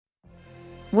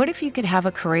What if you could have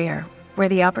a career where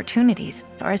the opportunities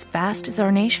are as vast as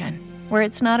our nation, where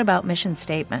it's not about mission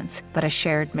statements, but a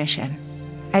shared mission?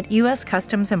 At U.S.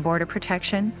 Customs and Border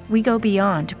Protection, we go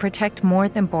beyond to protect more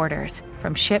than borders.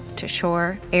 From ship to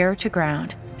shore, air to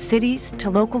ground, cities to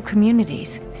local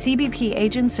communities, CBP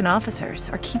agents and officers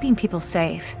are keeping people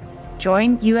safe.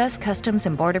 Join U.S. Customs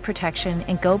and Border Protection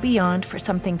and go beyond for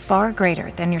something far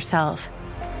greater than yourself.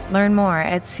 Learn more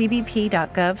at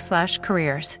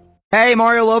cbp.gov/careers. Hey,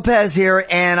 Mario Lopez here,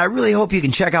 and I really hope you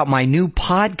can check out my new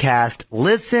podcast,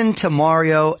 Listen to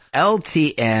Mario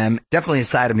LTM. Definitely a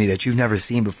side of me that you've never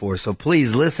seen before, so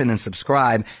please listen and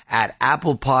subscribe at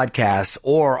Apple Podcasts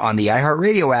or on the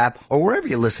iHeartRadio app or wherever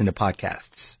you listen to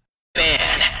podcasts.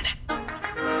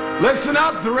 Listen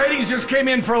up, the ratings just came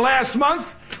in for last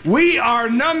month. We are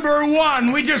number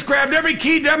one. We just grabbed every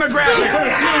key demographic.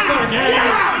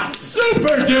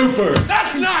 Super duper.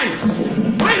 That's nice.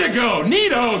 Way to go.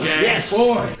 Neato, gang. Yes.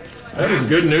 Boy, that is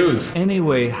good news.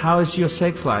 Anyway, how is your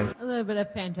sex life? A little bit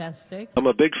of fantastic. I'm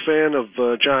a big fan of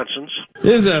Johnson's.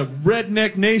 This is a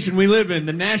redneck nation we live in.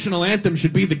 The national anthem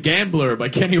should be The Gambler by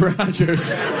Kenny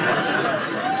Rogers.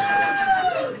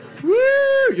 Woo!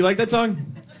 You like that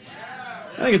song?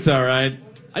 I think it's all right.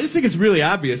 I just think it's really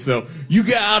obvious, though. You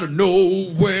gotta know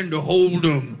when to hold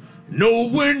 'em. Know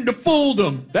when to fold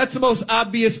 'em. That's the most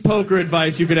obvious poker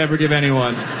advice you could ever give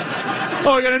anyone.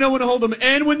 Oh, I gotta know when to hold them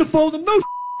and when to fold them. No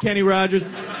Kenny Rogers.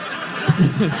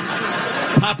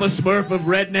 Papa Smurf of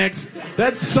rednecks.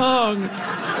 That song.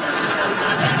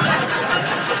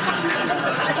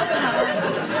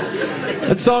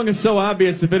 That song is so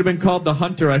obvious. If it had been called The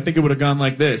Hunter, I think it would have gone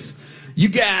like this. You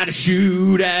gotta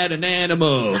shoot at an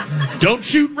animal. Don't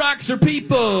shoot rocks or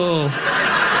people.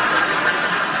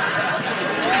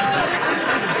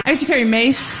 I used to carry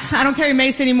mace. I don't carry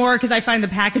mace anymore because I find the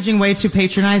packaging way too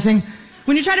patronizing.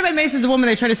 When you try to buy mace as a woman,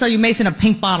 they try to sell you mace in a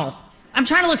pink bottle. I'm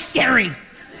trying to look scary.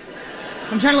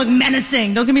 I'm trying to look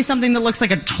menacing. Don't give me something that looks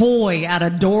like a toy out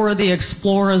of Dora the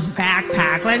Explorer's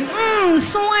backpack. Like,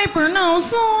 swiper, no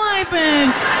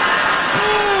swiping.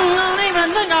 Don't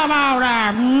even think about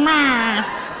that.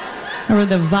 Or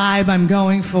the vibe I'm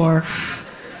going for.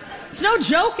 It's no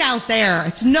joke out there.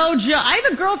 It's no joke. I have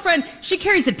a girlfriend, she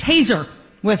carries a taser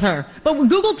with her. But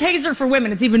Google taser for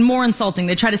women, it's even more insulting.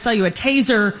 They try to sell you a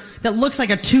taser that looks like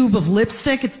a tube of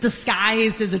lipstick. It's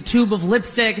disguised as a tube of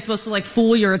lipstick. It's supposed to like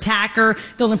fool your attacker.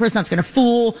 The only person that's going to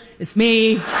fool is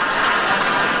me.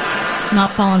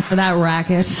 Not falling for that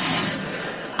racket.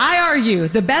 I argue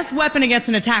the best weapon against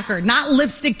an attacker, not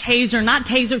lipstick taser, not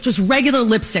taser, just regular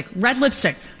lipstick, red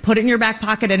lipstick. Put it in your back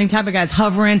pocket anytime a guy's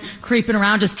hovering, creeping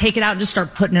around, just take it out and just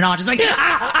start putting it on. Just like, is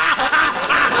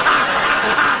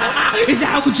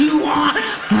that what you want?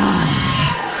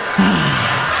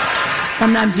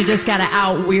 Sometimes you just gotta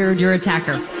out-weird your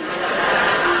attacker.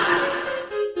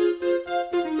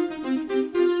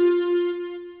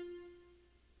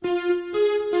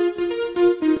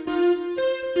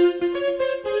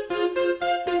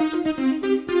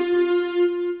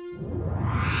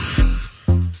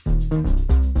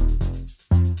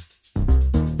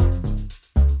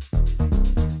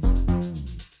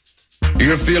 Do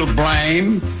you feel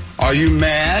blame? Are you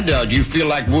mad? Do you feel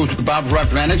like Woosh Kebab's right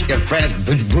friends? Get friends.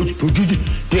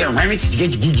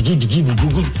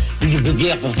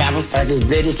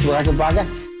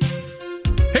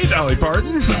 Hey, Dolly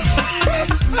Parton.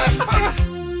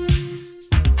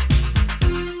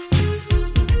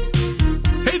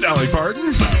 Hey, Dolly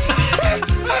Parton.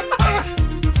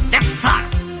 That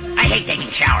sucks. I hate taking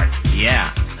showers.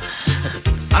 Yeah.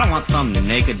 I don't want some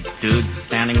naked dude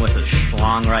standing with a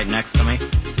schlong right next to me.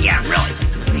 Yeah, really.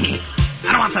 I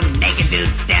don't want some naked dude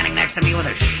standing next to me with a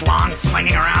schlong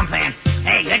swinging around saying,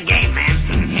 hey, good game, man.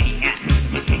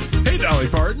 Hey, Dolly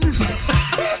Parton.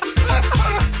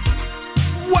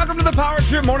 Welcome to the Power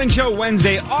Trip Morning Show,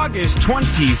 Wednesday, August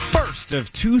 21st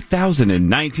of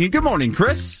 2019. Good morning,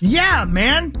 Chris. Yeah,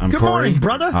 man. I'm Good Corey. morning,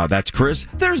 brother. That's Chris.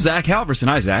 There's Zach Halverson.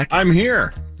 Hi, Zach. I'm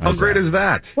here. How great Zach? is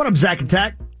that? What up, Zach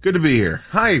Attack? Good to be here.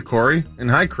 Hi, Corey. And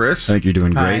hi, Chris. I think you're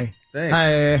doing great. Hi. Thanks.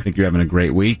 Hi. I think you're having a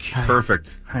great week. Hi.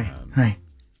 Perfect. Hi. Hi.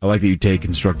 I like that you take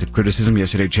constructive criticism.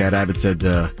 Yesterday, Chad Abbott said,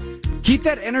 keep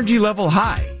that energy level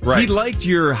high. Right. He liked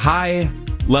your high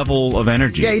level of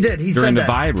energy. Yeah, he did. He during said the that.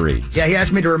 vibe reads. Yeah, he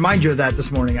asked me to remind you of that this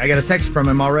morning. I got a text from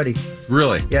him already.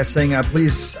 Really? Yeah, saying,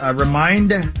 please remind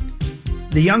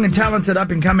the young and talented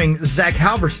up-and-coming Zach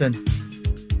Halverson,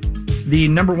 the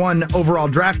number one overall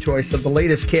draft choice of the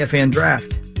latest KFAN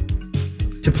draft,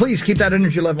 to please keep that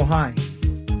energy level high.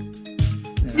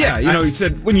 Yeah, he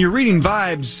said when you're reading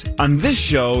vibes on this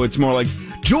show, it's more like,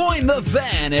 join the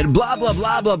fan and blah, blah,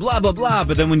 blah, blah, blah, blah, blah.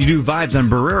 But then when you do vibes on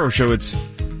Barrero's show, it's,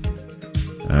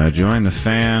 Join the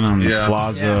fan on the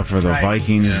plaza for the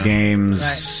Vikings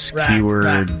games.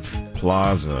 Keyword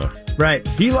plaza. Right.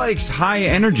 He likes high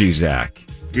energy, Zach.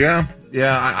 Yeah.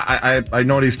 I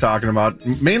know what he's talking about.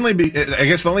 Mainly, I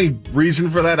guess the only reason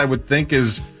for that I would think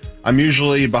is I'm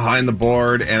usually behind the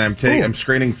board and I'm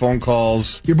screening phone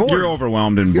calls. You're bored. You're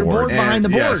overwhelmed and You're bored. bored behind the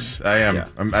board. Yes, I am. Yeah.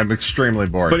 I'm extremely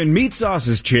bored. But in Meat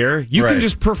Sauce's chair, you can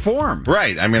just perform.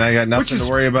 Right. I mean, I got nothing to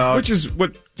worry about. Which is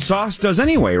what Sauce does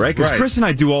anyway, right? Because Chris and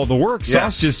I do all the work.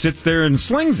 Sauce just sits there and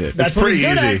slings it. That's it's pretty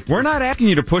easy. We're not asking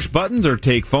you to push buttons or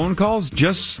take phone calls.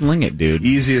 Just sling it, dude.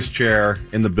 Easiest chair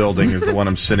in the building is the one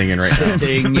I'm sitting in right now.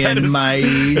 Sitting in my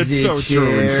easy chair. It's so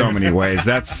true in so many ways.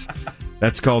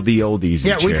 That's called the old easy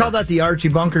chair. Yeah, we call that the Archie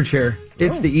Bunker chair.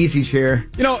 It's the easy chair.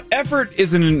 You know, effort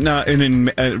is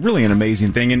really an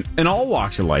amazing thing in all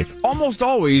walks of life. Almost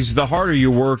always, the harder you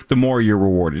work, the more you're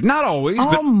rewarded. Not always,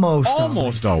 but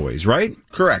almost always, right?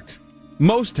 Correct.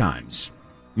 Most times.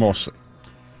 Mostly.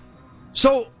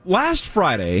 So, last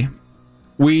Friday,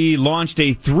 we launched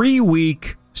a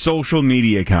 3-week social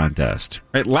media contest.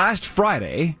 Right? Last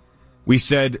Friday, we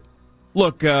said,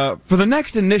 look, for the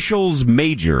next initials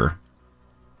major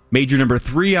number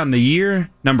 3 on the year,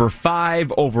 number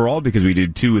 5 overall, because we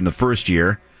did 2 in the first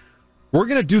year. We're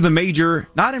going to do the major,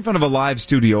 not in front of a live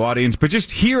studio audience, but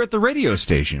just here at the radio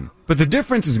station. But the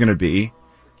difference is going to be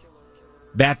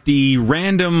that the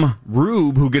random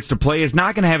rube who gets to play is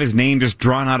not going to have his name just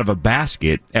drawn out of a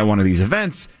basket at one of these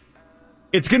events.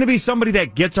 It's going to be somebody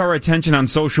that gets our attention on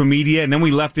social media, and then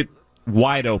we left it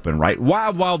wide open, right?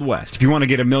 Wild, Wild West. If you want to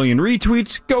get 1 million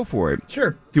retweets, go for it.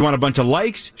 Sure. If you want a bunch of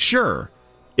likes, sure.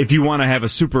 If you want to have a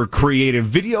super creative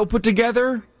video put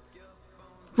together,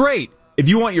 great. If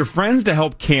you want your friends to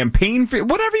help campaign for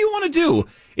whatever you want to do,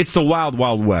 it's the Wild,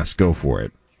 Wild West. Go for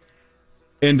it.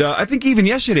 And I think even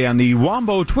yesterday on the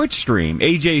Wombo Twitch stream,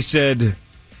 AJ said,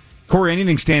 Corey,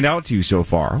 anything stand out to you so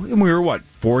far? And we were,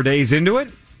 4 days into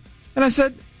it? And I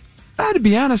said, to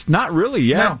be honest, not really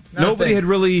yet. No, nobody had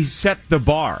really set the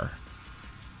bar.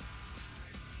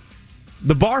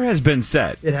 The bar has been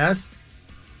set. It has.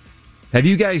 Have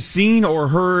you guys seen or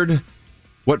heard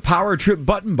what Power Trip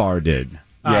Button Bar did?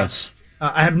 Yes.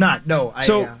 I have not. No, I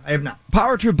have not.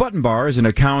 Power Trip Button Bar is an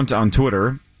account on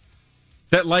Twitter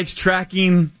that likes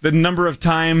tracking the number of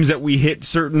times that we hit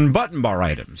certain button bar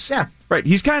items. Yeah. Right.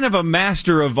 He's kind of a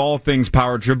master of all things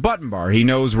Power Trip Button Bar. He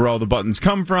knows where all the buttons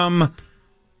come from.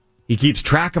 He keeps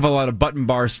track of a lot of button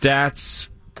bar stats.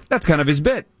 That's kind of his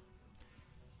bit.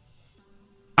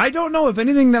 I don't know if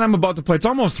anything that I'm about to play, it's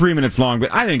almost 3 minutes long,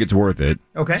 but I think it's worth it.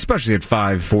 Okay. Especially at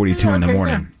 5:42 in the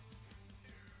morning. Yeah.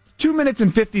 2 minutes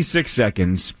and 56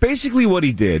 seconds. Basically what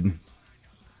he did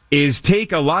is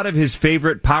take a lot of his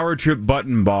favorite Power Trip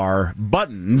Button Bar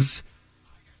buttons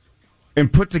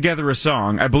and put together a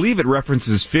song. I believe it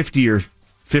references 50 or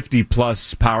 50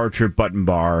 plus Power Trip Button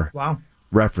Bar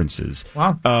references.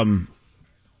 Wow.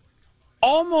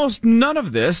 Almost none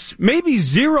of this, maybe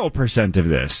 0% of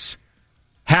this,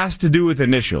 has to do with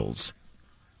initials.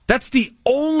 That's the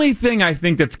only thing I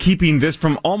think that's keeping this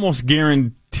from almost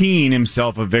guaranteeing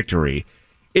himself a victory.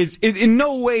 It in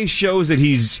no way shows that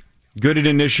he's good at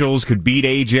initials, could beat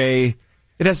AJ.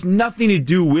 It has nothing to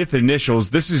do with initials.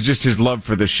 This is just his love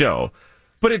for the show.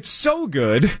 But it's so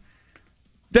good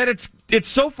that it's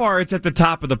so far it's at the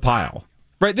top of the pile.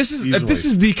 Right? This is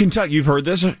the Kentucky. You've heard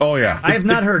this? Oh yeah. I have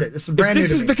not heard it. This is brand new to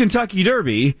me. This is the Kentucky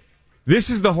Derby. This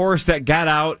is the horse that got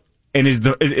out and is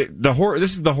the horse.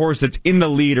 This is the horse that's in the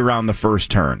lead around the first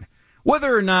turn.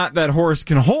 Whether or not that horse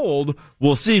can hold,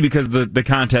 we'll see because the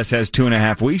contest has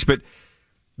 2.5 weeks. But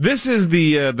this is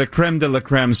the creme de la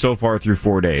creme so far through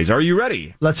 4 days. Are you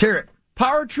ready? Let's hear it.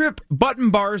 Power Trip Button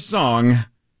Bar song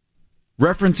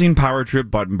referencing Power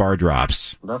Trip Button Bar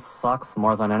drops. This sucks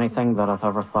more than anything that has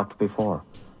ever sucked before.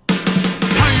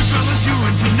 How you fellas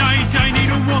doing tonight? I need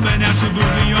a woman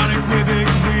absolutely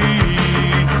unequivocally.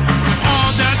 Oh,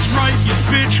 that's right, you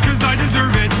bitch, cause I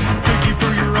deserve it. Thank you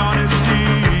for your honesty.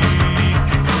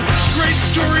 Great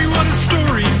story, what a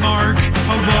story, Mark.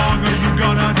 How long are you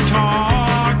gonna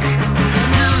talk?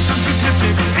 Here are some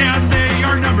statistics, and they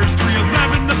are numbers.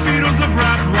 311, the Beatles of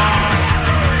rap rock.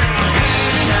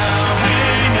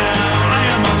 Hey now, I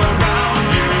am all around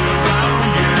you,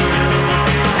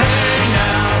 Hey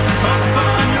now, up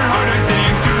on your heart I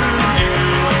sing through you.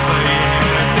 Playing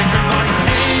it, I sing from like,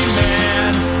 hey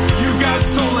man, you've got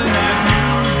soul in that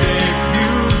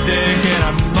music, and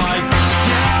I'm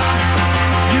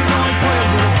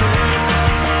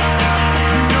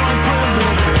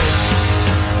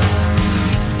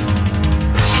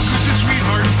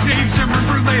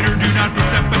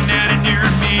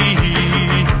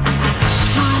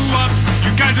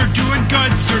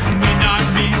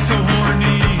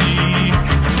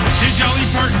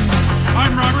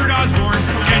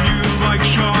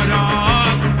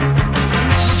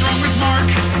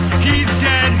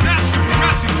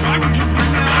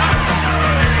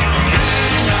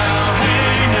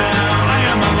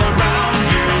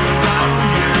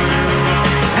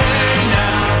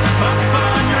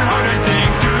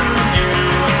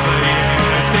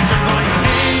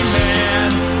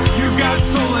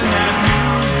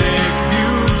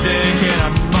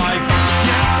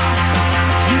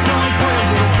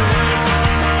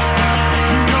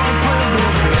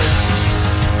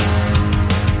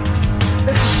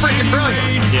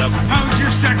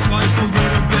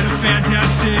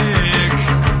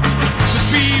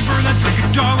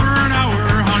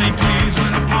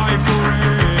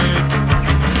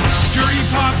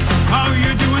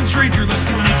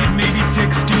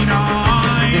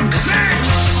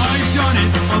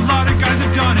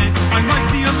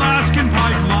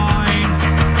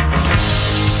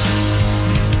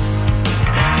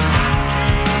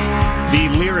The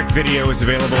lyric video is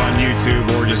available on YouTube,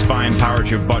 or just find Power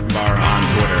Trip Button Bar on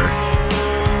Twitter.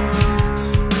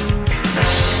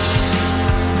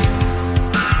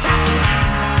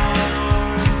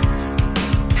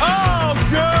 Oh,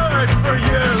 good for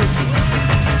you!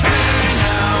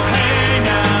 Hey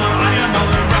now, I am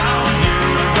all around you,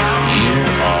 You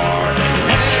are.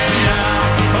 Hey now,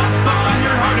 up on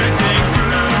your heart I sing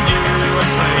through you. I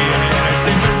play and I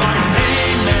sing your life.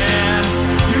 Hey man,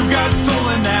 you've got soul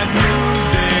in that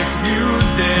music,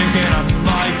 and I'm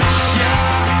like,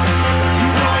 yeah, you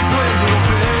know I play a little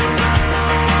bit.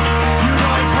 You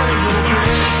know I play a little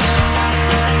bit.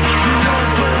 You know I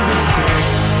play a little bit.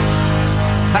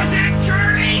 Is that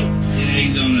Curly? Yeah,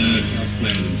 he's on the house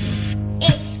playing with himself.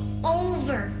 It's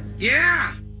over.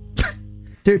 Yeah.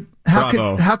 Dude,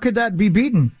 how could that be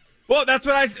beaten? Well, that's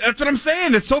what I'm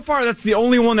saying. That so far, that's the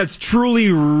only one that's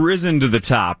truly risen to the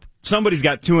top. Somebody's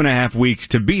got 2.5 weeks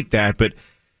to beat that, but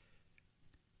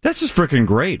that's just freaking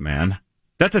great, man.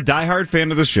 That's a diehard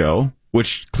fan of the show,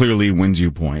 which clearly wins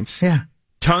you points. Yeah.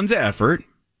 Tons of effort,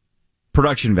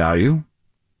 production value.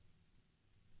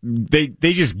 They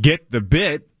just get the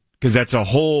bit, because that's a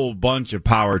whole bunch of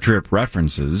Power Trip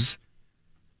references.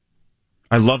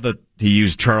 I love that he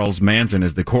used Charles Manson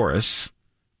as the chorus.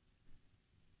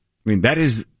 I mean, that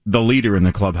is the leader in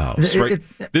the clubhouse, right?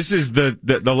 This is the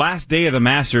last day of the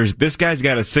Masters. This guy's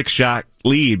got a 6-shot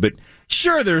lead, but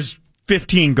sure, there's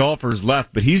 15 golfers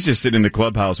left, but he's just sitting in the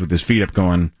clubhouse with his feet up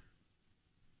going,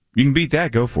 you can beat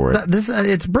that, go for it.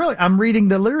 It's brilliant. I'm reading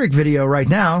the lyric video right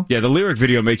now. Yeah, the lyric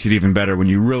video makes it even better when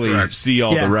you really see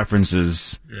all the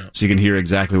references, so you can hear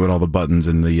exactly what all the buttons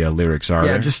and the lyrics are.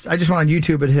 Yeah, I just went on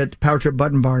YouTube and hit Power Trip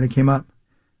Button Bar and it came up.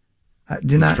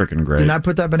 Do not freaking great. Do not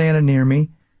put that banana near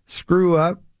me. Screw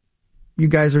up. You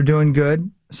guys are doing good.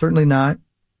 Certainly not.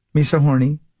 Me so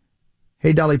horny.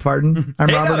 Hey, Dolly Parton. I'm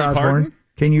Hey, Robert Dolly Osborne. Parton.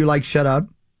 Can you shut up?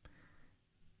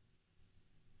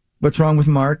 What's wrong with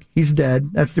Mark? He's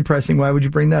dead. That's depressing. Why would you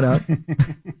bring that up?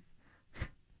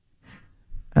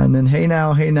 And then, hey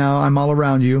now, I'm all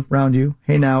around you.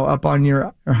 Hey now, up on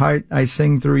your height, I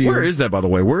sing through you. Where is that, by the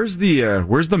way? Where's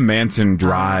the Manson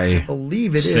dry I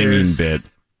believe it singing is. bit?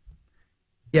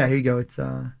 Yeah, here you go. It's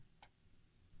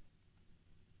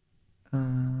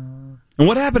And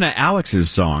what happened to Alex's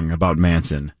song about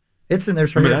Manson? It's in there.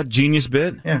 Remember that genius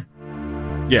bit? Yeah.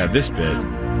 Yeah, this bit.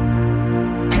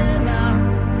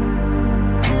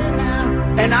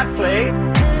 And I play.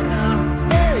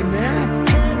 Hey, man.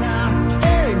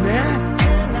 Hey, man.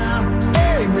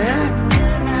 Hey, man.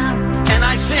 And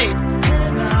I sing.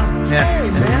 Yeah.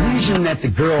 The reason that the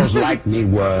girls liked me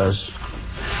was,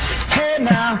 hey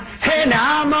now,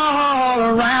 I'm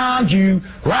all around you.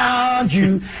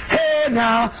 Hey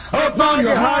now, up on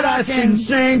your heart I can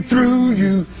sing through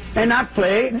you. And I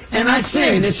play. And I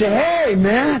sing. They say, hey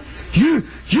man, you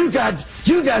got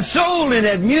soul in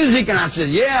that music. And I said,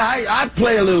 yeah, I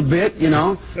play a little bit, you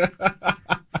know.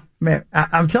 Man,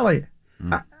 I'm telling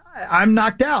you, I'm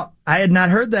knocked out. I had not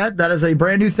heard that. That is a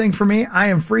brand new thing for me. I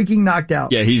am freaking knocked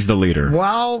out. Yeah, he's the leader.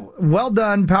 Wow, well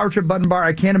done, Power Trip Button Bar.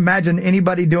 I can't imagine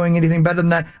anybody doing anything better than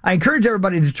that. I encourage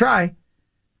everybody to try,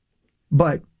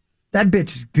 but that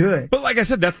bitch is good. But like I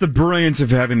said, that's the brilliance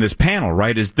of having this panel,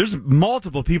 right? Is there's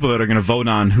multiple people that are going to vote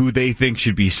on who they think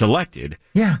should be selected.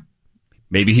 Yeah.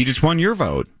 Maybe he just won your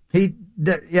vote.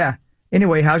 Yeah.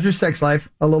 Anyway, how's your sex life?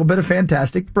 A little bit of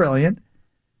fantastic. Brilliant.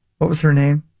 What was her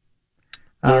name?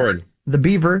 Lauren. The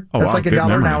Beaver. Oh, That's wow, like good $1 an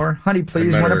memory. hour. Honey,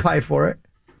 please, want a pie for it.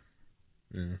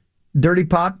 Yeah. Dirty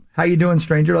Pop. How you doing,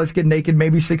 stranger? Let's get naked.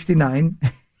 Maybe 69.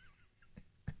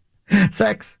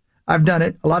 Sex. I've done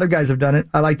it. A lot of guys have done it.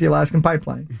 I like the Alaskan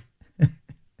Pipeline.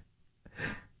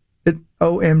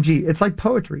 OMG. It's like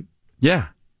poetry. Yeah.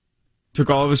 Took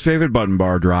all of his favorite Button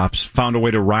Bar drops, found a way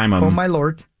to rhyme them. Oh, my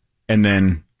Lord. And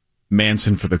then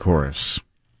Manson for the chorus.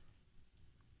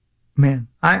 Man,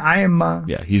 I am...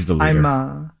 yeah, he's the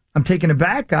leader. I'm taken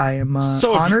aback. I am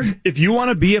honored. If you want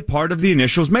to be a part of the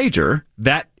Initials Major,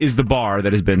 that is the bar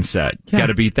that has been set. Yeah. Got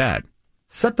to beat that.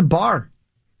 Set the bar.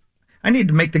 I need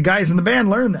to make the guys in the band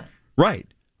learn that. Right.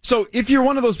 So if you're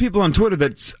one of those people on Twitter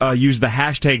that use the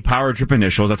hashtag Power Trip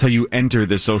Initials, that's how you enter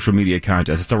this social media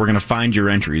contest. That's how we're going to find your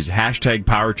entries. Hashtag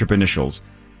Power Trip Initials.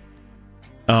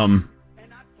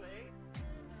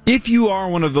 If you are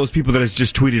one of those people that has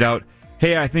just tweeted out,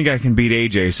 hey, I think I can beat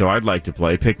AJ, so I'd like to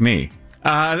play, pick me.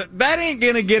 That ain't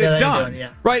going to get it done.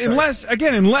 Right?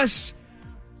 Unless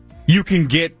you can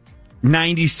get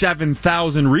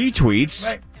 97,000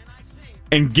 retweets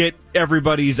and get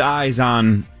everybody's eyes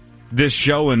on this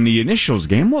show and the Initials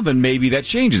game, well, then maybe that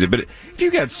changes it. But if you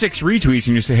got 6 retweets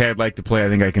and you say, hey, I'd like to play, I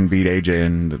think I can beat AJ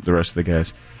and the rest of the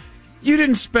guys, you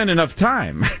didn't spend enough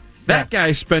time. That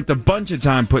guy spent a bunch of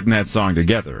time putting that song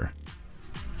together,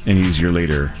 and he's your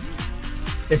leader.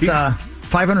 It's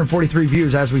 543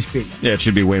 views as we speak. Yeah, it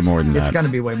should be way more than that. It's going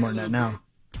to be way more than that now.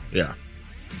 Yeah.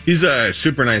 He's a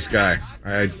super nice guy.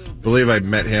 I believe I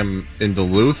met him in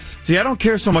Duluth. See, I don't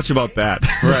care so much about that.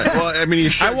 Right. Well, I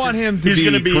mean, I want him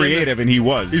to be creative, and he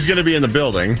was. He's going to be in the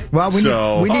building. Well,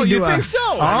 we need you to, think so?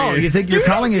 Oh, you think you're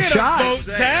calling his shot? Vote,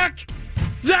 Zach?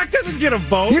 Zach doesn't get a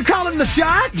vote. You're calling the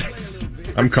shot?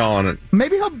 I'm calling it.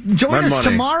 Maybe he'll join us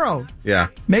tomorrow. Yeah.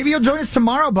 Maybe he'll join us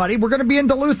tomorrow, buddy. We're going to be in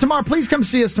Duluth tomorrow. Please come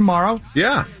see us tomorrow.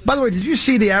 Yeah. By the way, did you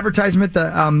see the advertisement?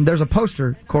 There's a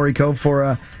poster, Corey Cove,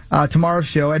 for tomorrow's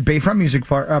show at Bayfront Music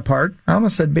Park. I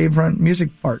almost said Bayfront Music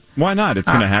Park. Why not? It's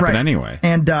going to happen right. anyway.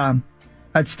 And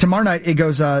it's tomorrow night. It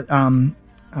goes the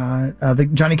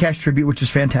Johnny Cash tribute, which is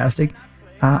fantastic,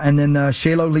 and then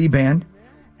Shalo Lee Band,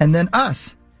 and then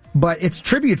us. But it's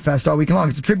Tribute Fest all weekend long.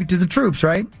 It's a tribute to the troops,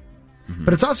 right? Mm-hmm.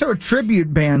 But it's also a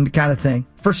tribute band kind of thing.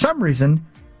 For some reason,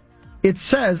 it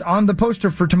says on the poster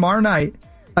for tomorrow night,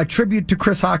 a tribute to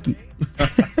Chris Hockey.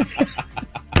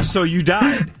 So you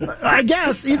died. I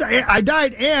guess. Either I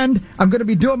died, and I'm going to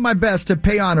be doing my best to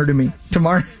pay honor to me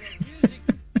tomorrow.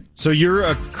 So you're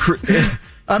a Chris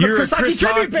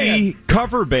Hockey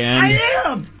cover band. I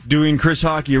am! Doing Chris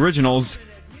Hockey originals,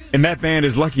 and that band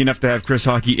is lucky enough to have Chris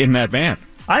Hockey in that band.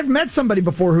 I've met somebody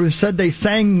before who said they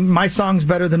sang my songs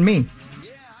better than me.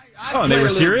 Oh, and they were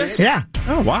serious? Yeah.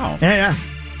 Oh, wow. Yeah.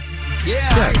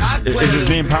 Is his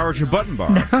name Power Trip Button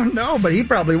Bar? No, but he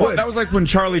probably would. That was like when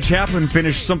Charlie Chaplin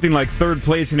finished something like third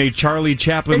place in a Charlie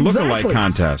Chaplin lookalike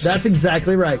contest. That's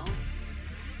exactly right.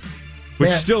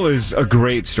 Which still is a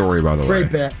great story, by the way.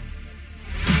 Great bet.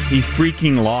 He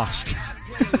freaking lost.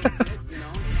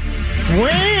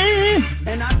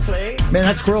 Man,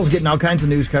 that squirrel's getting all kinds of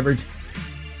news coverage.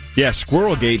 Yeah,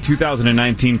 Squirrelgate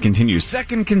 2019 continues.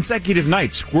 Second consecutive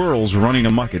night, squirrels running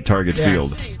amok at Target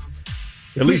Field.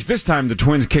 At least this time, the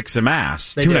Twins kicked some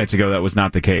ass. Two nights ago, that was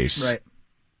not the case. Right.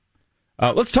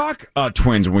 Let's talk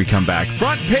Twins when we come back.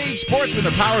 Front Page Sports with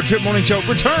the Power Trip Morning Show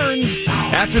returns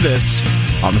after this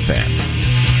on The Fan.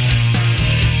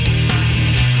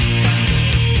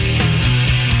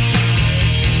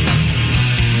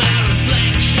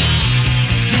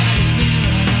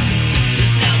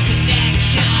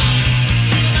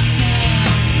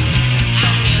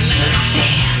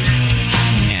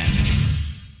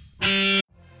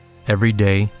 Every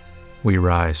day, we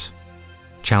rise,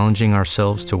 challenging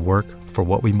ourselves to work for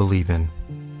what we believe in.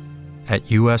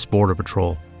 At U.S. Border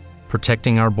Patrol,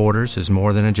 protecting our borders is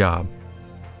more than a job.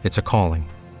 It's a calling.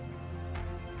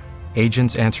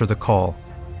 Agents answer the call,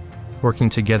 working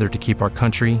together to keep our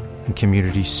country and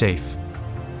communities safe.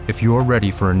 If you're ready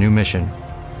for a new mission,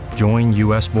 join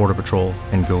U.S. Border Patrol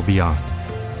and go beyond.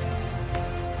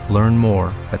 Learn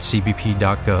more at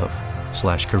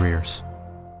cbp.gov/careers.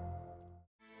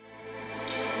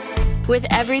 With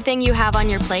everything you have on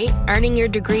your plate, earning your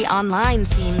degree online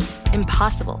seems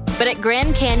impossible. But at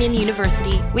Grand Canyon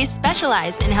University, we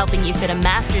specialize in helping you fit a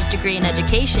master's degree in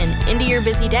education into your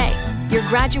busy day. Your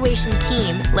graduation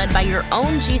team, led by your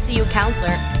own GCU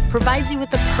counselor, provides you with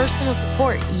the personal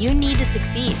support you need to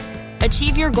succeed.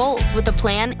 Achieve your goals with a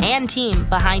plan and team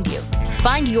behind you.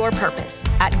 Find your purpose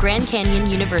at Grand Canyon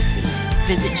University.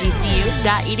 Visit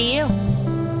gcu.edu.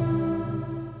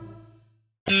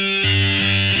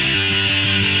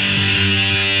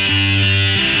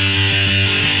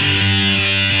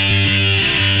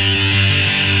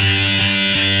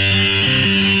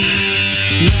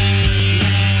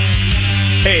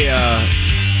 Hey,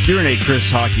 you're in a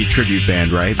Chris Hockey tribute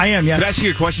band, right? I am, yes. Could I ask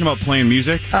you a question about playing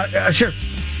music? Sure.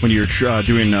 When you're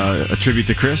doing a tribute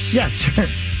to Chris? Yeah, sure.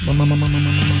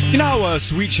 You know how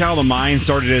Sweet Child of Mine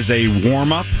started as a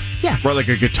warm-up? Yeah. Right, like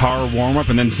a guitar warm-up,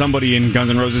 and then somebody in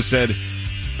Guns N' Roses said,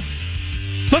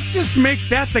 let's just make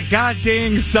that the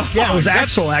goddamn song. Yeah, it was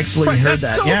Axl actually heard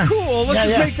that's that. So cool. Let's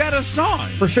just make that a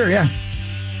song. For sure, yeah.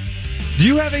 Do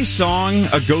you have a song,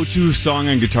 a go-to song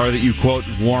on guitar that you, quote,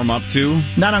 warm up to?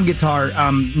 Not on guitar,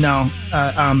 no.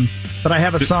 But I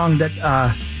have a song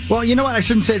that, well, you know what? I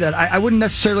shouldn't say that. I wouldn't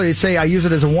necessarily say I use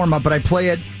it as a warm-up, but I play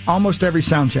it almost every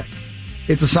sound check.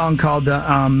 It's a song called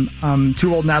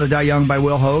Too Old Now to Die Young by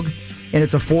Will Hogue, and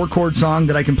it's a 4-chord song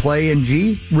that I can play in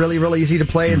G. Really, really easy to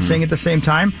play and sing at the same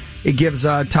time. It gives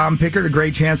Tom Pickard a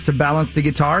great chance to balance the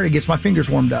guitar. It gets my fingers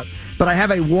warmed up. But I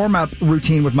have a warm-up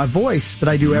routine with my voice that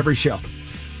I do every show.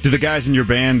 Do the guys in your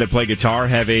band that play guitar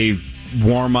have a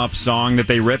warm-up song that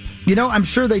they rip? You know, I'm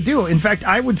sure they do. In fact,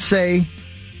 I would say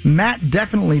Matt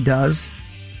definitely does.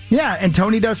 Yeah, and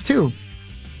Tony does too.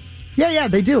 Yeah,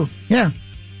 they do. Yeah.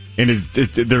 And is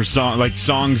there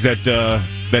songs that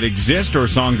that exist or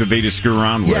songs that they just screw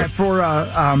around with? Yeah,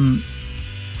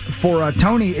 for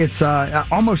Tony, it's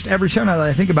almost every show now that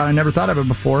I think about it. I never thought of it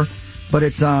before, but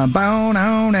it's Pantera.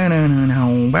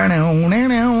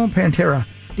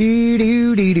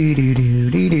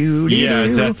 Yeah,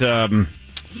 is that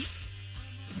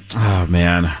oh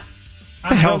man, what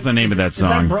the hell's the name of that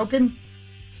song? Is that Broken?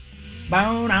 What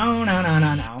a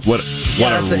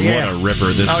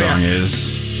ripper this song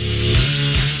is.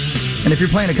 And if you're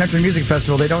playing a country music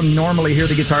festival, they don't normally hear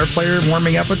the guitar player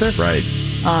warming up with this. Right.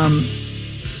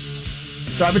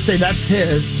 So I would say that's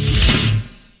his.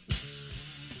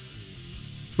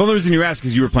 Well, the reason you ask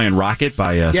is you were playing Rocket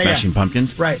by Smashing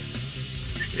Pumpkins. Right.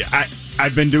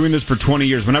 I've been doing this for 20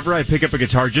 years. Whenever I pick up a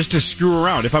guitar just to screw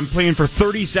around, if I'm playing for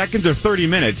 30 seconds or 30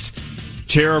 minutes,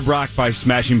 Cherub Rock by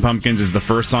Smashing Pumpkins is the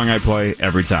first song I play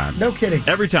every time. No kidding.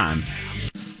 Every time.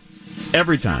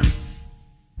 Every time.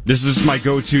 This is my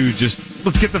go-to, just,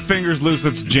 let's get the fingers loose,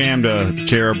 let's jam to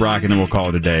Cherub Rock, and then we'll call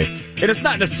it a day. And it's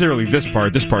not necessarily this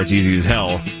part. This part's easy as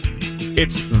hell.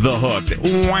 It's the hook. It's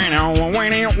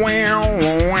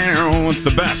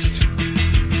the best.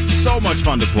 So much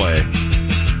fun to play.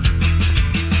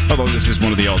 Although this is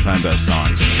one of the all-time best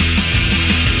songs.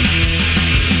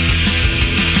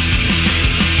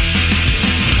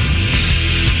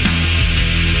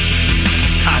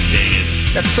 God dang it.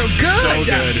 That's so good. So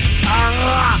good.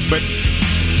 But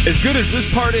as good as this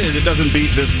part is, it doesn't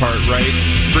beat this part, right?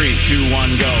 3, 2,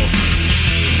 1, go.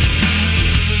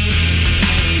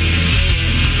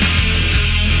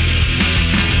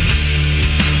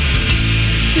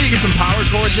 So you get some power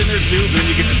chords in there too, but then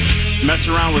you get to mess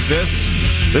around with this.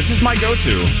 This is my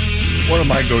go-to. One of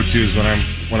my go-tos when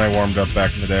I warmed up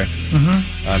back in the day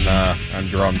on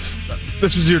drums.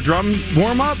 This was your drum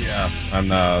warm-up? Yeah, on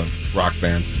Rock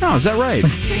Band. Oh, is that right?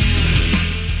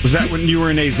 Was that when you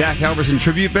were in a Zach Halverson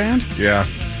tribute band? Yeah.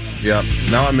 Yep.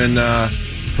 Now I'm in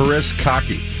Haris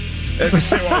Cocky.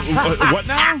 What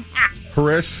now?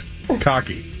 Haris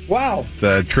Cocky. Wow. It's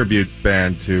a tribute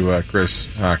band to Chris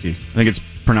Hockey. I think it's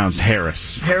pronounced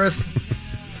Harris. Harris.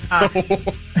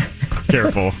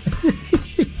 Careful.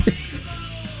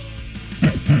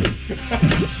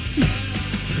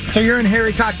 So you're in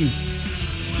Harry Cocky?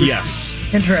 Yes.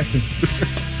 Interesting.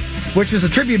 Which is a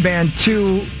tribute band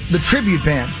to the tribute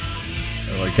band.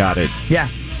 Got it. Yeah.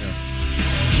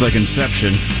 It's like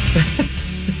Inception.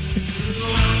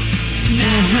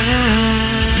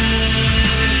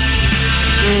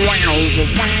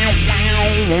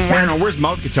 Where's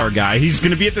Mouth Guitar Guy? He's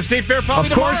going to be at the State Fair probably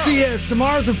tomorrow. Of course he is.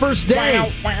 Tomorrow's the first day.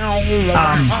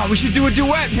 We should do a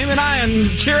duet, him and I on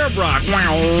Cherub Rock. You're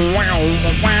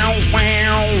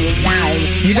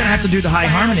going to have to do the high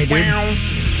harmony, dude.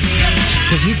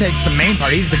 Because he takes the main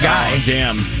part. He's the guy. Oh,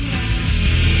 damn.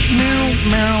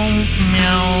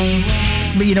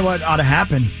 But you know what ought to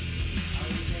happen?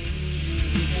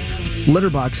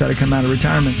 Litterbox ought to come out of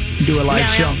retirement and do a live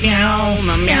show. Meow,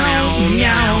 meow, meow,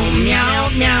 meow, meow,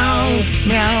 meow,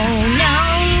 meow,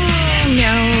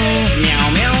 meow, meow,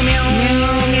 meow, meow,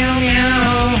 meow,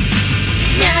 meow.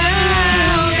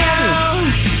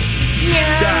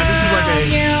 God, this is like a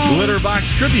Litterbox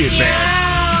tribute band.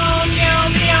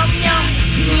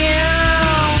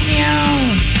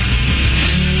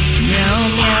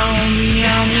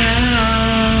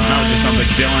 Oh, this sounds like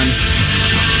Dylan.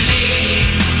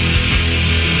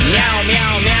 Meow,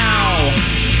 meow, meow.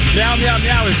 Meow, meow,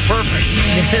 meow is perfect.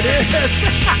 It is.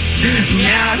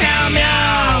 Meow, meow,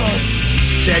 meow.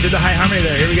 See, I did the high harmony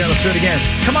there. Here we go. Let's do it again.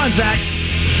 Come on, Zach.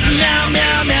 Meow,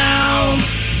 meow, meow.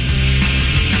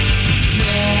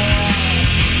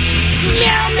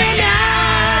 Meow, meow, meow.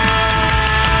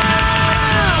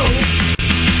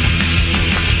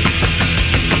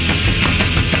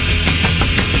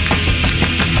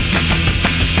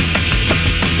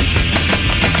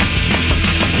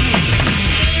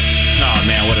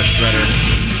 Shredder.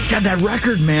 God, that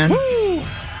record, man. Woo!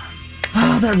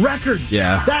 Oh, that record.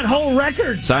 Yeah. That whole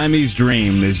record. Siamese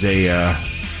Dream is a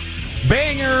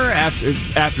banger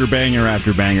after banger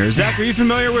after banger. Zach, are you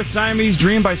familiar with Siamese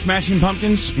Dream by Smashing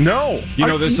Pumpkins? No. You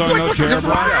know this song, though, Cherub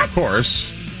Rock? Yeah, of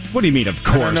course. What do you mean, of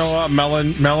course? I know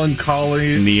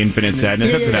Melancholy. And the Infinite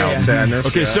Sadness. That's an album. Sadness.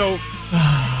 Okay, so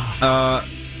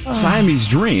Siamese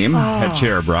Dream at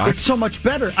Cherub Rock. It's so much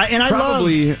better.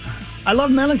 I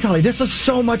love Melancholy. This is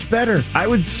so much better. I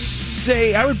would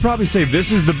probably say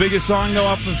this is the biggest song, though,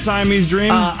 off of Siamese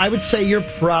Dream. I would say you're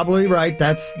probably right.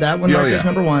 That one right there is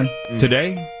number one.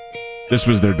 Today, this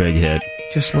was their big hit.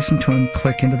 Just listen to him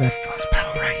click into that fuzz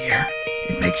pedal right here.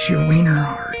 It makes your wiener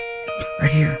hard. Right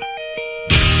here.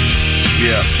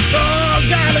 Yeah. Oh,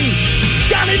 golly!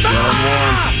 Golly,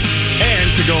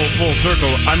 And to go full circle,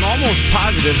 I'm almost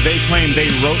positive they claim they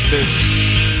wrote this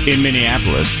in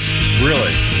Minneapolis.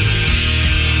 Really?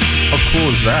 How cool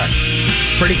is that?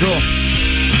 Pretty cool.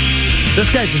 This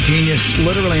guy's a genius,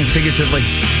 literally and figuratively.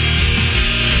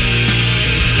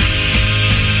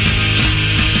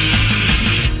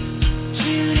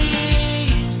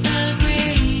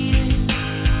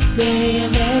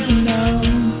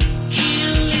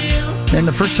 And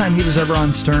the first time he was ever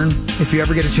on Stern, if you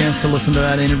ever get a chance to listen to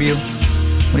that interview,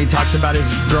 when he talks about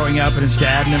his growing up and his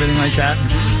dad and everything like that,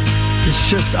 it's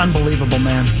just unbelievable,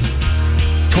 man.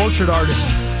 Tortured artist.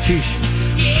 Sheesh.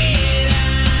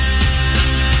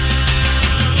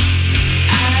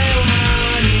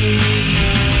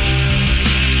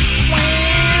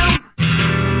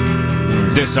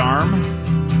 Disarm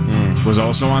was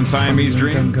also on Siamese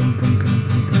Dream.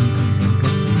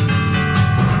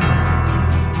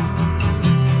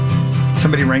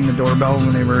 Somebody rang the doorbell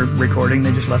when they were recording.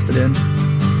 They just left it in.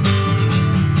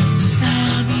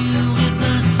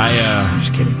 I'm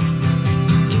just kidding.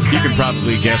 You could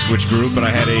probably guess which group, but I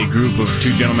had a group of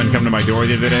two gentlemen come to my door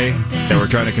the other day that were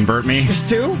trying to convert me. Just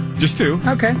two? Just two.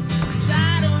 Okay.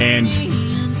 And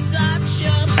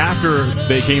after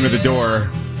they came to the door,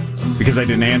 because I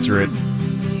didn't answer it,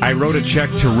 I wrote a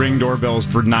check to Ring Doorbells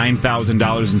for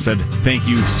 $9,000 and said, "Thank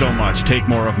you so much. Take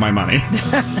more of my money."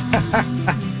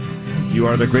 You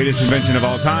are the greatest invention of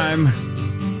all time.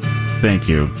 Thank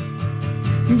you.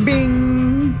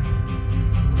 Bing.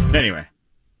 Anyway.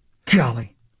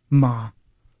 Golly ma.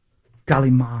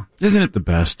 Isn't it the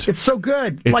best? It's so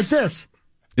good. Like this.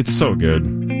 It's so good.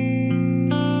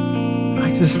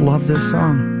 I just love this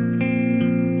song.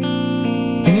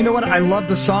 And you know what? I love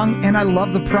the song and I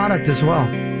love the product as well.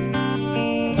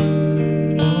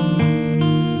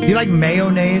 You like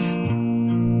mayonnaise,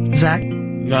 Zach?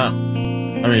 No.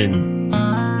 I mean,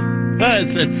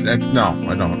 it's no,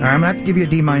 I don't. All right, I'm going to have to give you a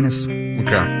D-.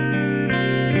 Okay.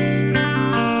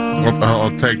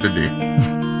 I'll take the D.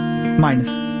 Minus.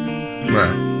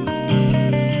 Right.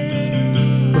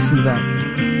 Listen to that.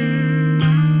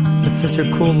 That's such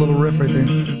a cool little riff right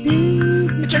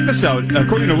there. Check this out.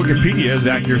 According to Wikipedia,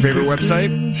 Zach, your favorite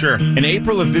website? Sure. In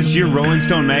April of this year, Rolling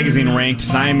Stone magazine ranked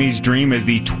Siamese Dream as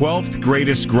the 12th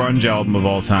greatest grunge album of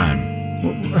all time.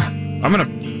 I'm going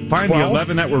to find 12? the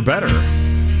 11 that were better.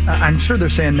 I'm sure they're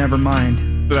saying never mind.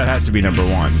 So that has to be number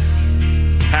one.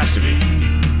 Has to be.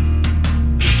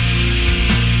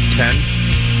 10.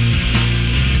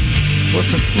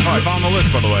 Listen. Oh, I found the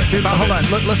list, by the way. Hold on.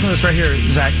 Listen to this right here,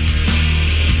 Zach.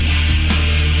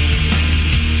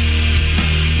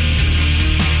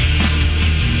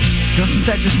 Doesn't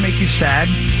that just make you sad?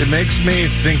 It makes me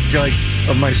think like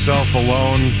of myself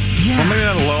alone. Yeah. Well, maybe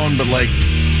not alone, but like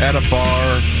at a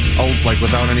bar, like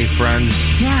without any friends.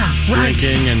 Yeah, right.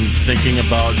 Drinking and thinking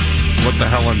about what the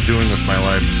hell I'm doing with my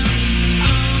life.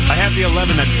 I have the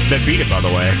 11 that beat it, by the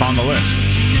way. I found the list.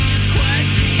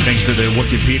 Thanks to the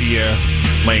Wikipedia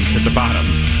links at the bottom.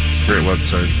 Great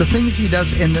website. The things he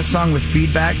does in this song with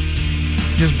feedback,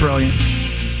 just brilliant.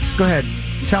 Go ahead.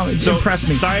 Impress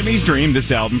me. Siamese Dream,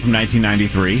 this album from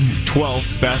 1993,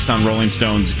 12th best on Rolling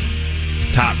Stone's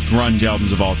top grunge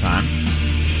albums of all time.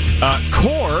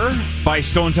 Core by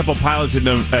Stone Temple Pilots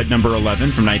at number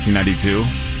 11 from 1992.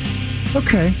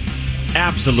 Okay.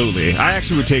 Absolutely. I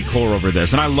actually would take Core over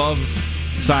this, and I love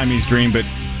Siamese Dream, but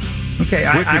okay,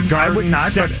 I would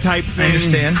not. Sex type thing. I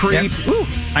understand. Creep. Yep.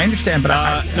 I understand,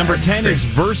 but number 10 is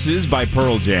Versus by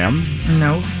Pearl Jam.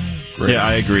 No. Great. Yeah,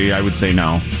 I agree. I would say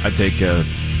no. I'd take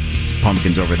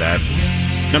Pumpkins over that.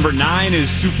 Number 9 is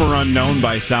Super Unknown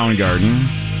by Soundgarden.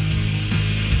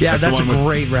 Yeah, that's a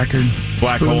great record.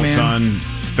 Black Hole Sun,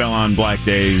 Fell on Black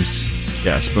Days.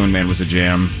 Yeah, Spoon Man was a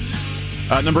jam.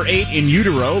 Number 8, In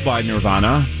Utero by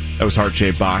Nirvana. That was Heart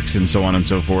Shaped Box and so on and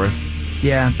so forth.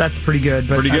 Yeah, that's pretty good.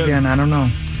 But again, I don't know.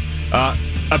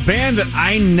 A band that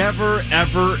I never,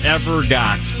 ever, ever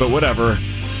got, but whatever.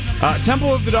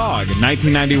 Temple of the Dog,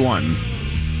 1991.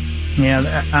 Yeah,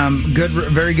 good,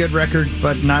 very good record,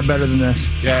 but not better than this.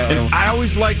 Yeah, and I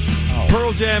always liked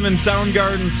Pearl Jam and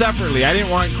Soundgarden separately. I didn't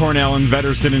want Cornell and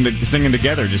Vedder singing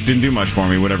together. Just didn't do much for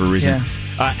me, whatever reason.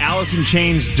 Yeah. Alice in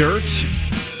Chains' Dirt,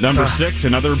 number 6,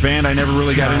 another band I never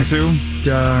really got into.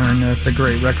 Darn, that's a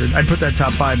great record. I'd put that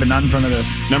top 5, but not in front of this.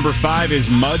 Number 5 is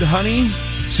Mudhoney,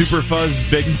 Super Fuzz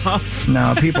Big Muff.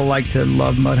 No, people like to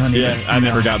love Mudhoney. Yeah, I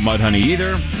never got Mudhoney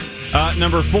either.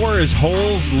 Number 4 is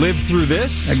Holes, Live Through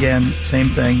This. Again, same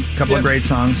thing. A couple of great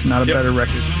songs, not a better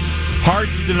record. Hard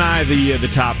to deny the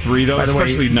top 3, though,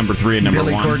 especially number 3 and number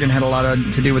 1. Billy Corgan had a lot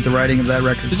to do with the writing of that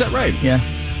record. Is that right? Yeah.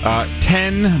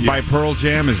 10 by Pearl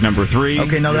Jam is number 3.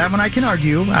 Okay, now that one I can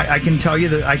argue. I can tell you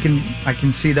that I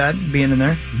can see that being in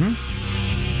there. Mm-hmm.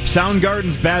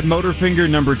 Soundgarden's Bad Motorfinger,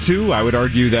 number 2. I would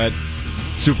argue that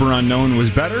Super Unknown was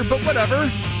better, but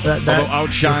whatever. Although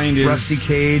Outshined is Rusty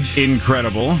Cage.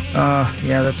 Incredible.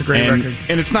 Yeah, that's a great record.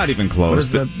 And it's not even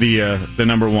close. The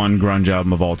number 1 grunge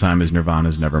album of all time is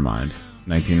Nirvana's Nevermind,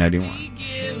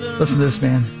 1991. Listen to this,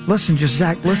 man. Listen,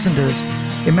 Zach, listen to this.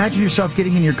 Imagine yourself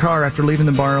getting in your car after leaving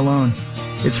the bar alone.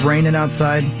 It's raining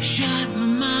outside. Shut my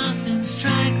mouth and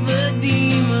strike the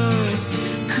demons.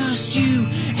 Cursed you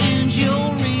and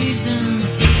your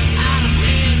reasons. Out of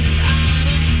hand,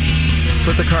 out of season.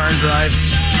 Put the car in drive.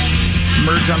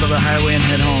 Merge onto the highway and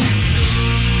head home.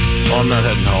 Oh, I'm not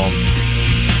heading home.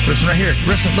 Listen right here.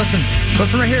 Listen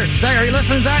right here. Zach, are you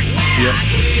listening, Zach? Yep.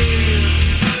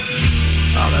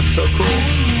 Oh, that's so cool.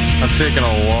 I'm taking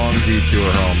a long detour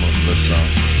home with this song.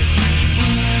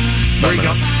 Where you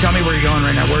go? Tell me where you're going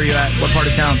right now. Where are you at? What part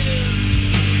of town?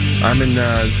 I'm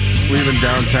leaving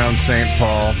downtown St.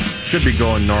 Paul. Should be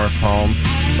going north home,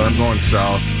 but I'm going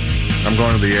south. I'm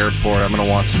going to the airport. I'm going to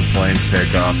watch some planes take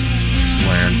off,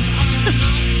 land.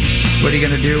 What are you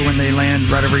going to do when they land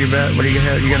right over your bed? What are you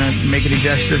going to make any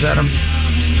gestures at them?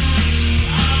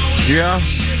 Yeah,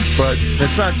 but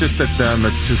it's not just at them.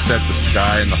 It's just at the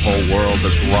sky and the whole world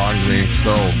that wronged me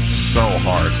so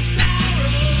hard.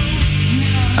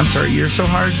 I'm sorry, you're so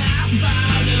hard?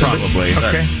 Probably.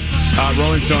 Okay.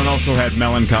 Rolling Stone also had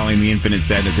Melancholy and the Infinite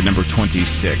Sadness at number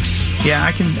 26. Yeah,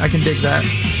 I can dig that.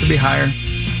 Should be higher.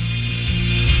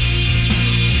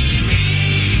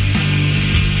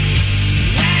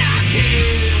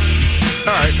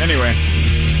 All right, anyway.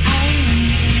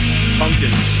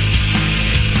 Pumpkins.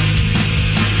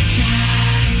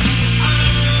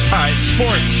 All right,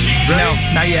 sports. Ready?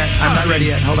 No, not yet. I'm not ready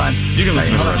yet. Hold on. You can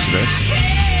listen to the rest of this.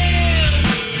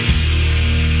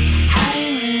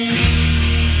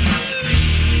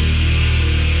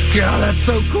 God, that's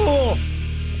so cool.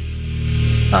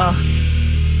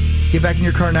 Get back in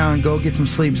your car now and go get some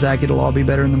sleep, Zach. It'll all be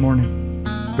better in the morning.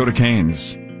 Go to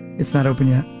Cane's. It's not open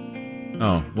yet.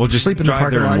 Oh, we'll just sleep in the drive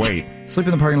parking there lot. and wait. Sleep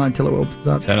in the parking lot until it opens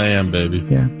up. 10 a.m., baby.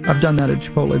 Yeah, I've done that at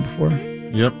Chipotle before.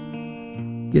 Yep.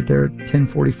 Get there at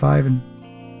 10:45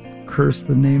 and curse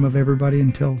the name of everybody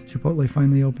until Chipotle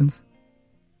finally opens.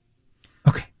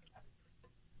 Okay.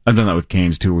 I've done that with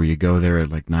Cane's too, where you go there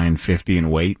at like 9:50 and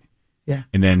wait. Yeah.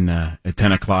 And then at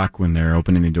 10 o'clock when they're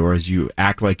opening the doors, you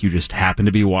act like you just happen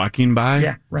to be walking by.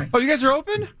 Yeah, right. Oh, you guys are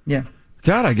open? Yeah.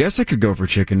 God, I guess I could go for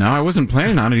chicken now. I wasn't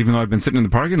planning on it, even though I've been sitting in the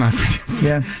parking lot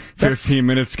for 15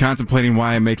 minutes contemplating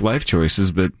why I make life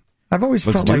choices, but I've always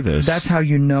let's felt do like this. That's how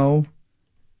you know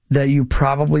that you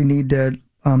probably need to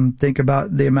think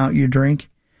about the amount you drink,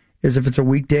 is if it's a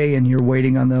weekday and you're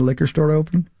waiting on the liquor store to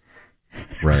open.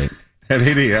 Right. At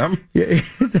 8 a.m.? Yeah,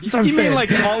 that's what I'm you saying. mean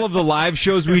like all of the live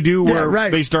shows we do where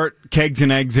they start Kegs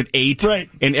and Eggs at 8,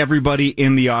 and everybody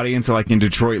in the audience, like in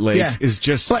Detroit Lakes, is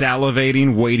just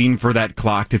salivating, waiting for that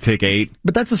clock to tick 8?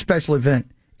 But that's a special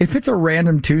event. If it's a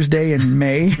random Tuesday in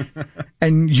May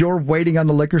and you're waiting on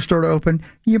the liquor store to open,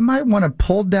 you might want to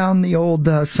pull down the old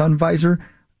sun visor,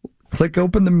 click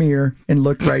open the mirror, and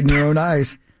look right in your own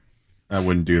eyes. I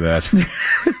wouldn't do that.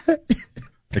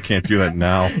 I can't do that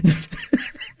now.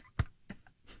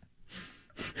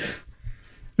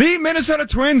 The Minnesota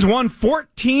Twins won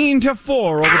 14-4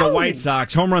 over the White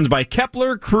Sox. Home runs by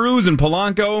Kepler, Cruz, and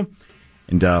Polanco.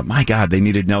 And, my God, they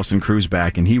needed Nelson Cruz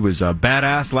back, and he was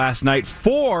badass last night.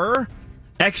 4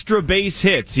 extra base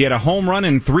hits. He had a home run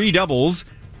and 3 doubles.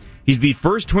 He's the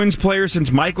first Twins player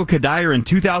since Michael Kadire in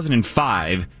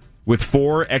 2005 with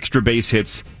 4 extra base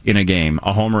hits in a game,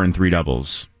 a homer and 3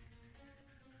 doubles.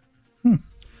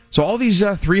 So all these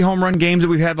 3 home run games that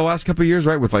we've had the last couple of years,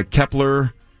 right, with like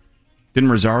Kepler... Didn't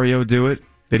Rosario do it?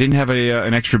 They didn't have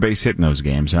an extra base hit in those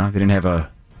games, huh? They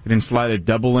didn't slide a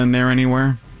double in there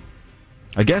anywhere?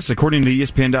 I guess, according to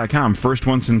ESPN.com, first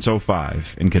one since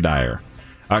 05 in Kadire.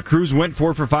 Cruz went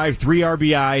 4 for 5, 3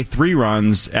 RBI, 3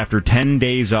 runs after 10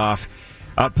 days off.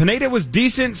 Pineda was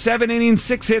decent, 7 innings,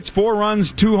 6 hits, 4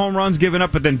 runs, 2 home runs given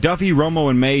up, but then Duffy, Romo,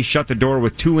 and May shut the door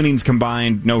with 2 innings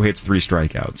combined, no hits, 3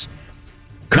 strikeouts.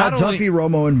 Duffy,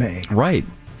 Romo, and May. Right.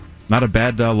 Not a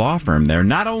bad law firm there.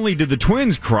 Not only did the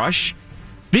Twins crush,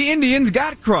 the Indians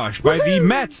got crushed by the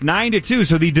Mets 9-2.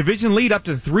 So the division lead up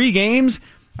to 3 games.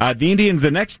 The Indians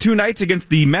the next 2 nights against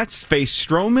the Mets face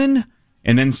Stroman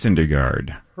and then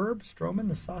Syndergaard. Herb Stroman,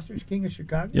 the Sausage King of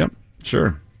Chicago? Yep,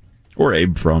 sure. Or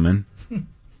Abe Froman.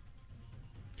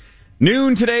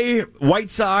 Noon today,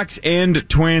 White Sox and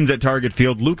Twins at Target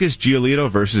Field. Lucas Giolito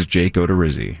versus Jake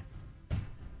Odorizzi.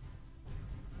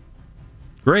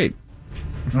 Great.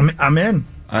 I'm in.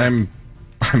 I'm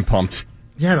pumped.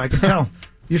 Yeah, I can tell.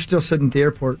 You're still sitting at the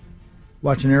airport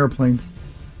watching airplanes.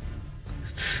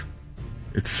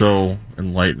 It's so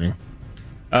enlightening.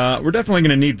 We're definitely going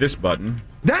to need this button.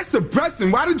 That's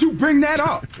depressing. Why did you bring that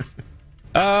up?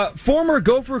 Former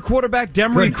Gopher quarterback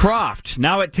Demery Croft,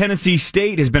 now at Tennessee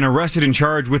State, has been arrested and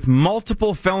charged with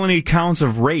multiple felony counts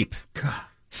of rape.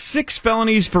 6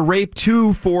 felonies for rape,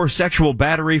 2 for sexual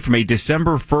battery from a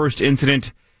December 1st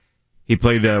incident. He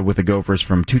played with the Gophers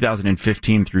from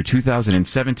 2015 through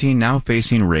 2017, now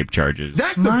facing rape charges.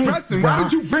 That's depressing. Why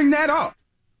did you bring that up?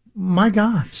 My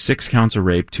gosh. 6 counts of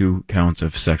rape, 2 counts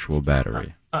of sexual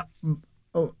battery.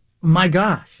 Oh, my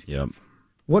gosh. Yep.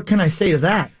 What can I say to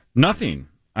that? Nothing.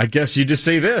 I guess you just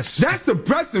say this. That's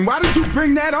depressing. Why did you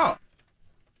bring that up?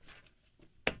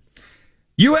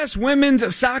 U.S.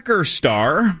 women's soccer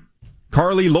star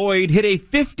Carly Lloyd hit a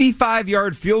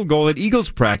 55-yard field goal at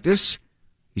Eagles practice.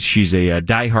 She's a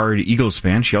diehard Eagles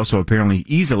fan. She also apparently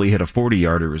easily hit a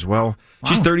 40-yarder as well. Wow.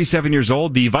 She's 37 years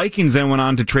old. The Vikings then went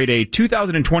on to trade a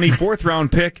 2020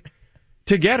 fourth-round pick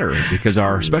to get her because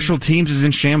our special teams is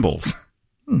in shambles.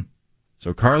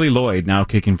 So Carly Lloyd now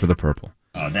kicking for the purple.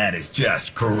 Oh, that is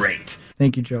just great.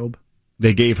 Thank you, Job.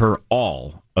 They gave her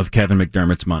all of Kevin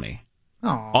McDermott's money.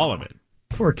 Oh, all of it.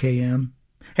 Poor KM.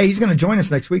 Hey, he's going to join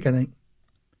us next week, I think.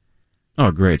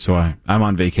 Oh, great. So I'm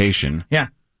on vacation. Yeah.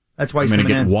 That's why he's I'm going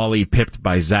to get in. Wally pipped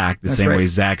by Zach the same way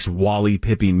Zach's Wally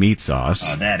pipping meat sauce.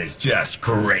 Oh, that is just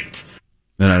great.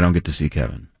 Then I don't get to see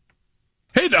Kevin.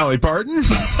 Hey, Dolly Parton.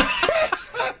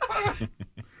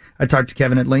 I talked to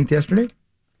Kevin at length yesterday.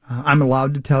 I'm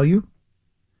allowed to tell you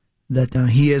that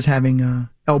he is having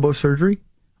elbow surgery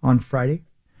on Friday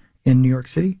in New York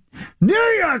City. New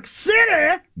York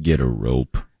City! Get a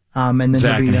rope. And then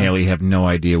Zach and Haley have no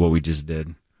idea what we just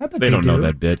did. I bet They don't know do.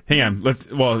 that bit. Hang on.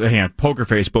 Hang on. Poker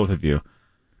face, both of you.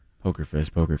 Poker face,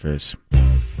 poker face.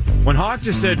 When Hawk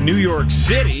just said New York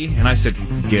City, and I said,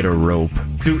 get a rope.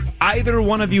 Do either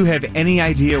one of you have any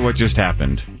idea what just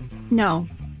happened? No.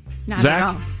 Not Zach? at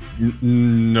all.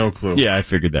 No clue. Yeah, I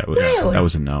figured that was Really? that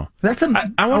was a no. That's an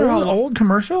I wonder how old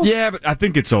commercial? Yeah, but I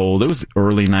think it's old. It was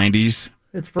early 90s.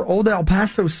 It's for Old El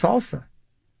Paso salsa.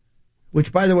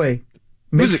 Which, by the way,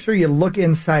 make sure you look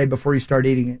inside before you start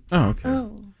eating it. Oh, okay.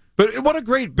 But what a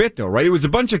great bit, though, right? It was a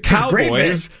bunch of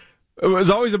cowboys. It was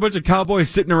always a bunch of cowboys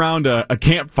sitting around a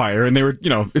campfire, and they were,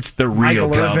 it's the real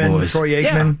Michael Irvin, cowboys. Troy Aikman.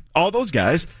 Yeah, all those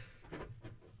guys.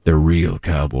 The real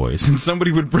cowboys. And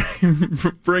somebody would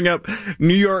bring up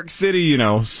New York City,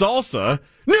 salsa.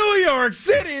 New York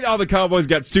City! All the cowboys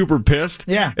got super pissed.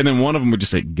 Yeah. And then one of them would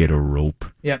just say, get a rope.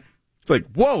 Yep. It's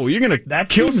like, whoa, you're going to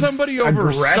kill seems somebody over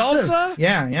aggressive. salsa?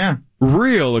 Yeah.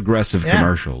 Real aggressive Yeah.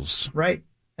 commercials. Right.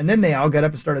 And then they all got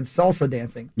up and started salsa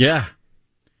dancing. Yeah.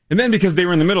 And then because they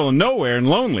were in the middle of nowhere and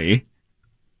lonely,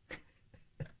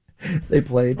 they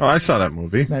played. Oh, I saw that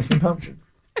movie. Smashing Pumpkins.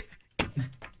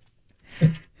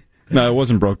 No, it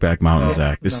wasn't Brokeback Mountain,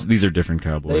 Zach. These are different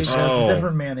cowboys. It's a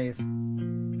different mayonnaise.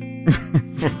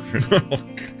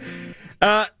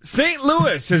 St.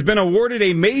 Louis has been awarded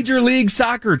a Major League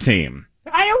Soccer team.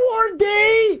 I award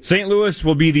thee! St. Louis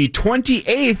will be the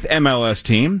 28th MLS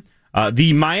team.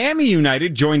 The Miami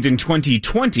United joins in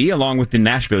 2020, along with the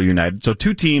Nashville United. So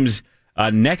 2 teams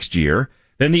next year.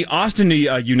 Then the Austin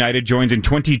United joins in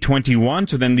 2021.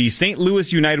 So then the St.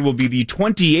 Louis United will be the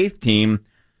 28th team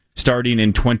starting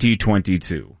in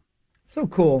 2022. So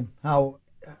cool how,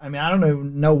 I don't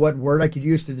even know what word I could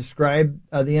use to describe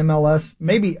the MLS.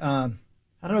 Maybe, I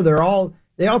don't know,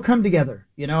 they all come together.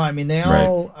 They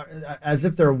all, are, as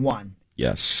if they're one.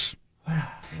 Yes.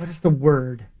 What is the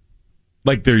word?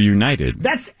 Like they're united.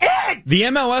 That's it! The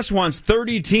MLS wants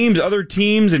 30 teams, other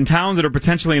teams and towns that are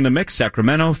potentially in the mix.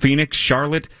 Sacramento, Phoenix,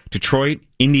 Charlotte, Detroit,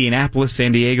 Indianapolis,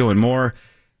 San Diego, and more.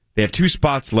 They have 2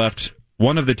 spots left.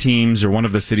 One of the teams or one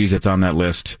of the cities that's on that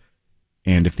list.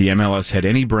 And if the MLS had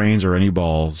any brains or any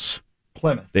balls,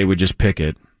 Plymouth, they would just pick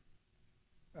it.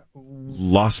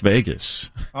 Las Vegas.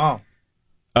 Oh.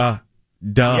 Duh.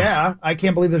 Yeah, I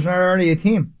can't believe there's not already a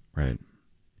team. Right.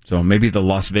 So maybe the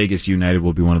Las Vegas United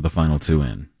will be one of the final 2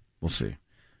 in. We'll see.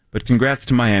 But congrats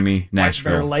to Miami,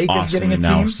 Nashville, White Bear Lake Austin, is getting a and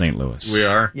now team. St. Louis. We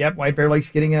are. Yep, White Bear Lake's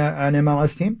getting an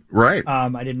MLS team. Right. I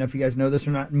didn't know if you guys know this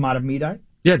or not. Matamidi.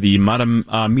 Yeah, the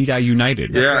Midai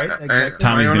United. Yeah, right, exactly.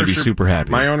 Tommy's going to be super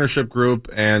happy. My ownership group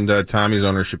and Tommy's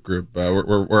ownership group,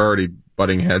 we're already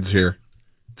butting heads here.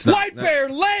 It's not, White Bear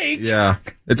Lake? Yeah,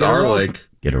 it's Get a our rope. lake.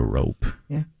 Get a rope.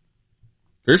 Yeah.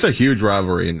 There's a huge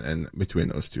rivalry in between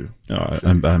those two. Oh,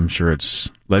 I'm sure it's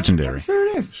legendary. I'm sure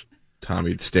it is.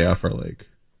 Tommy'd stay off our lake,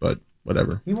 but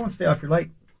whatever. He won't stay off your lake.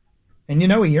 And he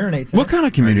urinates. What kind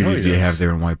of community I know do you he have does.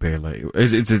 there in White Bear Lake?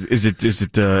 Is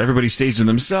it everybody stays to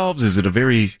themselves? Is it a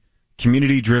very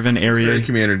community-driven area. Very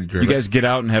community-driven. You guys get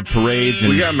out and have parades. And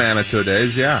we got Manitou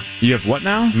Days, yeah. You have what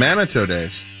now? Manitou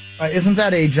Days. Isn't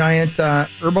that a giant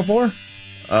herbivore?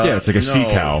 Yeah, it's like a sea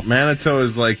cow. Manitou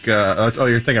is like,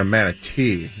 you're thinking of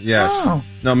manatee. Yes. Oh.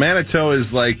 No, Manitou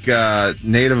is like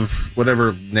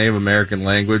whatever Native American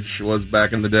language was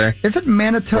back in the day. Isn't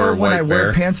Manitou Or a when white I wear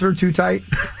bear. pants that are too tight?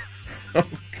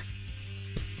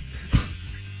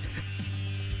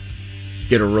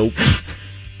 Get a rope.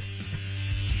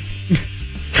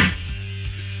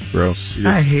 Gross.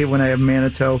 I hate when I have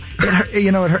Manitou.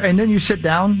 It hurt. And then you sit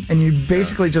down and you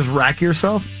basically just rack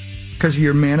yourself because of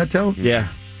your Manitou. Yeah.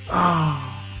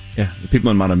 Oh. Yeah, the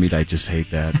people in Matamita, I just hate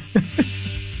that.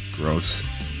 Gross.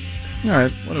 All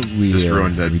right, what have we Just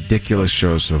ruined it. ridiculous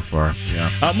show so far.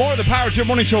 Yeah. More of the Power Trip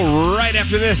Morning Show right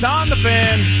after this on The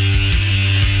Fan.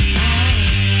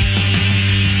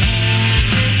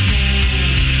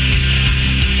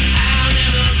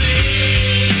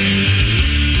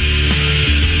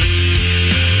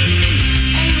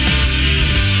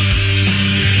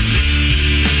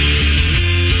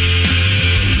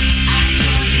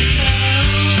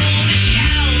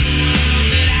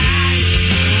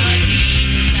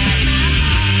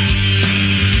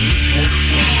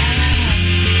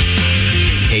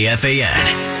 KFAN.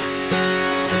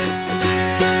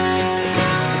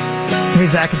 Hey,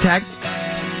 Zach Attack.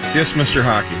 Yes, Mr.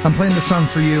 Hockey. I'm playing the song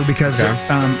for you because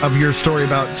of your story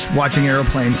about watching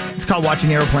airplanes. It's called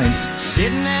Watching Airplanes.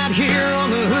 Sitting out here on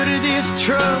the hood of this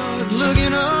truck,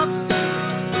 looking up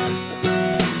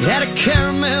at a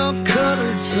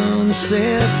caramel-colored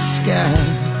sunset sky.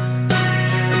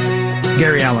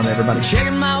 Gary Allen, everybody.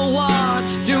 Checking my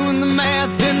watch, doing the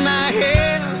math in my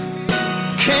head,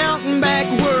 counting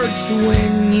backwards to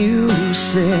when you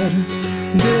said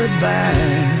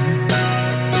goodbye.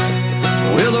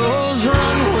 Well, those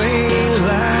runway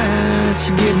lights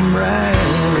are getting brighter.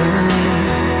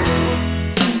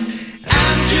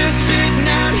 I'm just sitting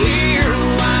out here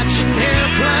watching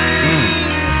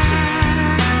airplanes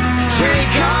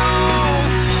take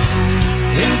off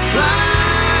and fly,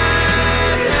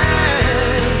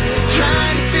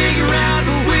 trying to figure out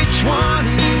which one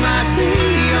you might be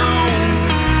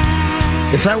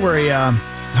on. If that were a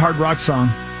hard rock song,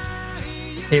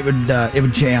 it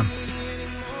would jam.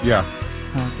 Yeah.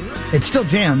 It still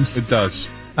jams. It does.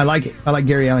 I like it. I like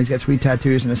Gary Allen. He's got sweet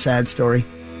tattoos and a sad story.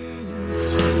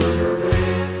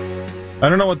 I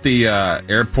don't know what the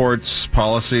airport's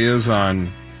policy is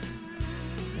on,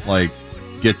 like,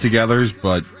 get-togethers,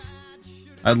 but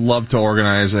I'd love to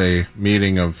organize a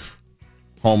meeting of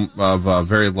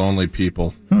very lonely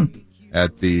people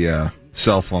at the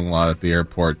cell phone lot at the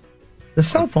airport. The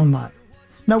cell phone lot.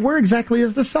 Now, where exactly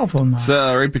is the cell phone lot? It's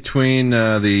right between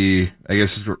I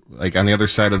guess, like on the other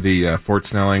side of the Fort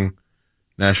Snelling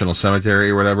National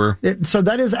Cemetery or whatever. So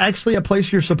that is actually a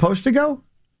place you're supposed to go?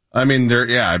 I mean,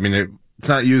 it's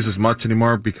not used as much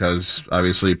anymore because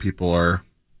obviously people are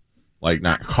like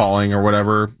not calling or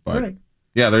whatever. But Right.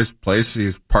 yeah, there's a place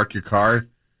you park your car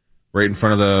right in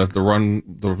front of the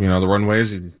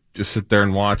runways. You just sit there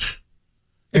and watch.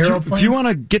 If you want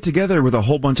to get together with a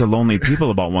whole bunch of lonely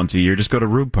people about once a year, just go to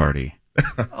Rube Party.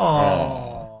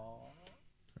 Oh.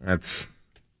 That's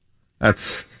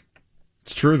it's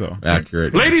true though.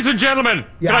 Accurate. Ladies and gentlemen,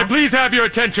 Yeah. can I please have your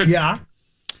attention? Yeah.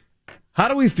 How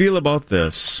do we feel about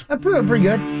this? Pretty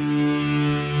good.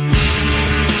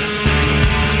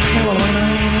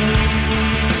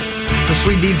 It's a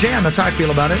sweet, deep jam. That's how I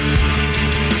feel about it.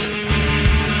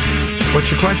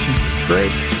 What's your question? It's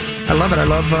great. I love it. I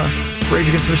love Rage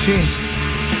Against the Machine.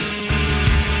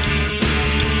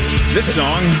 This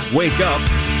song, Wake Up,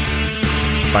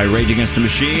 by Rage Against the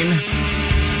Machine,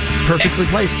 perfectly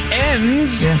placed,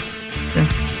 ends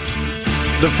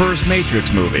the first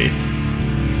Matrix movie.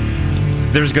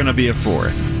 There's going to be a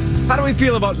fourth. How do we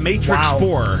feel about Matrix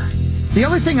 4? The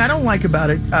only thing I don't like about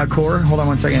it, Core, hold on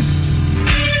one second,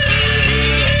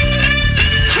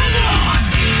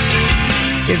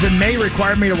 is it may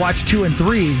require me to watch 2 and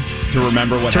 3 to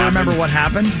remember what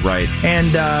happened. Right.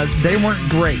 And they weren't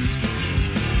great.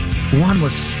 1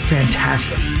 was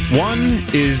fantastic. 1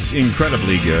 is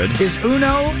incredibly good. Is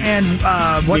Uno and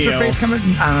what's her face coming?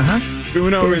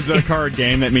 Uno is a card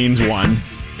game that means 1.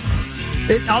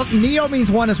 Neo means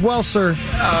 1 as well, sir.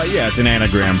 Yeah, it's an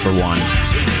anagram for 1.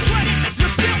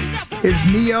 Is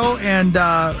Neo and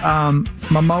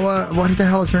Momoa, what the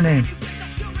hell is her name?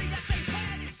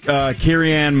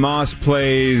 Carrie-Anne Moss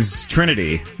plays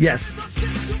Trinity. Yes.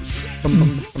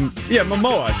 Yeah,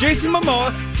 Momoa. Jason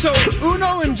Momoa. So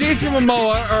Uno and Jason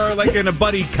Momoa are like in a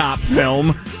buddy cop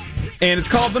film, and it's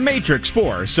called The Matrix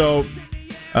 4. So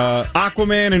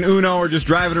Aquaman and Uno are just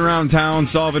driving around town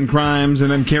solving crimes, and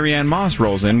then Carrie Ann Moss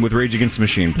rolls in with Rage Against the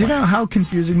Machine. Do you know how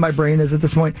confusing my brain is at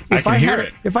this point? I can hear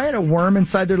it. If I had a worm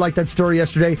inside there like that story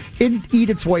yesterday, it'd eat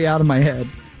its way out of my head.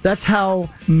 That's how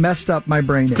messed up my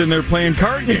brain is. It's in there playing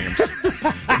card games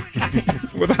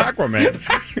with Aquaman.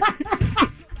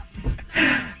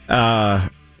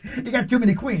 You got too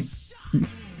many queens.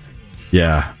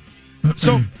 Yeah.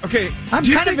 So, okay. I'm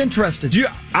kind of interested.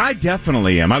 I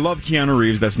definitely am. I love Keanu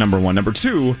Reeves. That's number one. Number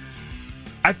two,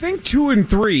 I think 2 and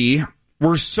 3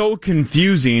 were so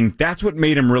confusing. That's what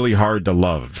made him really hard to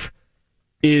love.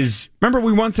 Remember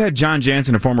we once had John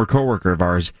Jansen, a former coworker of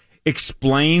ours,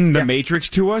 explain the Matrix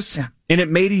to us? Yeah. And it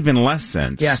made even less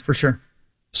sense. Yeah, for sure.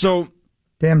 So.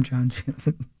 Damn John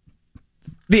Jansen.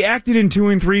 The acting in 2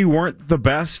 and 3 weren't the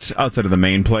best outside of the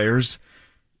main players.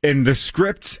 And the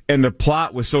script and the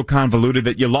plot was so convoluted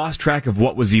that you lost track of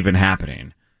what was even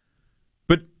happening.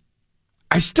 But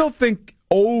I still think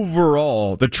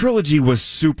overall the trilogy was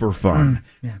super fun.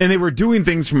 And they were doing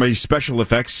things from a special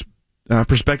effects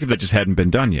perspective that just hadn't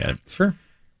been done yet. Sure.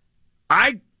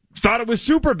 I thought it was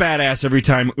super badass every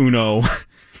time Uno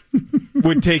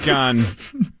would take on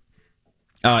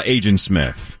Agent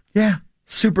Smith. Yeah.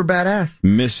 Super badass.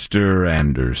 Mr.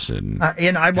 Anderson.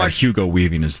 And I watched... Hugo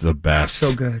Weaving is the best.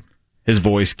 So good. His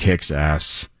voice kicks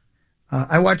ass.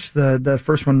 I watched the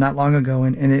first one not long ago,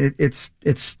 and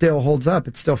it still holds up.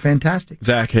 It's still fantastic.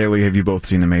 Zach, Haley, have you both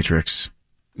seen The Matrix?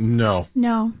 No.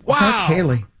 No. Wow. Zach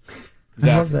Haley.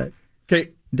 I love that.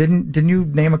 Okay. Didn't you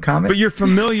name a comic? But you're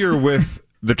familiar with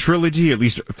the trilogy, at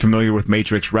least familiar with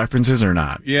Matrix references or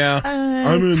not? Yeah.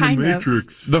 I'm in the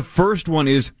Matrix. The first one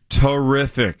is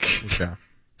terrific. Okay.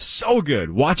 So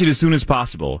good. Watch it as soon as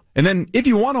possible. And then if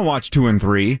you want to watch 2 and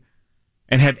 3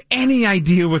 and have any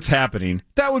idea what's happening,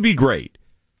 that would be great.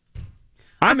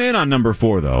 I'm in on number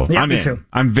 4, though. Yeah, I'm me in. too.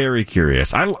 I'm very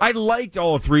curious. I liked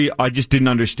all 3. I just didn't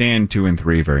understand 2 and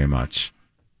 3 very much.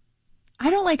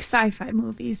 I don't like sci-fi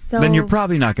movies, so... Then you're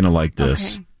probably not going to like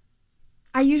this. Okay.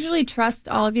 I usually trust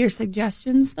all of your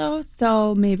suggestions, though,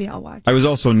 so maybe I'll watch it. I was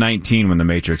also 19 when The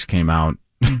Matrix came out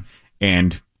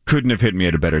and couldn't have hit me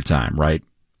at a better time, right?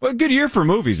 Well, good year for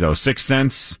movies, though. Sixth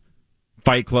Sense,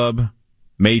 Fight Club,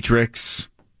 Matrix.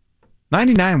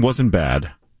 99 wasn't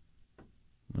bad.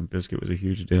 Limp Bizkit was a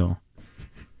huge deal.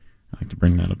 I like to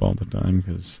bring that up all the time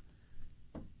because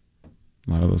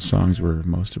a lot of those songs were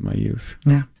most of my youth.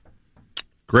 Yeah.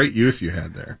 Great youth you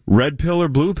had there. Red pill or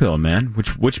blue pill, man?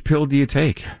 Which pill do you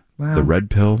take? Wow. The red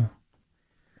pill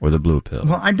or the blue pill?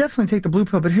 Well, I definitely take the blue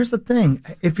pill, but here's the thing.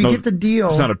 If you get the deal...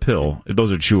 It's not a pill.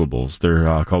 Those are chewables.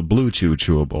 They're called Blue Chew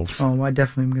chewables. Oh, I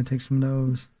definitely am going to take some of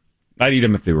those. I'd eat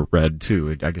them if they were red,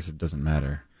 too. I guess it doesn't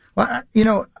matter. Well,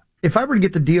 if I were to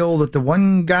get the deal that the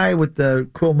one guy with the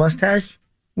cool mustache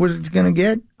was going to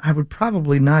get, I would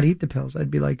probably not eat the pills. I'd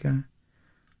be like,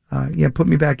 put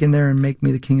me back in there and make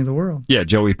me the king of the world. Yeah,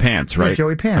 Joey Pants, right? Yeah,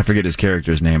 Joey Pants. I forget his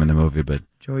character's name in the movie, but...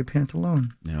 Joey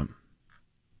Pantalone. Yeah.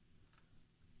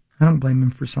 I don't blame him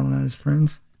for selling out his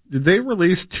friends. Did they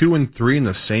release 2 and 3 in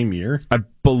the same year? I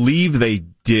believe they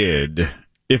did.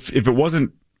 If it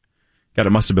wasn't... God, it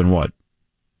must have been what?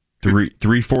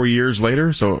 4 years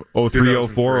later? So 03,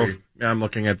 04. Yeah, I'm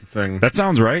looking at the thing. That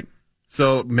sounds right.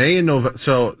 So May and November.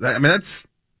 So I mean,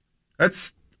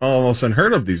 that's almost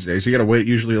unheard of these days. You got to wait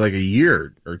usually like a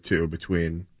year or two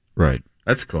between. Right.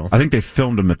 That's cool. I think they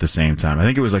filmed them at the same time. I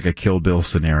think it was like a Kill Bill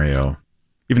scenario.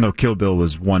 Even though Kill Bill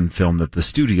was one film that the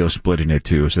studio split into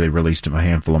two, so they released them a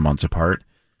handful of months apart.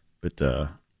 But well,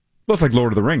 it's like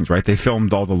Lord of the Rings, right? They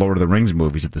filmed all the Lord of the Rings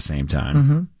movies at the same time.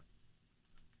 Mm-hmm.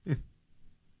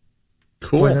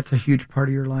 Cool. Boy, that's a huge part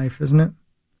of your life, isn't it?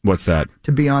 What's that?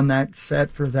 To be on that set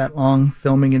for that long,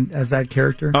 filming as that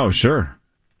character. Oh, sure.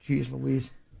 Jeez Louise.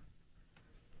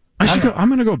 I'm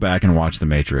going to go back and watch The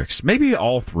Matrix. Maybe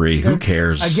all three. Who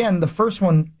cares? Again, the first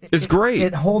one... It's great.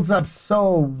 It holds up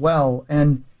so well.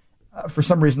 And for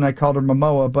some reason, I called her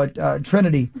Momoa. But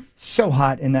Trinity, so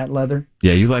hot in that leather.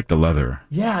 Yeah, you like the leather.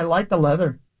 Yeah, I like the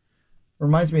leather.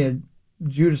 Reminds me of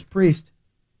Judas Priest.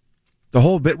 The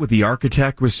whole bit with the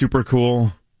architect was super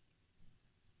cool.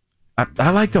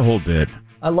 I like the whole bit.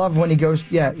 I love when he goes...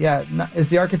 Yeah. Is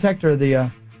the architect or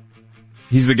the...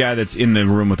 He's the guy that's in the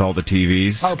room with all the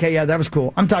TVs. Okay, yeah, that was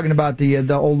cool. I'm talking about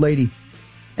the old lady.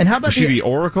 And how about was she the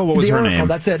Oracle? What was her name?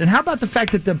 That's it. And how about the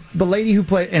fact that the lady who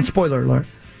played, and spoiler alert,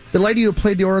 the lady who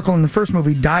played the Oracle in the first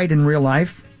movie died in real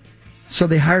life, so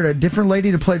they hired a different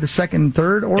lady to play the second and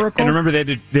third Oracle. And remember,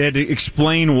 they had to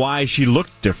explain why she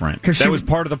looked different. That was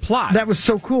part of the plot. That was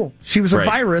so cool. She was a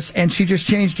virus, and she just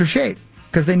changed her shape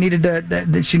because they needed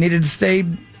she needed to stay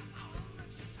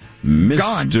Mr.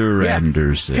 gone.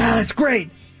 Anderson. God, that's great.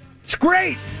 It's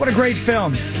great. What a great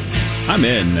film. I'm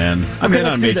in, man. I'm in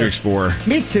let's on do Matrix this. 4.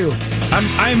 Me too.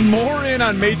 I'm more in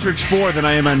on Matrix 4 than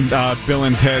I am on Bill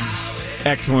and Ted's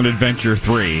Excellent Adventure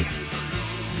 3.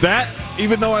 That,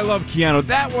 even though I love Keanu,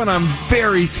 that one I'm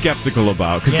very skeptical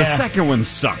about because the second one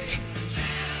sucked.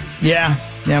 Yeah,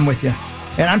 I'm with you.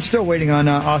 And I'm still waiting on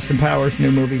Austin Powers'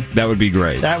 new movie. That would be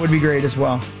great. That would be great as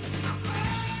well.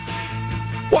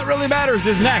 What Really Matters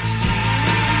is next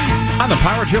on the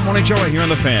Power Trip Morning Show right here on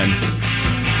The Fan.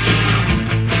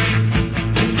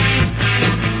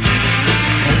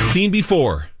 Seen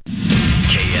before.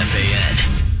 KFAN.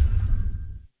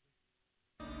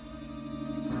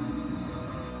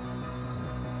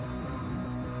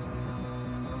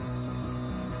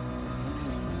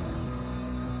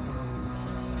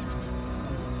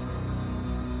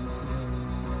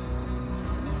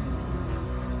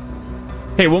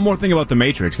 Hey, one more thing about The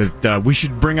Matrix that we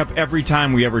should bring up every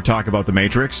time we ever talk about The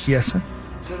Matrix. Yes, sir.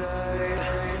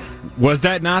 Was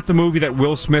that not the movie that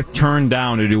Will Smith turned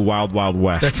down to do Wild Wild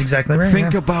West? That's exactly right.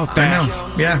 Think about that. I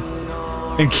know. Yeah.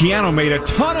 And Keanu made a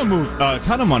ton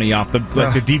of money off the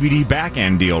DVD back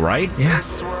end deal, right? Yeah.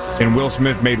 And Will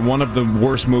Smith made one of the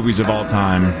worst movies of all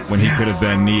time when he could have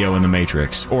been Neo in The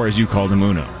Matrix, or as you called him,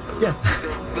 Uno. Yeah.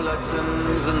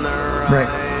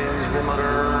 Right.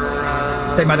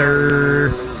 They mother.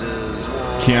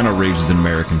 Keanu Reeves is an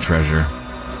American treasure.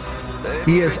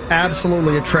 He is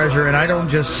absolutely a treasure, and I don't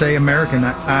just say American.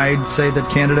 I'd say that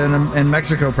Canada and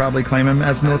Mexico probably claim him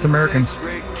as North Americans.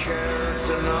 Keanu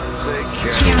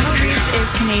Reeves is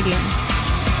Canadian.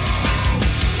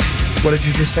 What did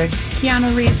you just say?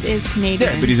 Keanu Reeves is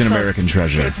Canadian. Yeah, but he's an American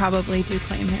treasure. They probably do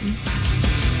claim him.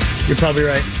 You're probably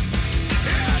right.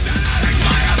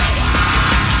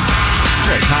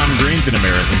 Yeah, Tom Green's an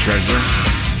American treasure.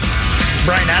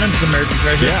 Bryan Adams is an American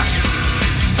treasure. Yeah.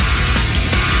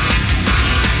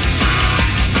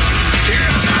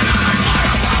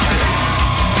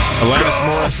 Alanis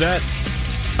Morissette,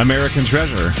 American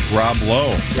treasure. Rob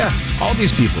Lowe. Yeah, all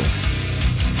these people.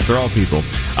 They're all people.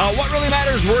 What Really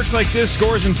Matters works like this.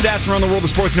 Scores and stats around the world of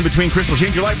sports and in between. Chris will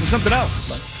change your life with something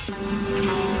else.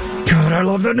 God, I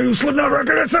love the new Slipknot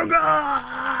record. It's so good.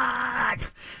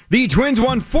 The Twins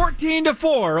won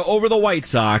 14-4 over the White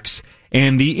Sox,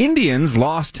 and the Indians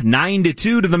lost 9-2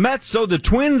 to the Mets. So the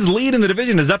Twins' lead in the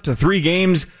division is up to 3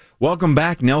 games. Welcome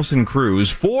back, Nelson Cruz.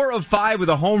 4 of 5 with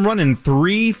a home run and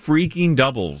 3 freaking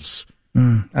doubles.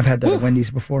 I've had that at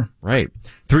Wendy's before. Right.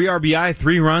 3 RBI,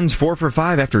 3 runs, 4 for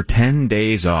 5 after 10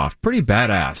 days off. Pretty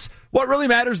badass. What really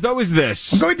matters, though, is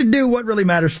this. I'm going to do what really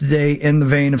matters today in the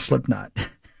vein of Slipknot.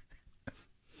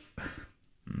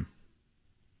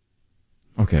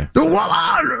 Okay. The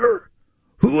Wallander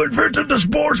who invented the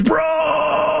sports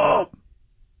bra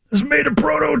has made a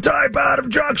prototype out of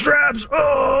jock straps.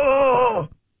 Oh,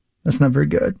 that's not very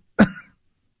good.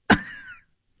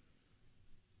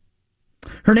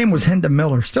 Her name was Hinda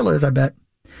Miller. Still is, I bet.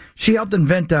 She helped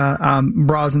invent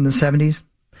bras in the 70s.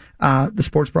 The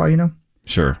sports bra, you know?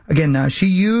 Sure. Again, she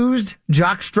used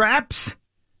jock straps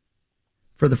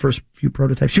for the first few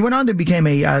prototypes. She went on to become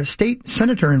a state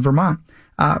senator in Vermont.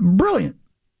 Brilliant.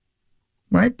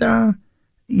 Right?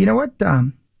 You know what?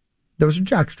 Those are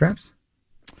jock straps.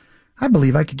 I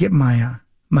believe I could get my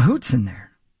hoots in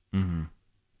there. Mm-hmm.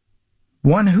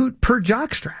 1 hoot per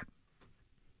jock strap.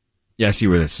 Yeah, I see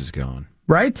where this is going.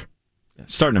 Right?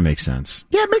 It's starting to make sense.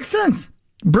 Yeah, it makes sense.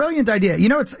 Brilliant idea. You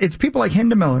know, it's people like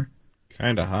Hinda Miller.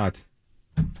 Kind of hot.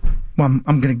 Well,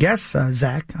 I'm going to guess,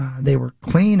 Zach, they were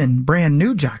clean and brand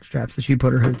new jock straps that she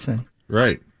put her hoots in.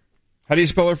 Right. How do you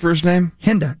spell her first name?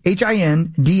 Hinda.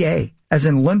 Hinda, as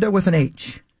in Linda with an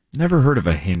H. Never heard of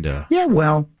a Hinda. Yeah,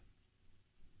 well.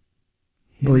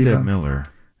 Hinda Miller.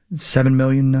 7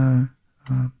 million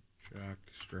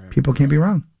people can't be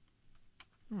wrong.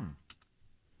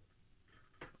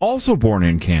 Also born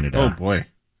in Canada. Oh, boy.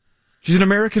 She's an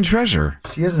American treasure.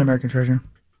 She is an American treasure.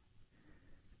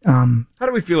 How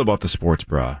do we feel about the sports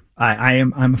bra?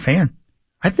 I'm a fan.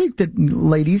 I think that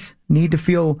ladies need to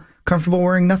feel comfortable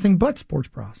wearing nothing but sports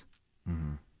bras.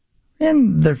 Mm-hmm.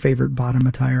 And their favorite bottom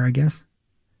attire, I guess.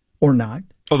 Or not.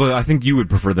 Although I think you would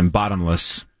prefer them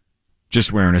bottomless,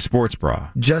 just wearing a sports bra.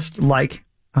 Just like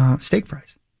steak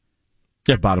fries.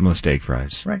 Yeah, bottomless steak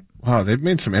fries. Right. Wow, they've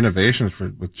made some innovations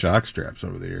with jock straps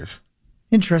over the years.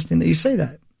 Interesting that you say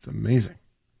that. It's amazing.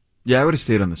 Yeah, I would have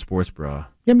stayed on the sports bra.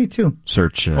 Yeah, me too.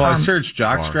 Search. Well, I searched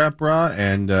jockstrap bra,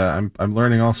 and I'm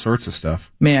learning all sorts of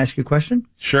stuff. May I ask you a question?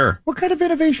 Sure. What kind of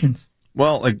innovations?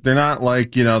 Well, like they're not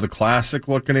like the classic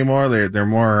look anymore. They're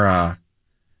more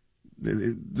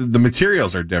the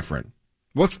materials are different.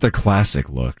 What's the classic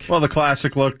look? Well, the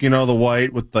classic look, the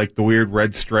white with like the weird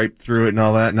red stripe through it and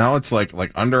all that. Now it's like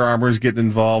Under Armour's getting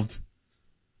involved.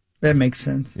 That makes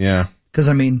sense. Yeah. Because,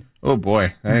 I mean... Oh,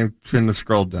 boy. I shouldn't have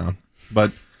scrolled down.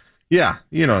 But, yeah,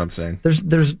 you know what I'm saying.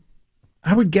 There's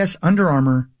I would guess Under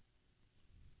Armour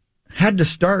had to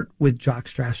start with jock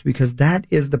straps because that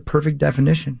is the perfect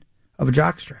definition of a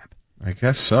jock strap. I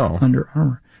guess so. Under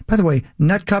Armour. By the way,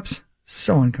 nut cups,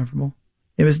 so uncomfortable.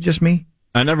 It was just me.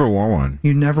 I never wore one.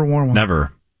 You never wore one?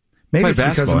 Never. Maybe Played it's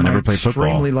because basketball. of I my never played football.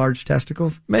 extremely large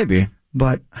testicles. Maybe.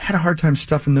 But I had a hard time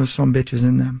stuffing those some bitches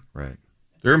in them. Right.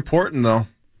 They're important, though.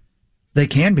 They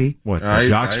can be. What,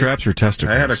 jock straps or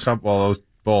testicles? I had a couple of those,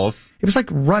 both. It was like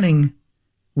running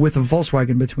with a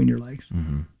Volkswagen between your legs.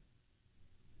 Mm-hmm.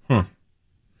 Huh.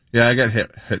 Yeah, I got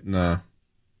hit in the...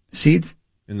 Seeds?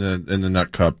 In the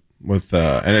nut cup with,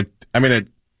 and it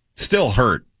still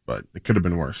hurt, but it could have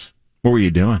been worse. What were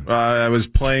you doing? I was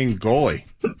playing goalie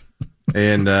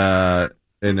and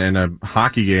in a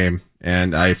hockey game,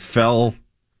 and I fell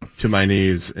to my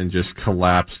knees and just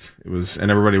collapsed. And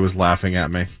everybody was laughing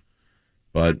at me,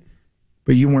 but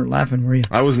you weren't laughing, were you?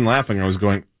 I wasn't laughing. I was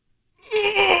going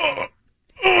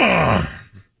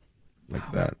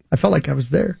like that. I felt like I was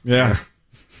there. Yeah.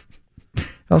 I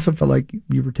also felt like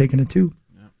you were taking it too.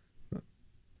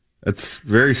 That's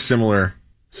very similar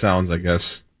sounds, I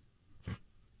guess.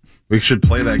 We should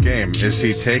play that game. Is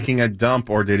he taking a dump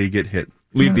or did he get hit?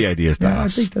 Leave the ideas to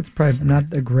us. I think that's probably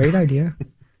not a great idea.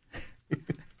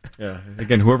 Yeah.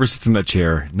 Again, whoever sits in that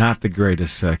chair, not the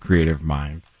greatest creative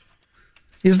mind.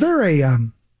 Is there a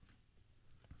and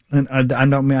I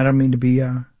don't mean to be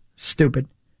stupid.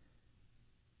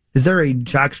 Is there a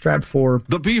jock strap for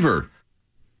the beaver?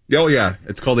 Oh yeah,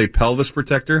 it's called a pelvis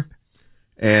protector.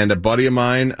 And a buddy of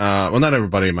mine, well, not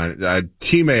everybody of mine, a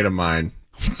teammate of mine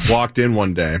walked in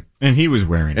one day. And he was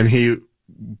wearing it. And he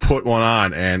put one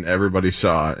on, and everybody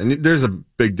saw it. And there's a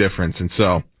big difference. And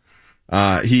so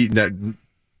to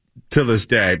this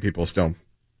day, people still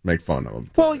make fun of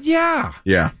him. Well, yeah.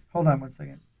 Yeah. Hold on 1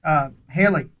 second.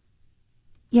 Haley.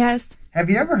 Yes. Have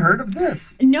you ever heard of this?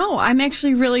 No, I'm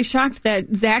actually really shocked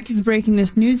that Zach is breaking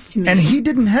this news to me. And he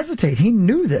didn't hesitate. He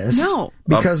knew this. No.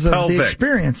 Because of the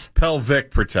experience.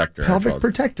 Pelvic protector. Pelvic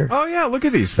protector. Oh, yeah, look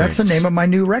at these That's things. the name of my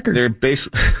new record. They're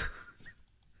basically...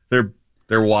 they're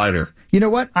wider. You know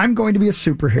what? I'm going to be a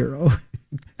superhero.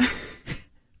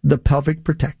 The pelvic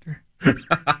protector.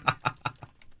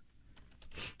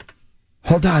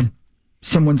 Hold on.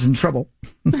 Someone's in trouble.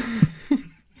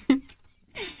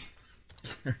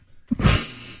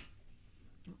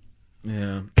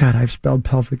 Yeah. God, I've spelled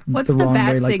pelvic What's the wrong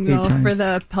way bat like 8 signal times. for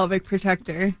the pelvic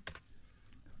protector?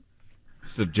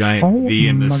 It's a giant V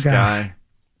in the my sky. gosh.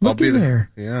 Looky there.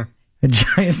 Yeah. A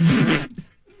giant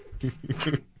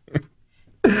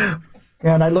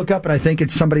And I look up and I think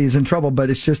it's somebody who's in trouble,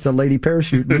 but it's just a lady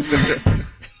parachuting.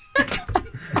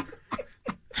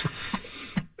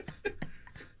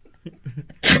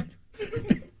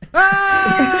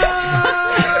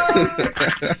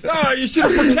 Oh, you should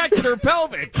have protected her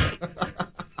pelvic.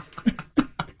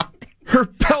 Her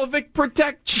pelvic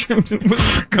protection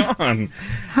was gone.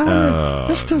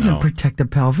 This doesn't protect a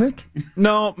pelvic.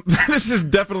 No, this is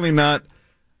definitely not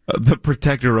the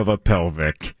protector of a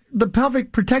pelvic. The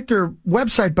pelvic protector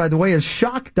website, by the way, is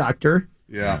Shock Doctor.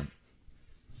 Yeah.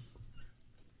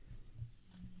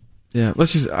 Yeah,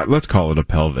 let's call it a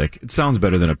pelvic. It sounds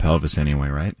better than a pelvis anyway,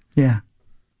 right? Yeah.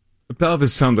 A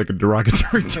pelvis sounds like a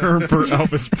derogatory term for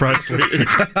Elvis Presley.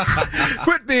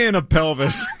 Quit being a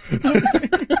pelvis.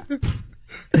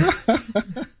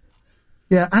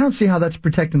 Yeah, I don't see how that's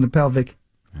protecting the pelvic.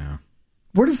 Yeah.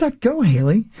 Where does that go,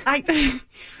 Haley?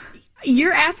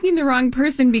 You're asking the wrong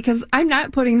person because I'm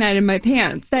not putting that in my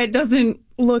pants. That doesn't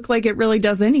look like it really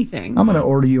does anything. I'm going to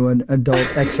order you an adult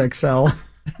XXL.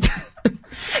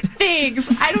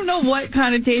 Thanks. I don't know what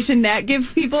connotation that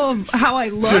gives people of how I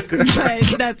look,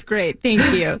 but that's great. Thank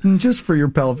you. Just for your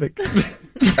pelvic.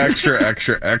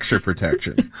 extra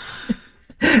protection.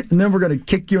 And then we're going to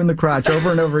kick you in the crotch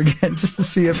over and over again just to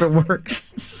see if it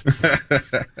works.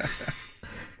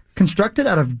 Constructed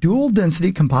out of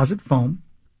dual-density composite foam,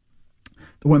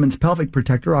 the women's pelvic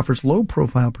protector offers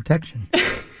low-profile protection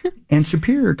and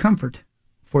superior comfort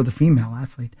for the female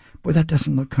athlete. Boy, that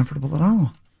doesn't look comfortable at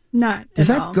all. Not Does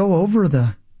at that all. go over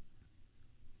the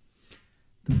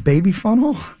baby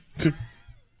funnel?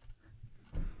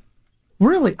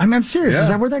 Really? I'm serious. Yeah. Is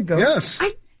that where that goes? Yes.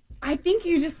 I think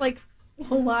you just like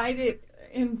slide it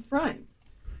in front.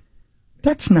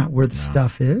 That's not where the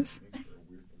stuff is.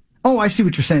 Oh, I see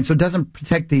what you're saying. So it doesn't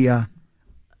protect the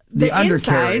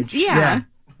undercarriage. insides, yeah.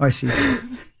 Oh, I see.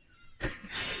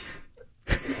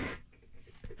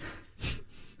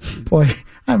 Boy,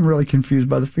 I'm really confused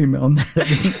by the female in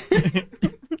that.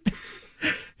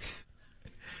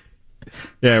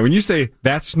 Yeah, when you say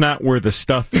that's not where the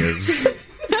stuff is,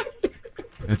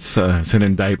 it's an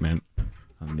indictment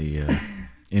on the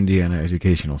Indiana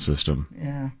educational system.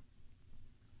 Yeah.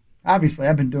 Obviously,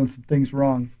 I've been doing some things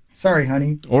wrong. Sorry,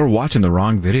 honey. Or watching the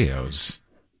wrong videos.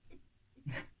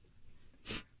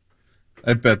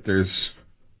 I bet there's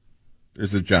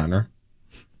a genre.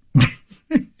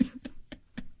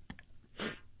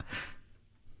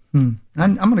 I'm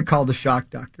going to call the shock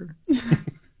doctor.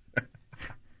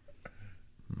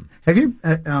 Have you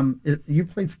you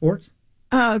played sports?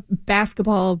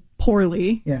 Basketball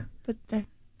poorly. Yeah. But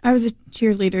I was a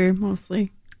cheerleader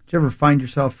mostly. Did you ever find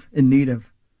yourself in need of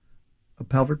a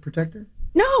pelvic protector?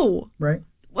 No. Right?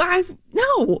 Well,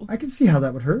 no. I can see how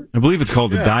that would hurt. I believe it's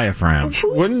called the diaphragm.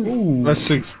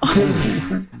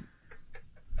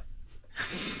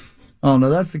 Oh, no,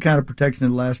 that's the kind of protection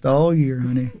that lasts all year,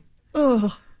 honey.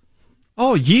 Ugh.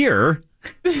 All year?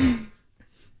 Yuck.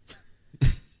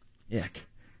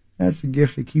 That's the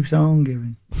gift that keeps on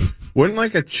giving. Wouldn't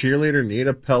like a cheerleader need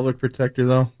a pelvic protector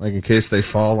though, like in case they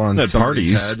fall on At somebody's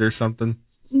parties. head or something?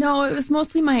 No, it was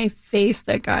mostly my face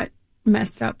that got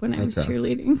messed up when I was Okay.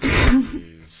 cheerleading.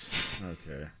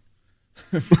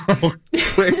 Okay.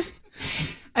 Wait,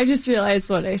 I just realized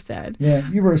what I said. Yeah,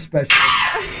 you were a special.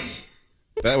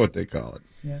 that's what they call it.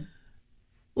 Yeah,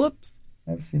 Whoops.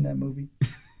 I've seen that movie.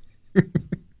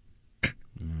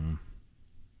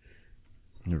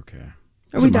 Okay.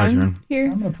 Are we Is it my done turn?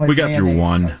 here? I'm going to play We got through Band-Aid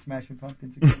one. by Smashing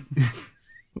Pumpkins again.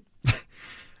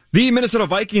 The Minnesota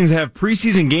Vikings have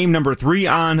preseason game number 3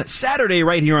 on Saturday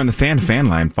right here on the Fan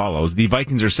Line follows. The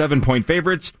Vikings are 7-point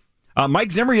favorites.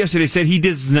 Mike Zimmer yesterday said he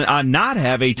does not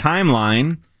have a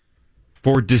timeline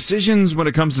for decisions when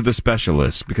it comes to the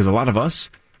specialists, because a lot of us,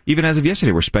 even as of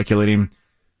yesterday, were speculating,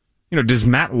 does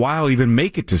Matt Weil even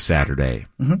make it to Saturday?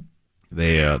 Mm-hmm.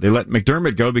 They let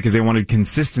McDermott go because they wanted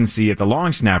consistency at the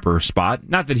long snapper spot.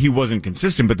 Not that he wasn't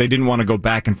consistent, but they didn't want to go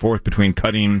back and forth between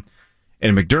Cutting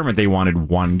and McDermott. They wanted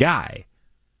one guy.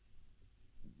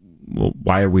 Well,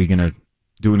 why are we going to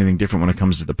do anything different when it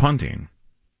comes to the punting?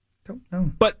 Don't know.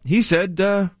 But he said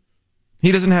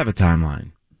he doesn't have a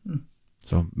timeline.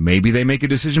 So maybe they make a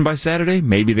decision by Saturday.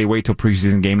 Maybe they wait till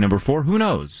preseason game number 4. Who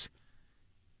knows?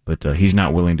 But he's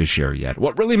not willing to share yet.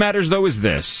 What really matters, though, is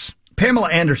this. Pamela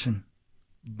Anderson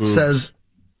says...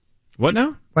 What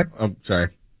now? What? Oh, sorry.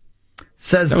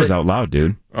 Says that was out loud,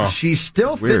 dude. She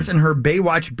still fits in her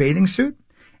Baywatch bathing suit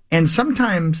and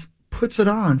sometimes puts it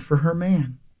on for her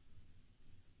man.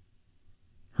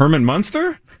 Herman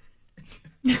Munster?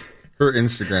 Her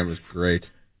Instagram is great.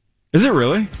 Is it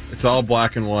really? It's all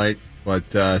black and white,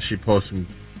 but she posts some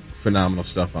phenomenal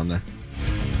stuff on there.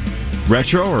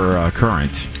 Retro or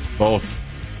current? Both.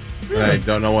 I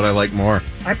don't know what I like more.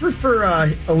 I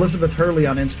prefer Elizabeth Hurley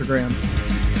on Instagram.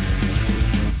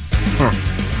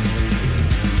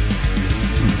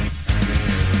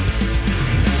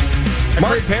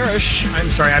 Mark Parrish. I'm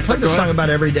sorry, I play this song about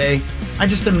every day. I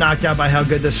just am knocked out by how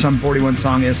good this Sum 41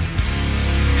 song is.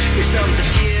 You're something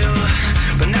to you,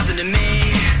 but nothing to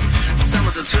me.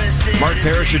 Someone's so twisted. Mark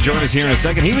Parrish should join us here in a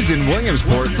second. He was in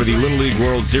Williamsport for the Little League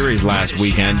World Series last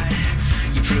weekend.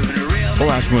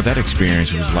 We'll ask him what that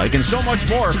experience was like, and so much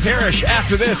more. Parrish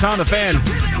after this on the Fan.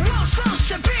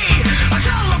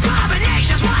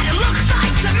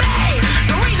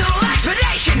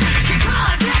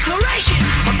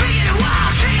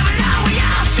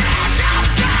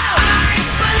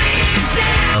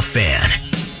 A Fan.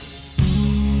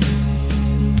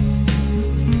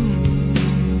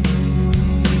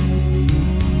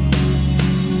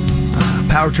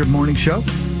 Power Trip Morning Show,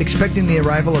 expecting the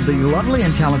arrival of the lovely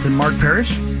and talented Mark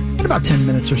Parrish in about 10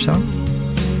 minutes or so.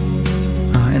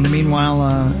 In the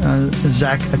meanwhile,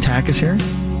 Zach Attack is here,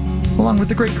 along with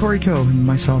the great Corey Coe and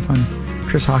myself. I'm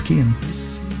Chris Hockey and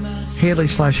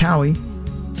Haley/Howie.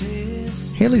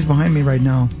 Haley's behind me right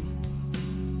now.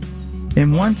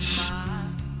 And once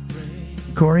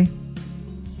Corey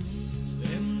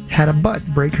had a butt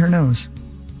break her nose.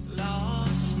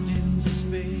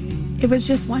 It was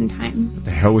just one time. What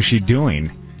the hell was she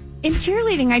doing? In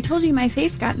cheerleading, I told you my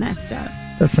face got messed up.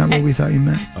 That's not what we thought you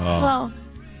meant. Well,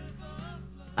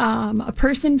 a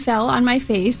person fell on my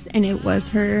face, and it was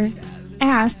her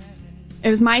ass. It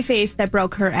was my face that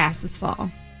broke her ass's fall.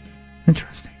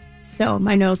 Interesting. So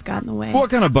my nose got in the way.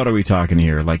 What kind of butt are we talking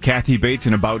here? Like Kathy Bates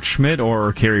and About Schmidt,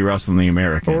 or Carrie Russell and the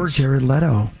Americans? Or Jared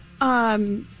Leto.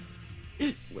 Carrie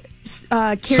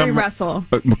Russell.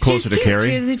 Closer to She's cute. Carrie?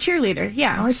 She was a cheerleader,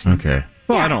 yeah. I see. Okay.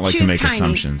 Well, Yeah, I don't like she to was make tiny.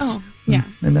 assumptions. Oh, yeah.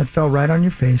 And that fell right on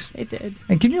your face. It did.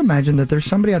 And can you imagine that there's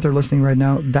somebody out there listening right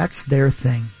now, that's their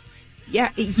thing?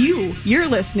 Yeah, you're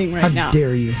listening right now. How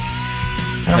dare you?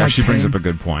 I don't Yeah, like she brings pain. up a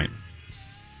good point.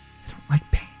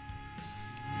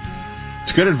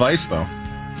 It's good advice, though.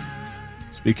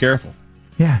 Just be careful.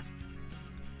 Yeah.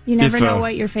 You never If, know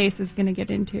what your face is going to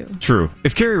get into. True.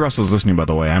 If Carrie Russell's listening, by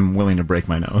the way, I'm willing to break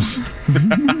my nose.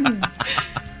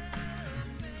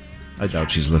 I doubt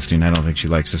she's listening. I don't think she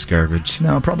likes this garbage.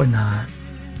 No, probably not.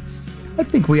 I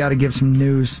think we ought to give some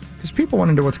news because people want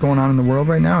to know what's going on in the world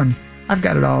right now, and I've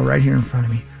got it all right here in front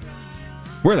of me.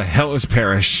 Where the hell is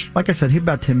Parrish? Like I said, he's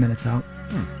about 10 minutes out.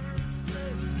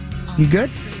 You good?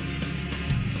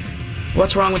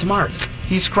 What's wrong with Mark?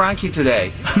 He's cranky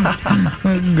today.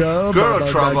 Go, Girl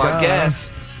trouble, I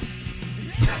guess.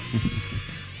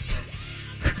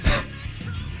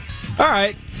 All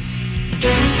right.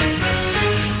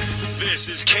 This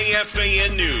is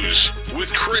KFAN News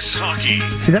with Chris Hockey.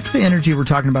 See, that's the energy we're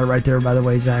talking about right there, by the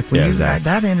way, Zach. When Yeah, you, Zach.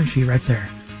 That energy right there.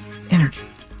 Energy.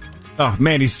 Oh,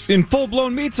 man, he's in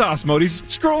full-blown meat sauce mode. He's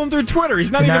scrolling through Twitter. He's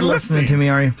not You're even not listening to me,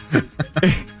 are you?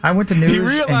 I went to news He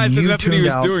realized and that you that's what he tuned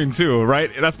was out. doing, too,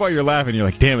 right? That's why you're laughing. You're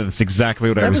like, damn it, that's exactly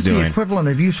what I That was was the doing. equivalent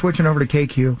of you switching over to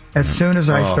KQ as soon as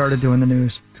I Oh. started doing the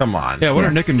news. Come on. Yeah, what are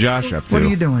Nick and Josh up to? What are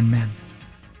you doing, man?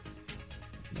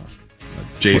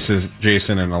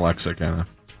 Jason and Alexa kind of.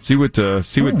 See what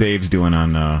Dave's doing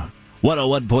on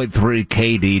 101.3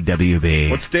 KDWB.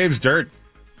 What's Dave's dirt?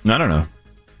 I don't know.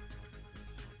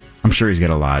 I'm sure he's got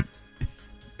a lot.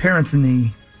 Parents in the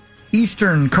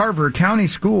eastern Carver County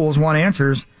schools want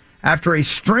answers after a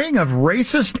string of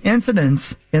racist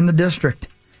incidents in the district.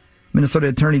 Minnesota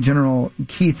Attorney General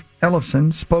Keith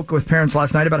Ellefson spoke with parents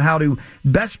last night about how to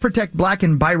best protect black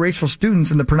and biracial students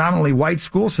in the predominantly white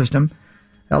school system.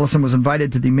 Ellison was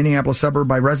invited to the Minneapolis suburb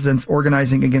by residents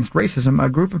organizing against racism, a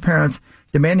group of parents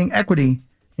demanding equity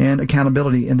and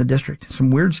accountability in the district. Some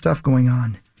weird stuff going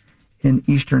on in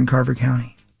eastern Carver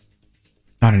County.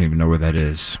 I don't even know where that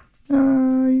is.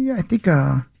 Yeah, I think,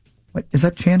 is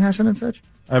that Chanhassen and such?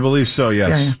 I believe so,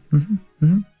 yes. Yeah.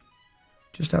 Mm-hmm.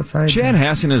 Just outside.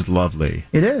 Chanhassen is lovely.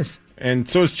 It is. And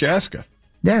so is Chaska.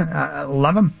 Yeah, I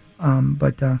love them.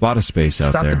 But A lot of space out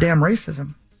stop there. the damn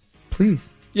racism, please.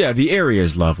 Yeah, the area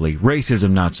is lovely.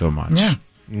 Racism, not so much. Yeah.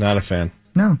 Not a fan.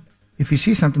 No. If you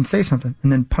see something, say something,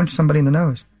 and then punch somebody in the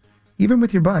nose, even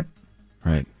with your butt.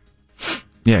 Right.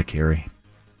 Yeah, Carrie.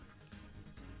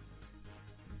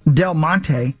 Del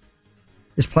Monte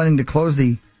is planning to close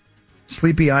the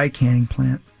Sleepy Eye canning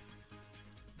plant.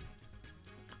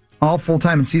 All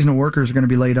full-time and seasonal workers are going to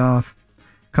be laid off.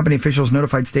 Company officials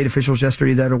notified state officials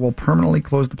yesterday that it will permanently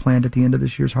close the plant at the end of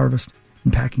this year's harvest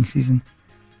and packing season.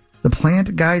 The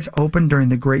plant, guys, opened during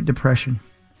the Great Depression,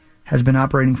 has been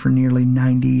operating for nearly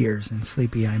 90 years in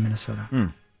Sleepy Eye, Minnesota.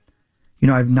 You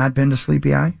know, I've not been to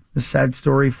Sleepy Eye. The sad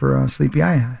story for Sleepy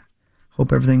Eye. I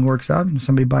hope everything works out and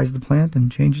somebody buys the plant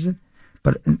and changes it.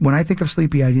 But when I think of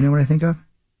Sleepy Eye, do you know what I think of?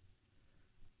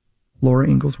 Laura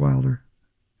Ingalls Wilder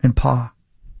and Pa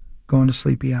going to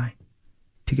Sleepy Eye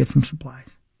to get some supplies.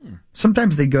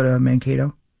 Sometimes they go to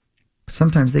Mankato.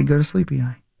 Sometimes they go to Sleepy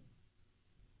Eye.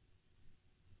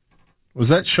 Was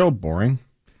that show boring?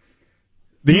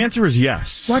 The answer is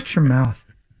yes. Watch your mouth.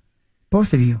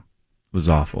 Both of you. It was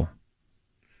awful.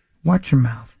 Watch your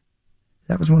mouth.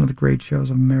 That was one of the great shows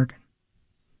of American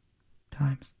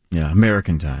times. Yeah,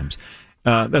 American Times.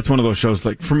 That's one of those shows,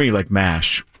 like for me, like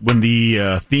MASH. When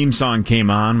the theme song came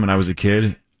on when I was a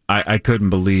kid, I couldn't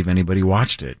believe anybody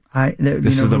watched it.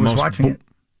 This is the most watching it?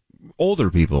 Older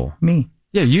people. Me.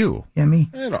 Yeah, you. Yeah, me.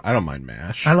 I don't mind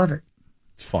MASH. I love it.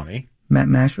 It's funny.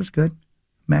 MASH was good.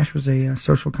 MASH was a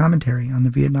social commentary on the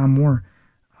Vietnam War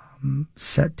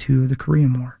set to the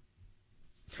Korean War.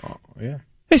 Oh, yeah.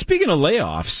 Hey, speaking of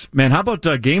layoffs, man, how about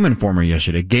Game Informer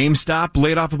yesterday? GameStop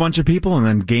laid off a bunch of people, and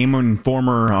then Game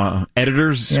Informer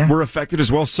editors were affected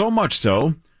as well. So much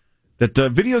so that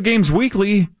Video Games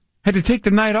Weekly had to take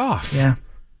the night off. Yeah.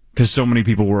 Because so many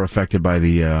people were affected by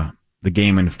the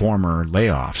Game Informer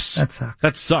layoffs. That sucks.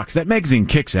 That sucks. That magazine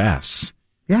kicks ass.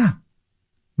 Yeah.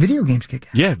 Video games kick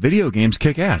ass. Yeah, video games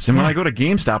kick ass. And when I go to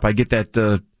GameStop, I get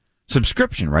that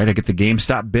subscription, right? I get the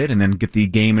GameStop bit and then get the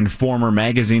Game Informer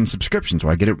magazine subscription. So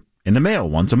I get it in the mail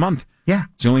once a month. Yeah.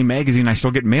 It's the only magazine I still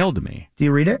get mailed to me. Do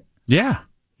you read it? Yeah.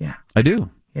 Yeah. I do.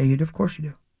 Yeah, you do. Of course you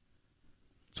do.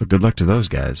 So good luck to those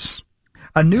guys.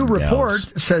 A new And report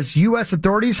gals. says U.S.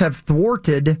 authorities have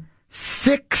thwarted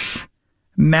 6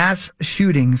 mass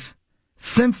shootings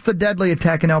since the deadly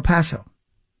attack in El Paso.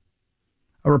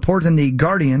 A report in The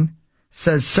Guardian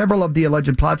says several of the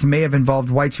alleged plots may have involved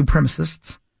white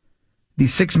supremacists. The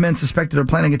 6 men suspected of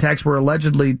planning attacks were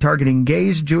allegedly targeting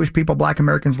gays, Jewish people, black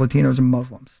Americans, Latinos, and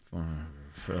Muslims.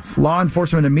 Law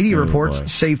enforcement and media Oh, reports boy.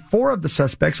 say 4 of the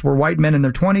suspects were white men in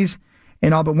their 20s,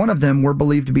 and all but one of them were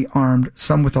believed to be armed,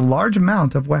 some with a large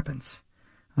amount of weapons.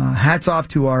 Hats off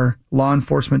to our law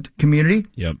enforcement community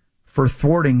for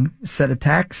thwarting said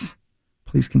attacks.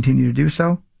 Please continue to do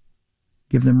so.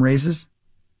 Give them raises.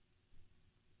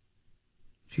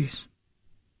 Jeez.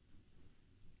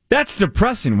 That's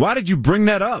depressing. Why did you bring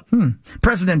that up?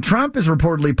 President Trump is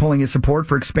reportedly pulling his support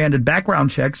for expanded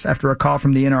background checks after a call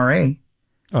from the NRA.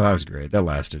 Oh, that was great. That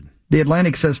lasted. The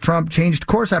Atlantic says Trump changed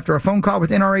course after a phone call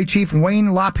with NRA Chief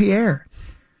Wayne LaPierre.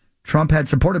 Trump had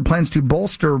supported plans to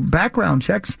bolster background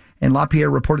checks, and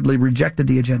LaPierre reportedly rejected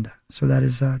the agenda. So that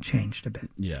has changed a bit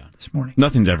this morning.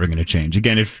 Nothing's ever going to change.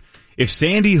 Again, if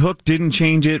Sandy Hook didn't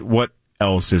change it, what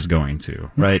else is going to,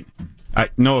 right?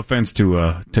 No offense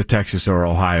to Texas or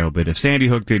Ohio, but if Sandy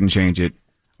Hook didn't change it,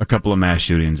 a couple of mass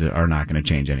shootings are not going to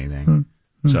change anything.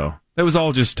 So that was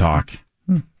all just talk.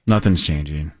 Nothing's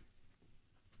changing.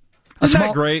 Isn't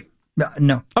that great?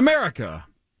 No. America.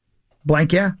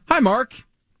 Blank, yeah. Hi, Mark.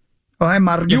 Oh, hi,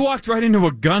 Mark. You walked right into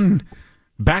a gun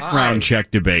background check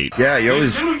debate. Yeah, you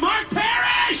always...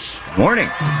 Morning.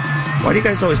 Why do you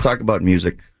guys always talk about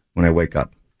music when I wake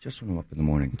up? Just when I'm up in the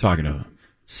morning. I'm talking to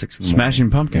 6 in the morning.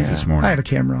 Smashing Pumpkins this morning. I have a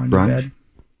camera on your bed.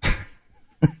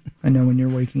 I know when you're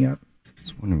waking up. I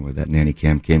was wondering where that nanny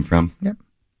cam came from. Yep.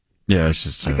 Yeah, it's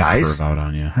just Hi, guys. curve out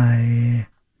on you. Hi.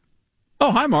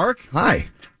 Oh, hi, Mark. Hi.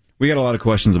 We got a lot of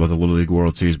questions about the Little League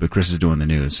World Series, but Chris is doing the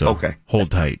news, so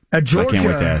hold tight. I can't wait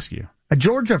to ask you. A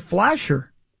Georgia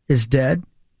flasher is dead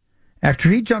after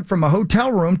he jumped from a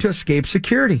hotel room to escape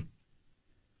security.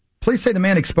 Police say the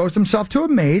man exposed himself to a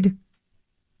maid.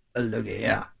 Look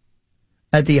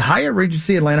at the Hyatt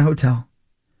Regency Atlanta Hotel.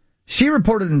 She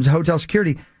reported him to hotel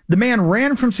security. The man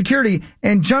ran from security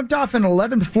and jumped off an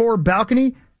 11th floor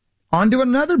balcony onto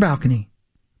another balcony.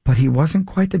 But he wasn't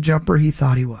quite the jumper he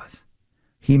thought he was.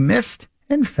 He missed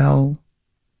and fell.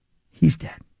 He's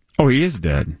dead. Oh, he is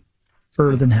dead.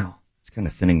 Further than hell. It's kind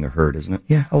of thinning the herd, isn't it?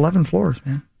 Yeah, 11 floors,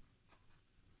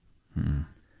 man.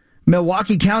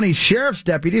 Milwaukee County Sheriff's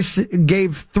deputies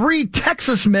gave 3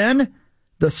 Texas men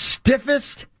the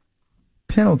stiffest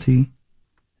penalty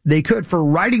they could for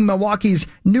riding Milwaukee's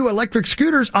new electric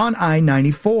scooters on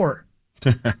I-94.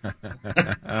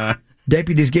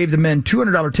 Deputies gave the men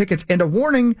 $200 tickets and a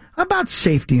warning about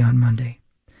safety on Monday.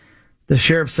 The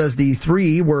sheriff says the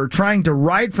 3 were trying to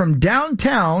ride from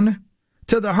downtown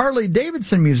to the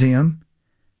Harley-Davidson Museum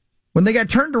when they got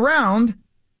turned around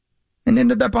and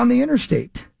ended up on the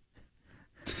interstate.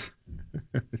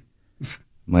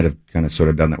 Might have kind of sort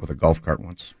of done that with a golf cart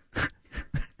once.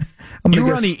 You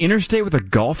were on the interstate with a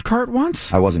golf cart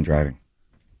once? I wasn't driving.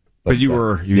 But you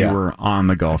were on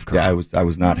the golf cart. Yeah, I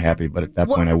was not happy, but at that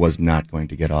point I was not going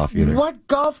to get off either. What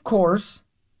golf course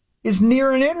is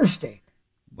near an interstate?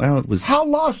 Well, it was... How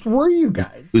lost were you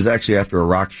guys? It was actually after a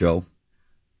rock show.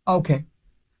 Okay.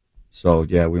 So,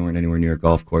 yeah, we weren't anywhere near a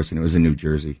golf course, and it was in New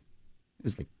Jersey. It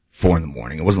was like 4 in the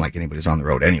morning. It wasn't like anybody's on the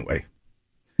road anyway.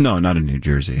 No, not in New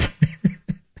Jersey.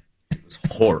 It was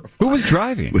horrible. Who was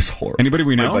driving? It was horrible. Anybody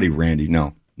we know? My buddy Randy.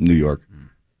 No, New York.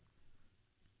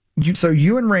 So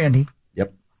you and Randy...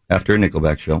 Yep. After a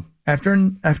Nickelback show. After a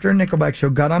Nickelback show,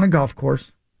 got on a golf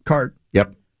cart.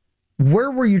 Yep. Where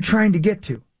were you trying to get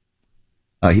to?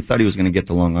 He thought he was going to get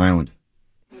to Long Island.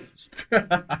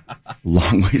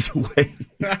 Long ways away.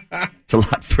 It's a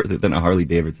lot further than a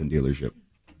Harley-Davidson dealership.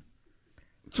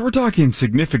 So we're talking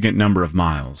significant number of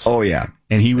miles. Oh, yeah.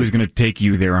 And he was going to take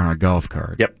you there on a golf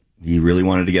cart. Yep. He really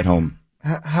wanted to get home.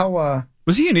 How,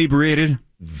 Was he inebriated?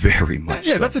 Very much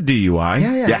Yeah, so. that's a DUI.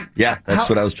 Yeah. That's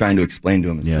what I was trying to explain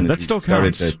to him. Yeah, that still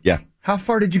counts. How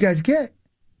far did you guys get?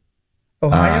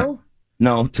 Ohio?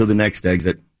 No, to the next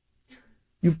exit.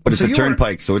 But it's a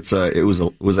turnpike, so it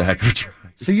was a heck of a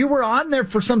drive. So you were on there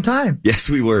for some time? Yes,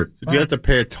 we were. Did you have to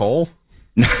pay a toll?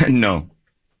 No.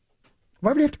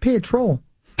 Why would you have to pay a troll?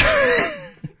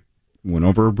 Went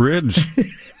over a bridge.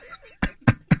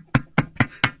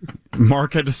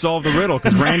 Mark had to solve the riddle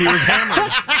because Randy was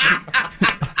hammered.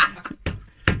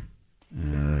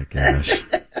 Oh, gosh.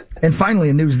 And finally,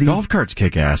 in news, the golf carts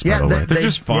kick ass, by the way. They're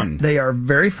just fun. They are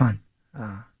very fun.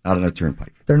 Not on a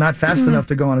turnpike. They're not fast enough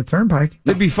to go on a turnpike.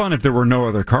 They'd be fun if there were no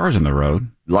other cars on the road.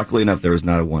 Luckily enough, there was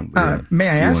not a one. May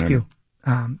I ask you,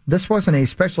 this wasn't a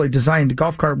specially designed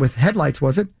golf cart with headlights,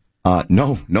 was it?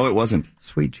 No, it wasn't.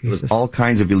 Sweet Jesus. There was all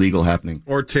kinds of illegal happening.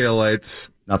 Or taillights.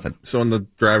 Nothing. So when the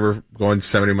driver going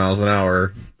 70 miles an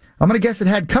hour... I'm going to guess it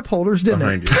had cup holders, didn't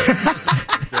behind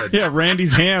it? You. Yeah,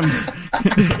 Randy's hands.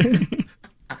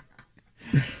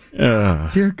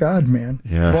 Dear God, man.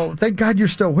 Yeah. Well, thank God you're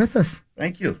still with us.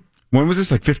 Thank you. When was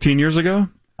this, like 15 years ago?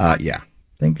 Yeah.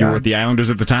 Thank You were God. with the Islanders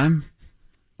at the time?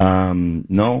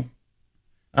 No.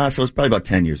 So it was probably about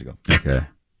 10 years ago. Okay.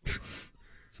 So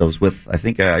I was with, I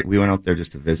think we went out there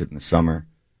just to visit in the summer,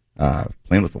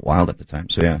 playing with the Wild at the time.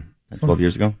 So yeah, 12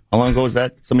 years ago. How long ago was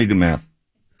that? Somebody do math.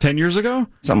 10 years ago?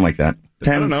 Something like that.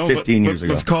 10, I don't know, 15 years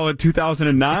ago. Let's call it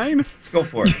 2009? Let's go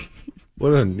for it.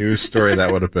 What a news story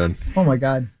that would have been. Oh, my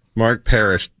God. Mark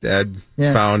Parrish, dead,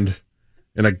 Yeah. found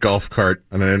in a golf cart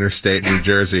on an interstate in New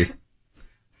Jersey.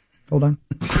 Hold on.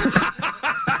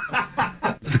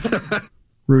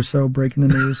 Russo breaking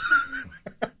the news.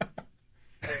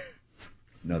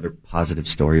 Another positive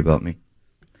story about me.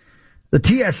 The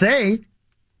TSA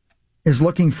is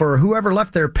looking for whoever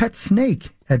left their pet snake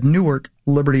at Newark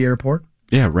Liberty Airport.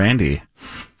 Yeah, Randy.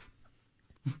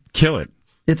 Kill it.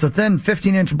 It's a thin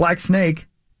 15-inch black snake.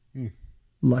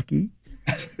 Lucky.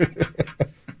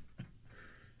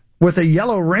 With a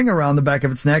yellow ring around the back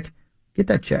of its neck. Get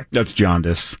that checked. That's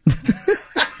jaundice.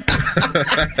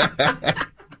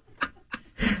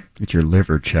 Get your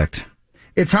liver checked.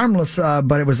 It's harmless,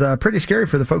 but it was pretty scary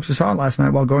for the folks who saw it last night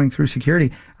while going through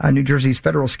security. New Jersey's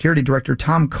Federal Security Director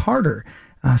Tom Carter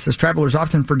says travelers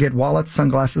often forget wallets,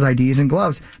 sunglasses, IDs, and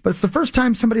gloves, but it's the first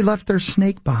time somebody left their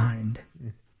snake behind.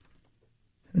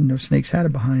 And no snakes had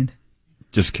it behind.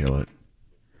 Just kill it.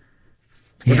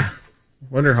 Yeah.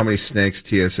 Wonder how many snakes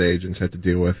TSA agents have to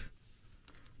deal with.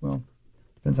 Well,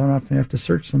 depends on how often they have to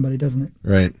search somebody, doesn't it?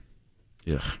 Right.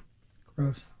 Yeah.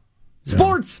 Gross.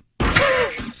 Sports!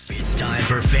 It's time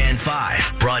for Fan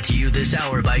 5, brought to you this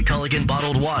hour by Culligan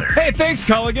Bottled Water. Hey, thanks,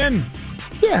 Culligan.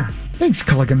 Yeah. Thanks,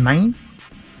 Culligan, man.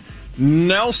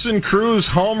 Nelson Cruz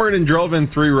homered and drove in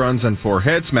 3 runs on 4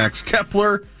 hits. Max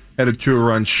Kepler had a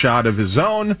 2-run shot of his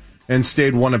own and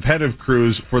stayed one ahead of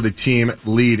Cruz for the team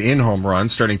lead in home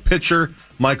runs. Starting pitcher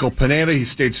Michael Pineda, he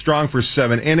stayed strong for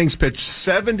 7 innings, pitched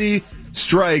 70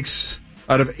 strikes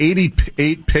out of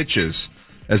 88 pitches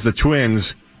as the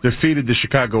Twins defeated the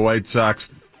Chicago White Sox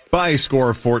by a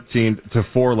score of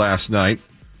 14-4 last night.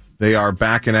 They are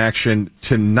back in action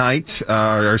tonight,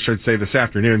 or I should say this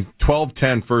afternoon.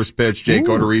 12:10 first pitch. Jake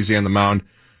Odorizzi on the mound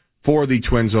for the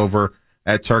Twins over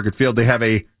at Target Field. They have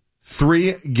a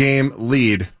 3-game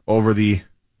lead over the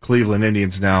Cleveland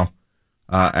Indians now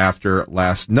after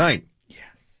last night. Yes.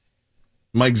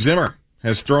 Mike Zimmer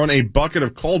has thrown a bucket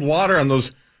of cold water on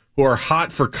those who are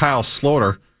hot for Kyle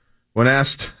Sloter. When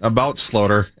asked about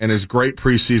Sloter and his great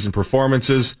preseason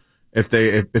performances, if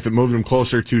it moved him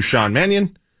closer to Sean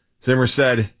Mannion, Zimmer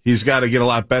said he's got to get a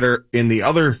lot better in the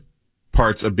other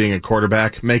parts of being a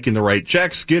quarterback, making the right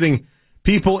checks, getting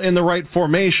people in the right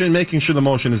formation, making sure the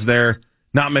motion is there,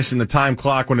 not missing the time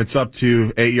clock when it's up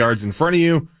to 8 yards in front of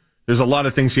you. There's a lot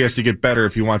of things he has to get better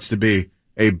if he wants to be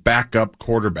a backup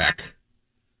quarterback.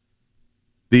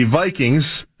 The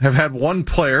Vikings have had one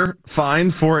player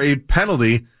fined for a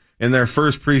penalty in their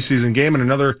first preseason game, and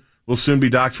another will soon be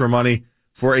docked for money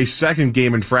for a second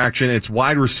game infraction. It's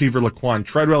wide receiver Laquan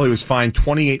Treadwell. He was fined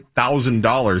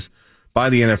 $28,000 by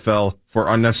the NFL for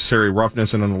unnecessary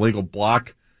roughness and an illegal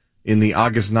block in the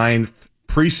August 9th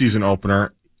preseason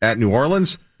opener at New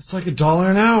Orleans. It's like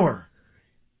 $1 an hour.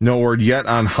 No word yet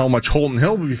on how much Holton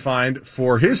Hill will be fined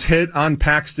for his hit on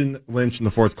Paxton Lynch in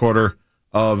the fourth quarter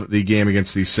of the game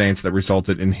against the Saints that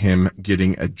resulted in him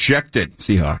getting ejected.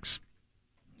 Seahawks.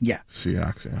 Yeah.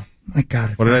 Seahawks, yeah. My God.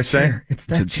 It's What did that I say? chair. It's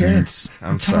that chair.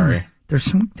 I'm sorry. There's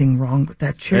something wrong with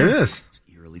that chair. It is. It's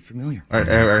eerily familiar.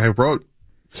 I wrote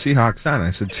Seahawks on. I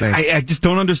said Saints. I just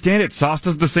don't understand it. Sauce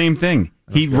does the same thing.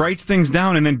 He writes things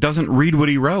down and then doesn't read what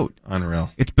he wrote. Unreal.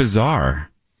 It's bizarre.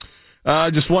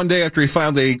 Just one day after he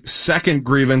filed a second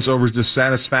grievance over his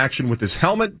dissatisfaction with his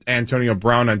helmet, Antonio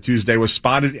Brown on Tuesday was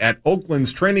spotted at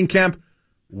Oakland's training camp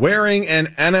wearing an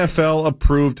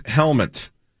NFL-approved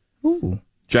helmet. Ooh.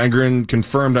 John Green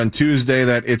confirmed on Tuesday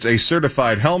that it's a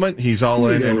certified helmet. He's all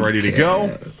in and ready to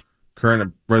go.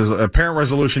 Apparent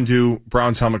resolution to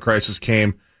Brown's helmet crisis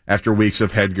came after weeks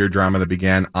of headgear drama that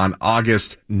began on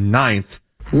August 9th.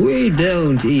 We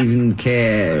don't even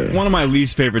care. One of my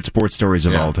least favorite sports stories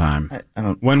of all time. I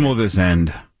don't. When will this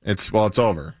end? It's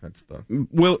over. That's the.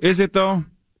 Well, is it though?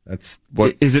 That's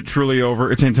what. Is it truly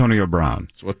over? It's Antonio Brown.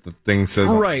 That's what the thing says.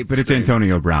 Right, but it's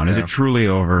Antonio Brown. Is it truly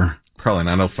over? Probably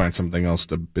not. I'll find something else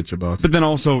to bitch about. But then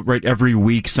also, right, every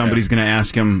week somebody's going to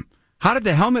ask him, how did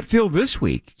the helmet feel this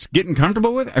week? Just getting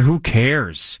comfortable with it? Who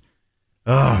cares?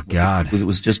 Oh, God. It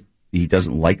was just he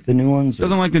doesn't like the new ones? Or?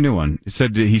 Doesn't like the new one. He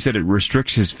said it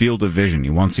restricts his field of vision. He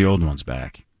wants the old ones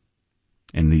back.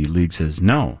 And the league says,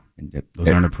 no, those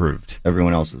aren't approved.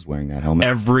 Everyone else is wearing that helmet?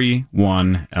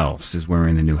 Everyone else is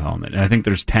wearing the new helmet. And I think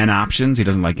there's 10 options. He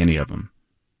doesn't like any of them.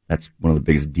 That's one of the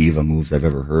biggest diva moves I've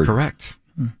ever heard. Correct.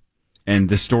 and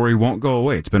this story won't go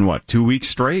away. It's been, 2 weeks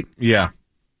straight? Yeah.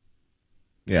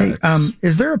 Hey,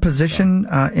 is there a position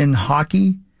in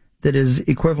hockey that is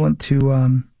equivalent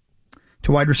to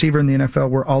wide receiver in the NFL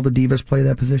where all the divas play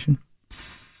that position?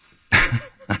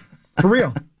 For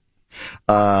real?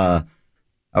 I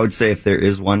would say if there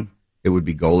is one, it would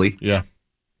be goalie. Yeah.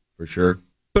 For sure.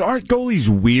 But aren't goalies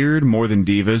weird more than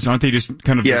divas? Aren't they just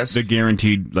kind of Yes. the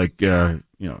guaranteed,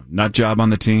 nut job on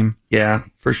the team? Yeah,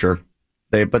 for sure.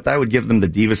 But I would give them the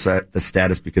diva the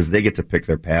status because they get to pick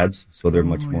their pads, so they're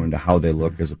much more into how they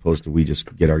look as opposed to we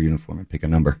just get our uniform and pick a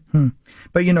number.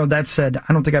 But, that said,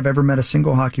 I don't think I've ever met a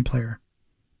single hockey player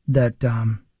that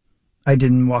I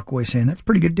didn't walk away saying, that's a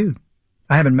pretty good dude.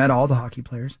 I haven't met all the hockey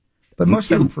players, but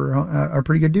most of them are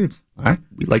pretty good dudes.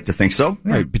 We'd like to think so.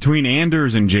 Right. Between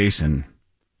Anders and Jason,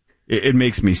 it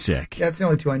makes me sick. Yeah, that's the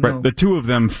only two I know. Right. The two of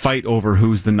them fight over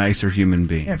who's the nicer human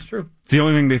being. Yeah, it's true. It's the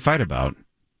only thing they fight about.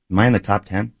 Am I in the top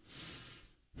 10?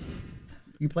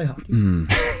 You play hockey? I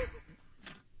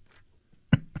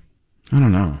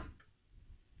don't know.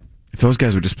 If those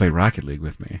guys would just play Rocket League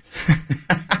with me.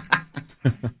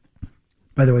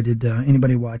 By the way, did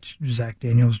anybody watch Zach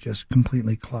Daniels just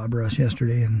completely clobber us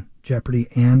yesterday in Jeopardy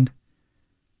and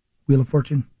Wheel of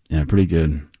Fortune? Yeah, pretty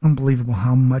good. Unbelievable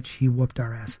how much he whooped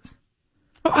our asses.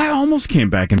 Well, I almost came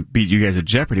back and beat you guys at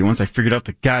Jeopardy once I figured out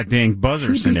the goddamn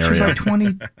buzzer scenario. He beat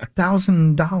you by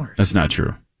 $20,000. That's not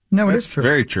true. No, it That's is true.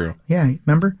 very true. Yeah,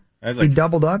 remember? He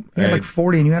doubled up. He had like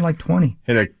 40 and you had like 20.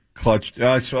 Hit a clutch.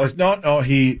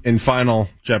 He in Final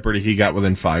Jeopardy, he got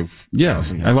within 5. Yeah,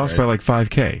 I lost by like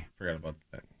 5K. Forgot about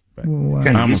that. You're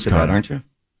kind of used to that, aren't you?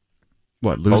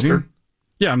 What, losing? Poker?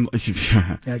 Yeah,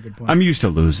 Yeah, good point. I'm used to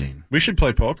losing. We should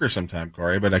play poker sometime,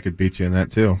 Corey, but I could beat you in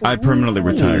that too. I permanently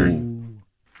retired.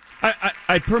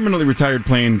 I permanently retired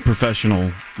playing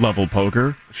professional level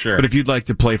poker. Sure. But if you'd like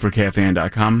to play for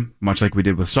KFAN.com, much like we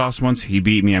did with Sauce once, he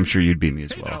beat me. I'm sure you'd beat me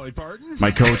as well.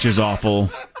 My coach is awful.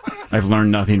 I've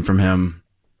learned nothing from him,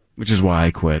 which is why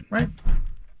I quit. Right. I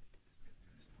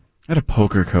had a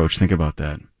poker coach. Think about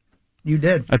that. You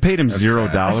did. I paid him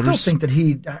 $0. I still think that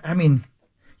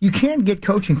you can't get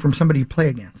coaching from somebody you play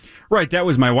against. Right, that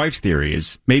was my wife's theory,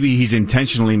 is maybe he's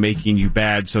intentionally making you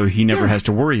bad so he never has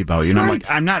to worry about you. And I'm like,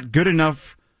 I'm not good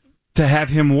enough to have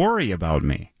him worry about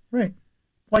me. Right.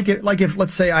 Like if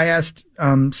let's say I asked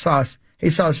Sauce,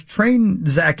 hey, Sauce, train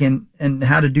Zach in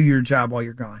how to do your job while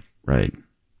you're gone. Right.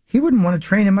 He wouldn't want to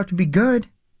train him up to be good.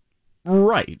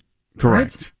 Right.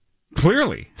 Correct. Right?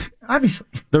 Clearly. Obviously.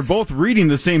 They're both reading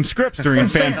the same scripts during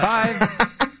Fan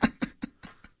 5.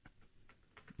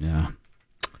 Yeah.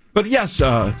 But yes,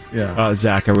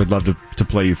 Zach, I would love to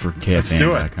play you for KFAN. Let's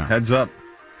do it. Heads up.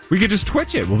 We could just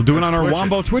Twitch it. We'll do it on our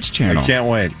Wombo Twitch channel. I can't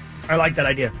wait. I like that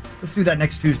idea. Let's do that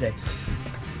next Tuesday.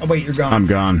 Oh, wait, you're gone. I'm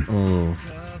gone. Oh.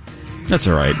 That's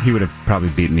all right. He would have probably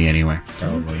beaten me anyway.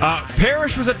 Probably.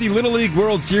 Parrish was at the Little League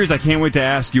World Series. I can't wait to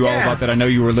ask you all about that. I know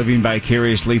you were living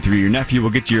vicariously through your nephew.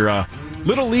 We'll get your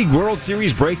Little League World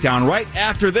Series breakdown right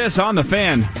after this on The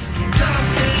Fan.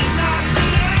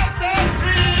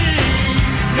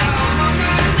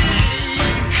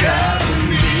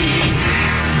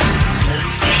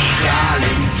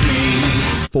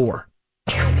 Four.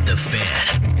 The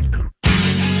Fan.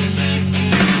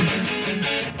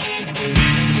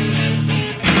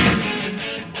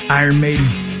 Iron Maiden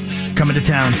coming to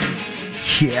town.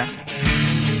 Yeah.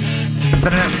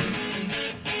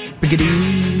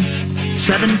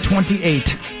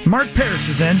 7:28. Mark Parrish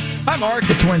is in. Hi, Mark.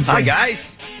 It's Wednesday. Hi,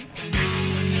 guys.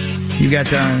 You got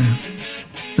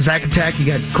Zach Attack. You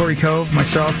got Corey Cove,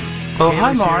 myself. Oh,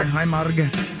 hi, Mark. Hi,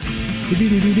 Marga.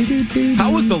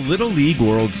 How was the Little League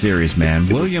World Series, man?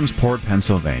 Williamsport,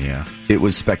 Pennsylvania. It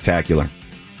was spectacular.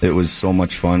 It was so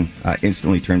much fun. I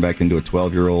instantly turned back into a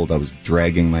 12-year-old. I was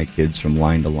dragging my kids from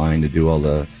line to line to do all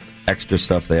the extra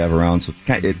stuff they have around. So,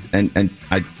 and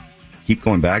I keep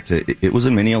going back to it was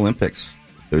a mini Olympics.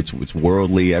 It's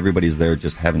worldly. Everybody's there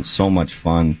just having so much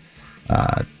fun.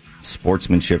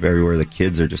 Sportsmanship everywhere. The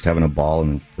kids are just having a ball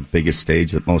on the biggest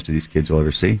stage that most of these kids will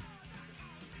ever see.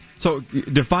 So,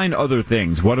 define other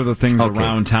things. What other things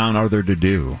around town are there to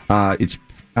do? It's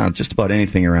just about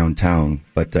anything around town,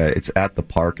 but it's at the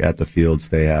park, at the fields.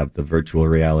 They have the virtual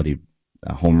reality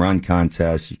home run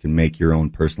contest. You can make your own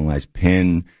personalized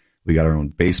pin. We got our own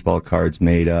baseball cards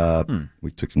made up. We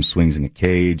took some swings in a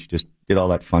cage. Just did all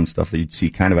that fun stuff that you'd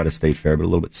see kind of at a state fair, but a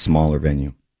little bit smaller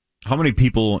venue. How many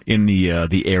people in the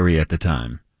area at the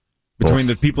time? Between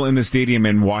the people in the stadium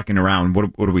and walking around,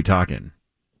 what are we talking?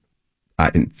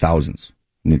 In thousands.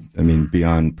 I mean,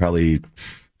 beyond probably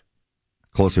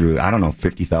closer to,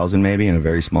 50,000 maybe in a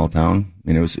very small town.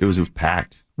 I mean, it was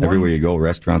packed. Everywhere you go,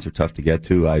 restaurants are tough to get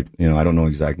to. I don't know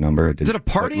exact number. Is it a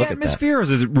party atmosphere, or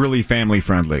is it really family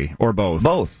friendly, or both?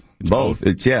 Both.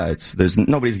 There's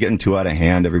nobody's getting too out of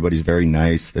hand. Everybody's very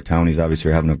nice. The townies obviously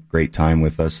are having a great time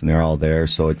with us, and they're all there.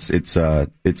 So it's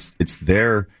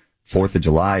their 4th of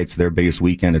July. It's their biggest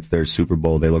weekend. It's their Super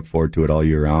Bowl. They look forward to it all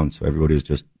year round. So everybody was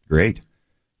just great.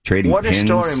 Trading What pins. a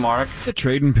story, Mark. The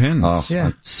trading pins. Oh, Yeah.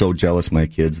 I'm so jealous of my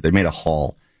kids. They made a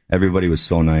haul. Everybody was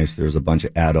so nice. There was a bunch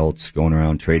of adults going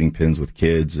around trading pins with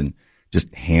kids and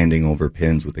just handing over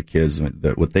pins with the kids.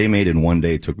 What they made in one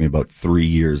day took me about 3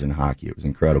 years in hockey. It was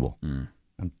incredible.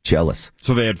 I'm jealous.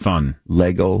 So they had fun.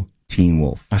 Lego Teen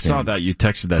Wolf. I saw that. You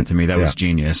texted that to me. That was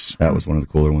genius. That was one of the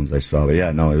cooler ones I saw. But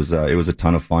yeah, no, it was a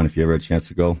ton of fun. If you ever had a chance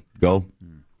to go.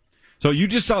 So you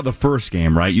just saw the first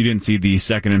game, right? You didn't see the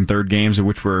second and third games,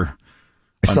 which were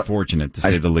unfortunate, to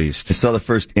say the least. I saw the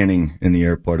first inning in the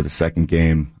airport of the second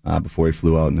game before he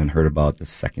flew out, and then heard about the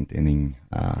second inning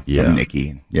from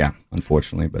Nicky. Yeah,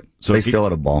 unfortunately, but they still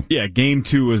had a ball. Yeah, game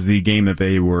 2 was the game that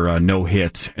they were no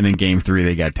hit, and then game 3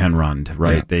 they got 10 run,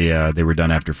 right? Yeah. They were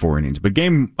done after 4 innings. But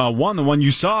game 1, the one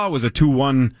you saw, was a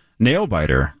 2-1 nail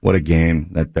biter. What a game.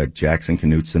 That Jackson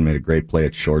Knutson made a great play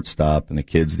at shortstop, and the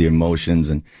kids, the emotions,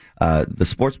 and the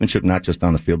sportsmanship, not just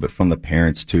on the field, but from the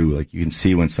parents too. Like, you can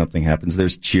see when something happens,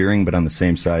 there's cheering, but on the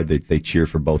same side, they cheer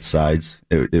for both sides.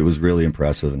 It was really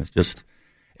impressive, and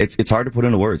it's hard to put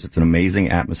into words. It's an amazing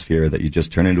atmosphere that you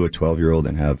just turn into a 12-year-old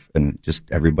and just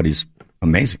everybody's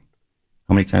amazing.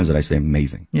 How many times did I say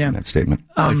amazing in that statement?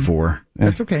 Like 4.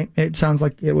 That's okay. It sounds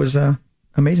like it was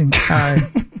amazing.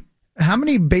 How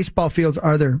many baseball fields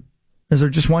are there? Is there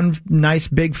just one nice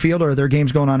big field, or are there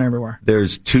games going on everywhere?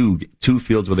 There's two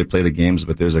fields where they play the games,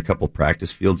 but there's a couple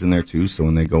practice fields in there too. So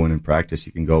when they go in and practice,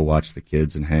 you can go watch the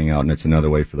kids and hang out, and it's another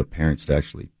way for the parents to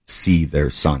actually see their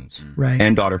sons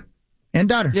and daughter.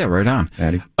 Yeah, right on.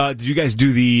 Did you guys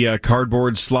do the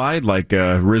cardboard slide like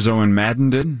Rizzo and Madden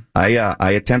did?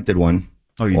 I attempted one.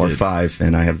 Oh, you or did? 5,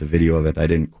 and I have the video of it. I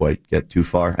didn't quite get too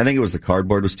far. I think it was the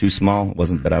cardboard was too small. It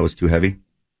wasn't that I was too heavy.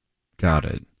 Got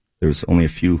it. There was only a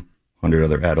few hundred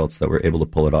other adults that were able to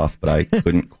pull it off, but I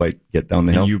couldn't quite get down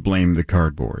the hill. And you blame the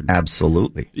cardboard.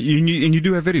 Absolutely. And you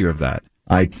do have video of that.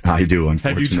 I do,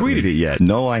 unfortunately. Have you tweeted it yet?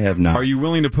 No, I have not. Are you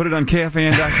willing to put it on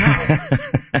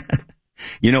KFAN.com?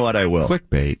 You know what? I will.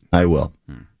 Clickbait. I will.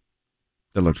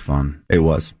 That looked fun. It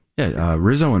was. Yeah,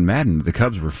 Rizzo and Madden, the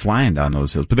Cubs were flying down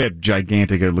those hills, but they had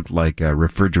gigantic, it looked like a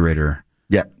refrigerator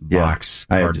box,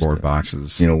 cardboard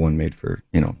boxes. One made for,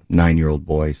 9-year-old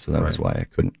boy, so that was why I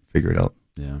couldn't figure it out.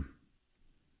 Yeah.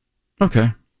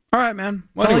 Okay. All right, man.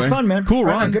 Well, Sounds anyway, like fun, man. Cool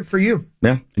Right run. on, good for you.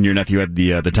 Yeah. And your nephew had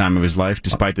the time of his life,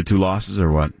 despite the 2 losses,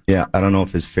 or what? Yeah, I don't know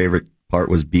if his favorite part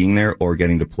was being there or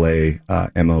getting to play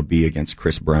MLB against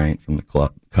Chris Bryant from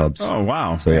the Cubs. Oh,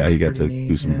 wow. So, yeah, you got to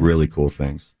do some really cool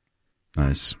things.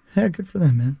 Nice. Yeah, good for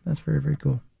them, man. That's very, very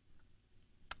cool.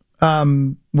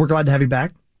 We're glad to have you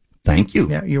back. Thank you.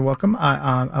 Yeah, you're welcome.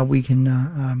 We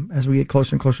can, as we get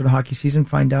closer and closer to hockey season,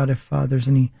 find out if there's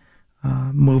any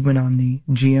movement on the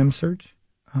GM search.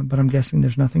 But I'm guessing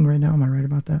there's nothing right now. Am I right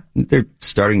about that? They're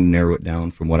starting to narrow it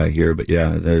down from what I hear, but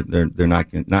yeah, they're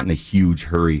not in a huge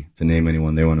hurry to name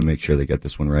anyone. They want to make sure they get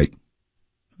this one right.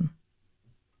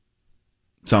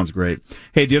 Sounds great.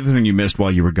 Hey, the other thing you missed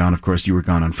while you were gone, of course, you were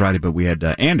gone on Friday, but we had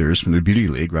Anders from the Beauty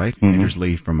League, right? Mm-hmm. Anders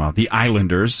Lee from the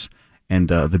Islanders, and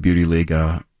the Beauty League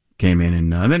came in,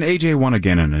 and then AJ won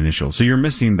again an initial. So you're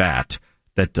missing that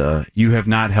you have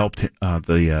not helped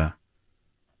the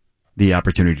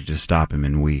opportunity to stop him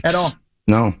in weeks. At all.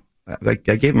 No. I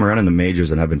gave him a run in the majors,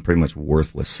 and I've been pretty much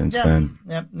worthless since then.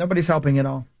 Yeah, nobody's helping at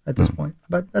all at this point,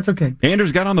 but that's okay.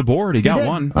 Anders got on the board. He got did.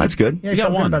 one. Oh, that's good. Yeah, he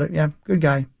got one. About it. Yeah, good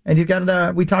guy. And he's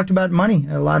got. We talked about money.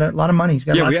 A lot of money. He's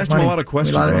got. Yeah, lots we of asked money. him a lot of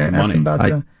questions about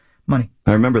money. Money.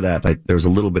 I remember that. There was a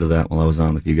little bit of that while I was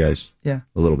on with you guys. Yeah,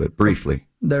 a little bit, briefly.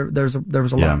 There was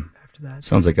a lot after that.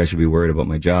 Sounds like I should be worried about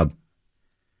my job.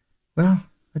 Well,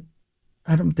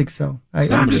 I don't think so. He's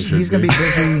going to be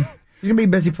busy. He's going to be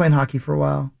busy playing hockey for a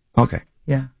while. Okay.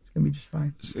 Yeah, it's going to be just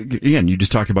fine. Again, you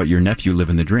just talked about your nephew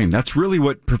living the dream. That's really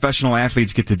what professional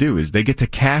athletes get to do, is they get to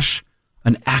cash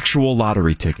an actual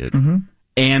lottery ticket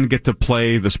and get to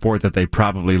play the sport that they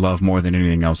probably love more than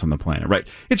anything else on the planet, right?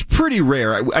 It's pretty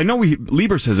rare. I know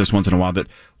Lieber says this once in a while, that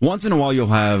once in a while you'll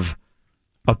have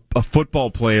a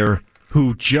football player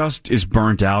who just is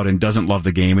burnt out and doesn't love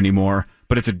the game anymore,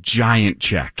 but it's a giant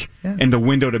check. Yeah. And the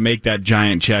window to make that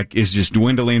giant check is just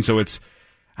dwindling. So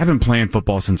I've been playing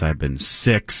football since I've been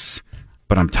 6,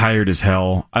 but I'm tired as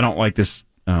hell. I don't like this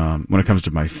when it comes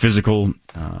to my physical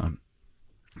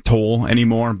toll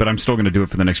anymore, but I'm still going to do it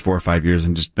for the next 4 or 5 years,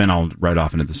 and then I'll ride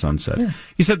off into the sunset. Yeah.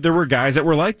 He said there were guys that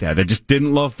were like that just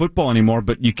didn't love football anymore,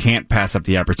 but you can't pass up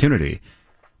the opportunity.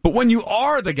 But when you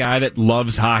are the guy that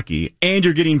loves hockey and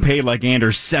you're getting paid like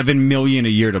Anders $7 million a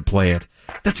year to play it,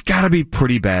 that's got to be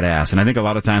pretty badass. And I think a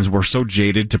lot of times we're so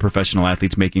jaded to professional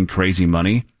athletes making crazy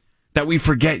money that we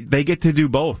forget they get to do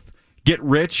both. Get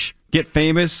rich, get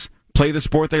famous, play the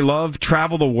sport they love,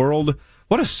 travel the world.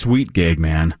 What a sweet gig,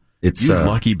 man. It's you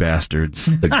lucky bastards.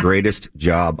 The greatest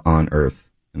job on earth.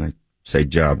 And I say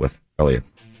job with probably a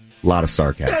lot of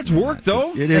sarcasm. That's work,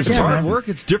 though. It is. It's hard work.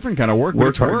 It's different kind of work.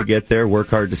 Work hard to get there, work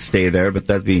hard to stay there. But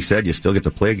that being said, you still get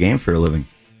to play a game for a living.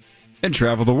 And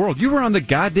travel the world. You were on the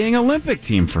goddamn Olympic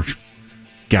team, for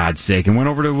God's sake, and went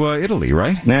over to Italy,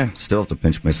 right? Yeah, still have to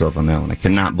pinch myself on that one. I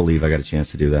cannot believe I got a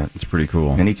chance to do that. It's pretty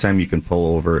cool. Anytime you can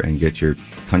pull over and get your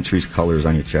country's colors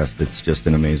on your chest, it's just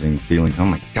an amazing feeling. Oh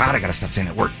my God, I got to stop saying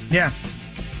that word. Yeah.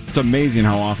 It's amazing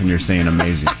how often you're saying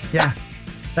amazing. Yeah.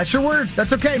 That's your word.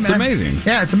 That's okay, man. It's amazing.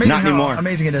 Yeah, it's amazing Not how anymore.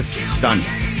 amazing it is. Done.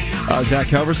 Zach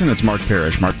Halverson, it's Mark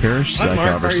Parrish. Mark Parrish, Hi, Zach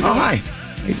Mark. Halverson. Oh, hi.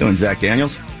 How you doing, Zach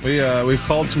Daniels? We've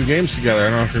called some games together. I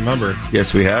don't know if you remember.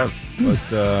 Yes, we have. But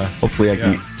hopefully I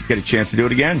can get a chance to do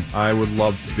it again. I would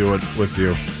love to do it with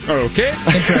you. Okay.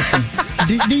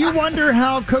 Interesting. do you wonder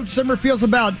how Coach Zimmer feels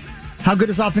about how good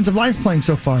his offensive line is playing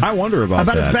so far? I wonder about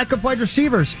that. About his backup wide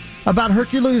receivers. About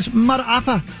Hercules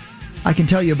Marafa. I can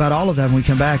tell you about all of that when we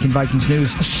come back in Vikings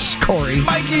News. Corey.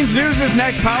 Vikings News is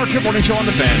next. Power Trip Morning Show on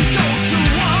the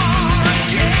Fan.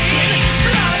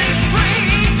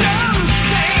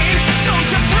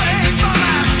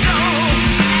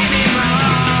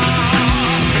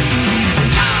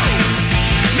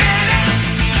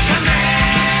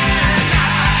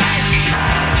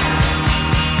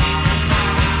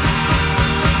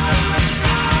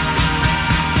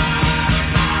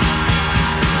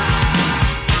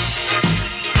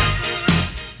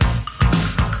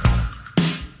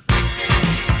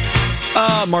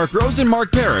 Mark Rosen,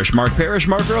 Mark Parrish. Mark Parrish,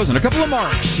 Mark Rosen. A couple of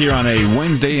marks here on a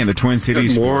Wednesday in the Twin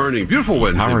Cities. Good morning. Beautiful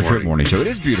Wednesday Power morning. Trip Morning Show. It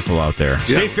is beautiful out there.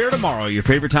 Yeah. State Fair tomorrow, your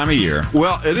favorite time of year.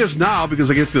 Well, it is now because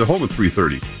I get to get home at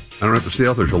 3:30. I don't have to stay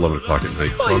out there till 11 o'clock at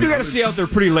night. Well, you do got to stay out there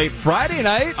pretty late Friday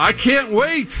night. I can't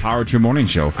wait. Power Trip Morning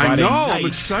Show. Friday night. I'm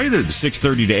excited.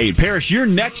 6:30 to 8. Parrish, you're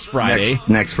next Friday.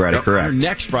 Next Friday, Yep. correct. You're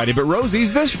next Friday, but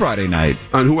Rosie's this Friday night.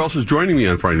 And who else is joining me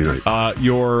on Friday night?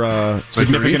 Your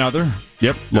significant other.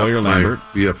 Yep, Lawyer Lambert.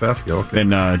 BFF, yeah, okay.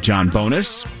 Then John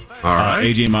Bonus. All right.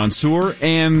 AJ Mansour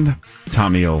and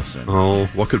Tommy Olson. Oh,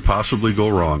 what could possibly go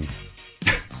wrong?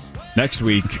 Next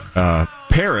week,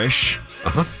 Parrish,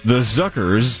 the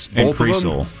Zuckers, and Both of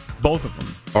them? Creasel. Both of them.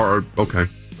 Okay.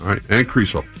 All right. And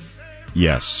Creasel.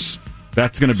 Yes.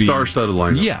 That's going to be... Star-studded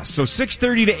lineup. Yes. So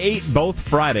 6:30 to 8, both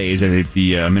Fridays at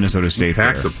the Minnesota State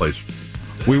Fair. Pack the place.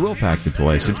 We will pack the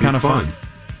place. It's kind of fun.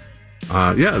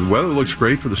 Yeah, the weather looks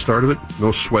great for the start of it.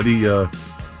 No sweaty... we'll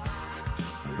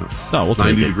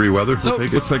 90-degree weather. We'll take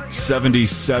it. Looks like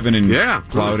 77 and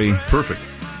cloudy. Perfect.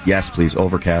 Yes, please.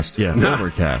 Overcast. Yeah,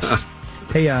 overcast.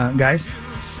 Hey, guys,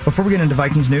 before we get into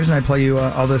Vikings news and I play you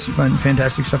all this fun,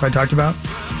 fantastic stuff I talked about,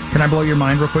 can I blow your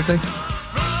mind real quickly?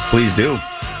 Please do.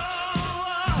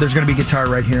 There's going to be guitar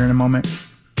right here in a moment.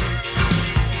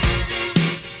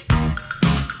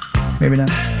 Maybe not.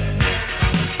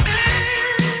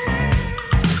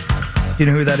 Do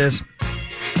you know who that is?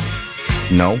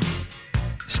 No.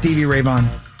 Stevie Ray Vaughan.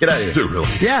 Get out of here. Dude, really?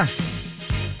 Yeah.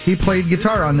 He played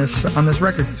guitar on this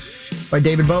record by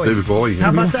David Bowie. David Bowie. How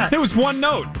about that? It was one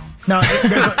note. No,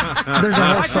 there's a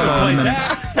whole solo in a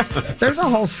minute. There's a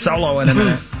whole solo in a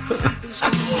minute.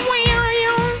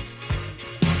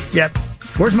 Yep.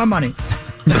 Where's my money?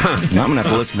 Now I'm going to have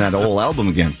to listen to that whole album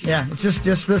again. Yeah, it's just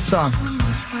this song.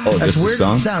 Oh, That's just the weird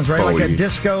song? as it sounds, right? Like a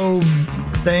disco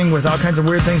thing with all kinds of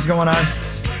weird things going on.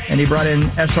 And he brought in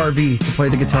SRV to play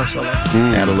the guitar solo.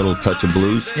 Add a little touch of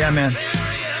blues. Yeah, man.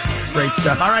 Great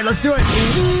stuff. All right, let's do it.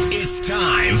 It's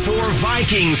time for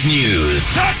Vikings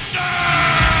News.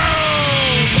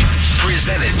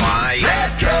 Presented by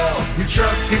Letco, your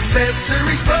truck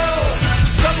accessories pro.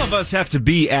 Some of us have to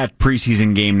be at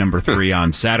preseason game number 3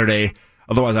 on Saturday.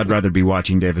 Otherwise, I'd rather be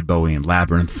watching David Bowie and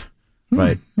Labyrinth.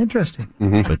 Right. Interesting.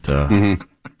 But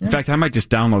in fact, I might just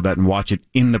download that and watch it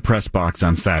in the press box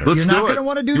on Saturday. You're not going to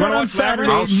want to do that on Saturday.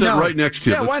 I'll sit right next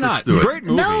to you. Yeah, why Let's not? do it. Great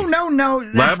movie. No.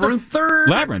 That's Labyrinth? the third.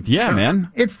 Labyrinth, yeah, man.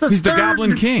 It's the He's third the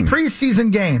Goblin King.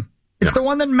 preseason game. It's the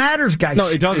one that matters, guys. No,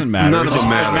 it doesn't matter. None of them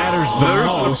matter. It matters the There's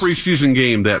most. a preseason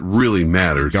game that really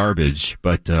matters. Garbage,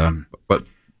 but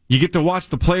you get to watch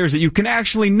the players that you can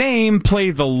actually name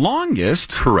play the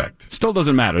longest. Correct. Still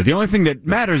doesn't matter. The only thing that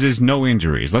matters is no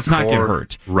injuries. Let's not get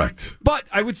hurt. Correct. But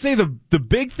I would say the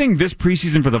big thing this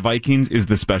preseason for the Vikings is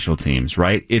the special teams,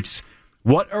 right? It's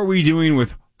what are we doing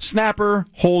with snapper,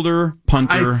 holder,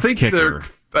 punter, kicker?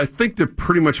 I think they've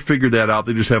pretty much figured that out.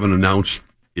 They just haven't announced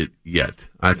it yet.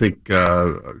 I think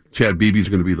Chad Beebe's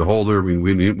going to be the holder. I mean,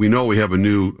 we know we have a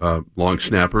new long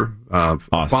snapper.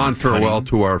 Fond farewell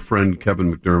to our friend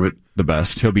Kevin McDermott. The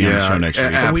best. He'll be on the show next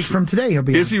week. A week from today, he'll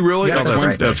be. Is he really? Yeah,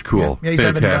 that's cool. Yeah, he's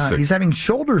fantastic. He's having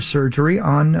shoulder surgery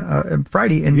on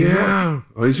Friday in New York.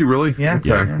 Oh, is he really? Yeah.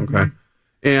 Okay.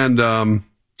 And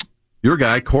your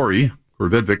guy Corey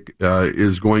Vedvik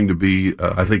is going to be,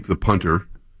 I think, the punter.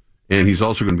 And he's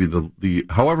also going to be the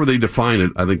however they define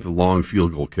it, I think, the long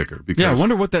field goal kicker. Because, I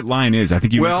wonder what that line is. I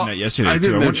think you mentioned that yesterday, I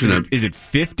didn't mention it. Is it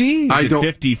 50? Is it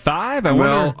 55?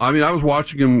 I was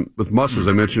watching him with Muscles.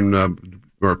 I mentioned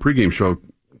our pregame show,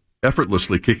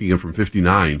 effortlessly kicking him from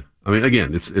 59. I mean,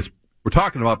 again, it's we're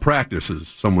talking about practices.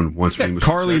 Someone once famously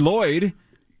Carly said. Lloyd,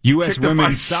 U.S.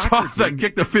 women's soccer team,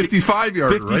 kicked the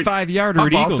 55-yarder, 55-yarder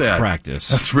at Eagles practice.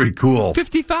 That's very cool.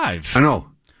 55. I know.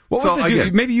 What was the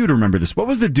dude? Maybe you'd remember this. What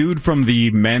was the dude from the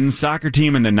men's soccer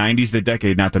team in the 90s, the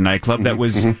decade, not the nightclub, that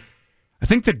was, I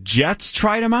think the Jets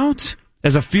tried him out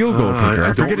as a field goal kicker.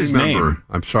 I forget his name.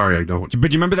 I'm sorry, I don't.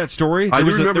 But you remember that story? There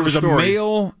was a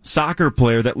male soccer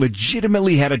player that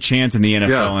legitimately had a chance in the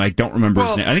NFL, and I don't remember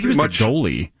his name. I think he was the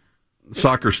goalie.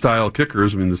 Soccer-style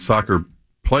kickers, I mean, the soccer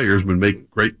players would make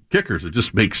great kickers. It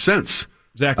just makes sense.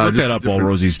 Zach, look that up while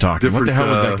Rosie's talking. What the hell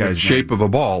was that guy's shape name? of a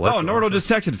ball? Oh, Nordal just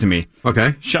texted it to me.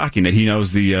 Okay. Shocking that he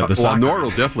knows the soccer. Well,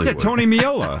 Nordal definitely would. Tony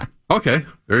Miola. Okay,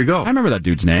 there you go. I remember that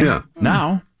dude's name. Yeah.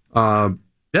 Now.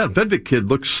 Vedvik kid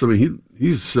looks, I mean,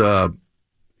 he's, I'm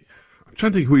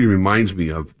trying to think who he reminds me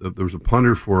of. There was a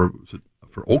punter for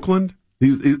Oakland.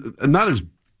 He's not as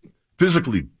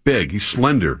physically big. He's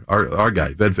slender. Our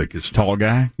guy, Vedvik, is tall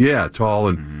guy. Yeah, tall,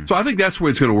 and so I think that's the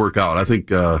way it's going to work out. I think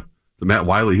the Matt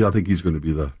Wiley. I think he's going to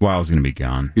be Wiley's going to be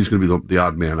gone. He's going to be the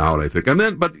odd man out. I think, and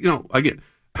then, but again,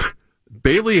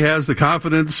 Bailey has the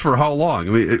confidence for how long?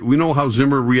 I mean, we know how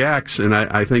Zimmer reacts, and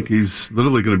I think he's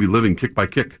literally going to be living kick by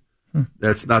kick.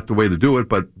 That's not the way to do it,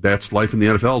 but that's life in the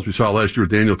NFL. As we saw last year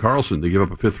with Daniel Carlson, they gave up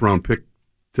a 5th-round pick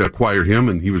to acquire him,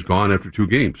 and he was gone after 2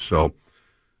 games. So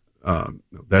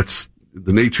that's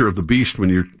the nature of the beast when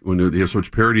you have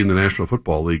such parity in the National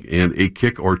Football League, and a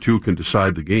kick or 2 can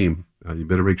decide the game. You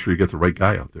better make sure you get the right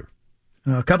guy out there.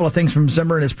 A couple of things from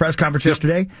Zimmer in his press conference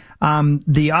yesterday.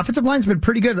 The offensive line's been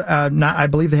pretty good. I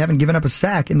believe they haven't given up a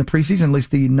sack in the preseason, at least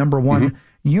the number one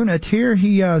unit. Here,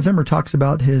 Zimmer talks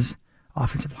about his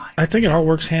offensive line. I think it all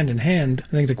works hand in hand.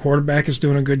 I think the quarterback is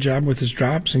doing a good job with his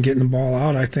drops and getting the ball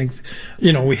out. I think,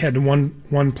 we had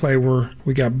one play where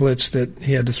we got blitzed that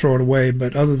he had to throw it away.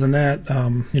 But other than that,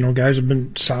 guys have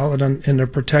been solid in their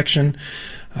protection.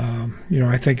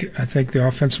 I think the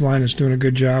offensive line is doing a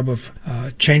good job of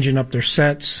changing up their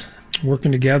sets,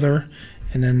 working together,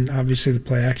 and then obviously the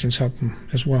play actions help them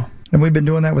as well. And we've been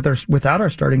doing that without our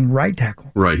starting right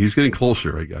tackle. Right, he's getting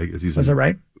closer. I guess he's. Is that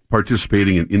right?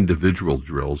 Participating in individual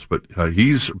drills, but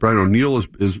Brian O'Neill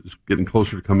is getting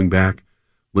closer to coming back.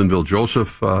 Linville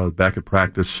Joseph back at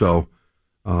practice, so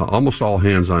almost all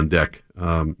hands on deck.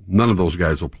 None of those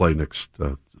guys will play next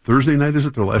Thursday night. Is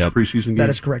it their last preseason game? That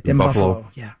is correct. In Buffalo.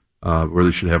 Yeah, where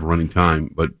they should have running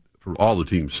time, but for all the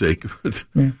team's sake.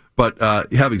 But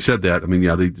having said that, I mean,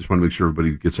 they just want to make sure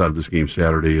everybody gets out of this game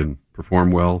Saturday and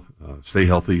perform well, stay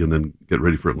healthy, and then get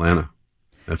ready for Atlanta.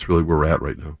 That's really where we're at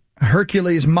right now.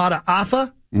 Hercules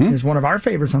Mata'afa is one of our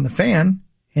favorites on the Fan,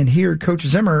 and here Coach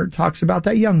Zimmer talks about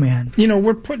that young man.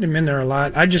 We're putting him in there a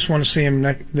lot. I just want to see him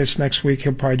this next week.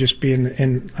 He'll probably just be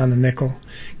in on the nickel.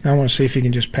 I want to see if he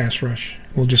can just pass rush.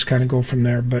 We'll just kind of go from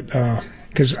there, but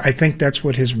because I think that's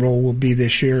what his role will be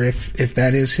this year, if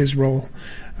that is his role.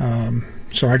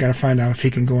 So I got to find out if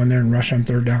he can go in there and rush on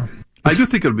 3rd down. I do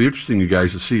think it'll be interesting, you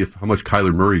guys, to see how much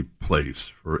Kyler Murray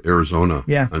plays for Arizona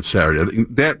on Saturday. I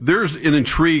think that there's an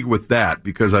intrigue with that,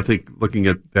 because I think looking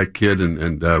at that kid,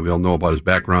 and we all know about his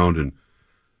background and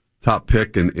top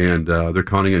pick, and they're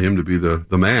counting on him to be the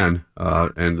man.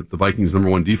 And if the Vikings'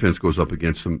 number 1 defense goes up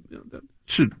against him, that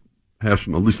should have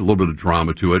at least a little bit of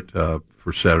drama to it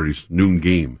for Saturday's noon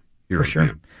game here. For sure.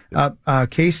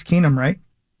 Case Keenum, right?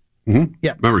 Mm-hmm.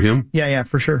 Yeah. Remember him? Yeah,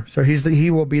 for sure. So he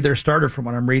will be their starter from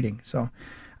what I'm reading. So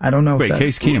I don't know. Wait,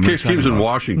 Case Keenum. Case Keenum's in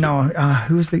Washington. No,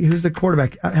 who's the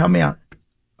quarterback? Help me out.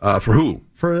 For who?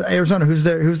 For Arizona. Who's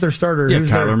their starter? Yeah,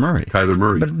 Kyler Murray. Kyler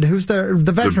Murray. But who's the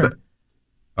veteran?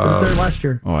 Who was there last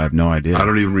year? Oh, I have no idea. I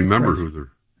don't even remember who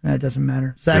they're. That doesn't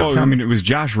matter. Zach, well, I mean, it was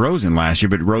Josh Rosen last year,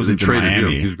 but Rosen traded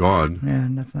Miami. him. He's gone. Yeah,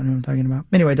 that's not who I'm talking about.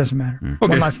 Anyway, it doesn't matter. Okay.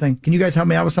 One last thing. Can you guys help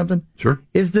me out with something? Sure.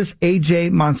 Is this A.J.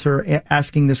 Monser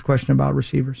asking this question about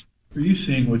receivers? Are you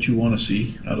seeing what you want to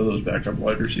see out of those backup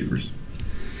wide receivers?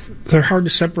 They're hard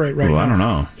to separate right now. I don't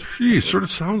know. Geez, sort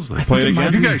of sounds like. Play it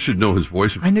again. You guys should know his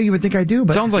voice. I know you would think I do,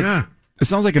 but sounds like it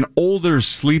sounds like an older,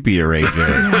 sleepier AJ.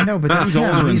 Yeah, I know, but he's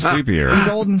older and sleepier. He's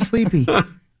old and sleepy. Are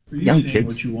you seeing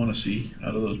what you want to see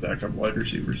out of those backup wide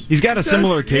receivers? He's got a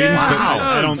similar cadence, but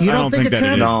I don't think that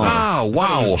it is. No. Oh,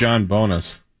 wow. John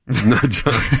Bonus. Not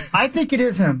John. I think it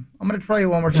is him. I'm going to try you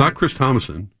one more It's time. not Chris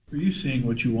Thomason. Are you seeing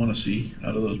what you want to see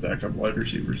out of those backup wide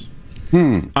receivers?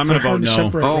 I'm going to vote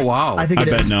no. Oh, wow. I think it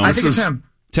bet is. no. I think it's him.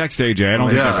 Text AJ. I don't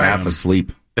He's think it's half him.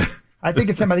 asleep. I think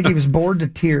it's him. I think he was bored to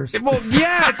tears. Well,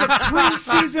 yeah, it's a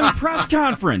preseason press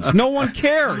conference. No one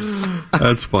cares.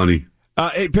 That's funny.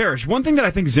 Hey, Parrish, one thing that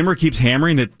I think Zimmer keeps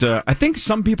hammering that I think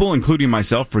some people, including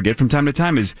myself, forget from time to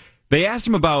time is they asked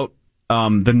him about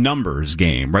the numbers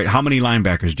game, right? How many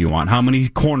linebackers do you want? How many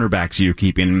cornerbacks are you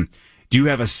keeping? Do you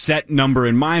have a set number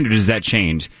in mind, or does that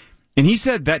change? And he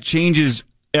said that changes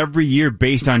every year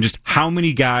based on just how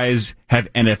many guys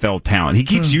have NFL talent. He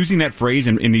keeps using that phrase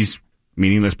in these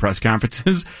meaningless press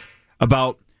conferences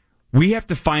about we have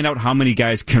to find out how many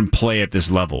guys can play at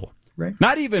this level. Right.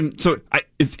 Not even so.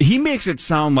 He makes it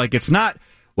sound like it's not.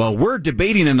 Well, we're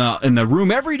debating in the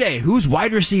room every day who's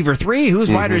wide receiver 3, who's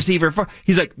wide receiver 4.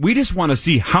 He's like, we just want to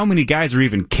see how many guys are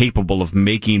even capable of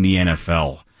making the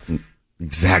NFL.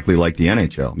 Exactly like the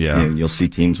NHL. Yeah. And you'll see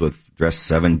teams with dressed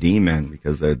 7D men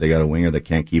because they got a winger that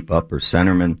can't keep up or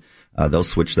centerman. They'll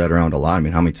switch that around a lot. I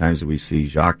mean, how many times do we see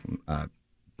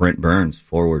Brent Burns,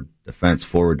 forward defense.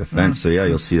 So, yeah,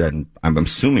 you'll see that in, I'm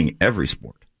assuming, every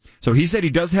sport. So he said he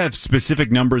does have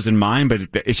specific numbers in mind,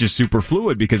 but it's just super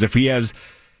fluid because if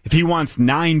he wants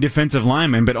 9 defensive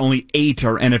linemen, but only 8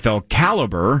 are NFL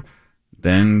caliber,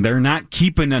 then they're not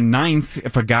keeping a 9th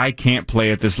if a guy can't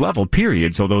play at this level,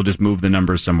 period. So they'll just move the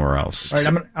numbers somewhere else.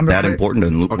 All right, I'm that important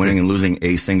in winning and losing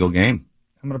a single game.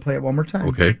 I'm going to play it one more time.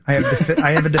 Okay. I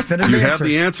have a definitive You answer. have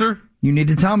the answer? You need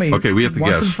to tell me. Okay, we have to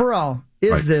once guess. and for all.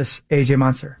 Is this A.J.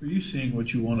 Monser? Are you seeing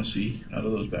what you want to see out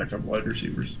of those backup wide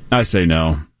receivers? I say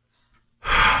no.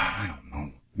 I don't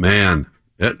know. Man,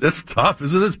 that's tough,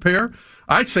 isn't it, Pear?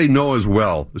 I'd say no as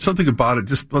well. There's something about it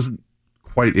just wasn't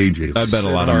quite AJ. I bet a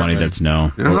lot of money that's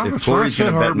no. Yeah, Well, if Corey's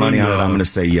going to bet money on it, I'm going to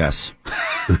say yes.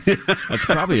 That's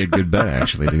probably a good bet,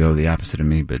 actually, to go the opposite of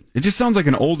me. But it just sounds like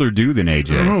an older dude than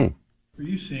AJ. I don't know. Are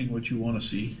you seeing what you want to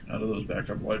see out of those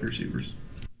backup wide receivers?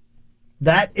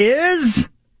 That is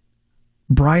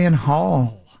Brian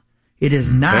Hall. It is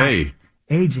not Hey.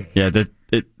 AJ. Yeah,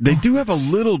 they do have a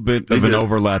little bit of an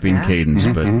overlapping cadence,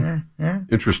 but Yeah.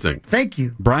 Interesting. Thank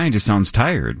you. Brian just sounds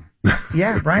tired.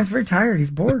 Yeah, Brian's very tired. He's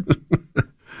bored.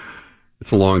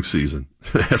 It's a long season.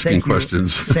 Asking Thank you,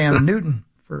 questions. Sam Newton,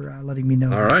 for letting me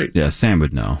know. All right. Yeah, Sam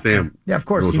would know. Sam. Yeah, of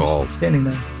course. knows He was all. standing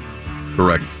there.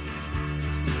 Correct.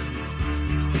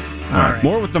 All right.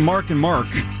 More with the Mark and Mark.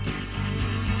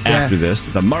 After this,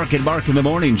 the Mark and Mark in the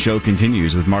Morning show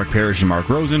continues with Mark Parrish and Mark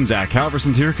Rosen. Zach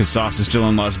Halverson's here because Sauce is still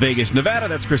in Las Vegas, Nevada.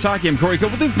 That's Chris Hockey. I'm Corey Cope.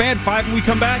 We'll do Fan 5 when we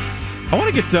come back. I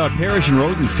want to get Parrish and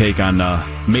Rosen's take on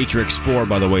Matrix 4,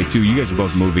 by the way, too. You guys are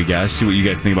both movie guys. See what you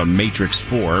guys think about Matrix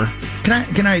 4.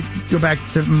 Can I go back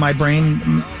to my brain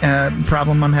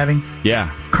problem I'm having?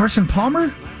 Yeah. Carson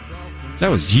Palmer? That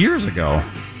was years ago.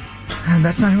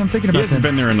 That's not who I'm thinking He about. hasn't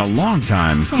been there in a long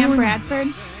time. Sam Bradford.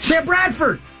 Sam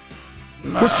Bradford!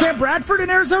 Was Sam Bradford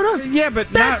in Arizona? Yeah, but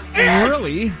That's not it!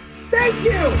 really. Thank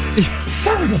you!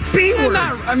 Son of a B word!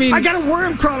 I got a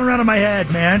worm crawling around in my head,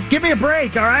 man. Give me a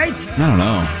break, all right? I don't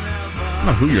know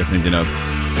who you're thinking of.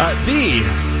 The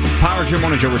Power Trim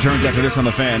Morning Show returns after this on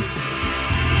The Fan.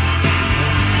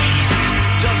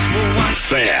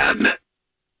 Fan.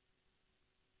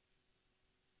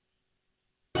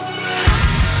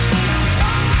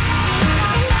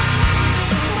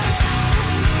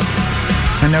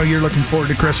 I know you're looking forward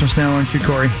to Christmas now, aren't you,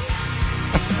 Corey?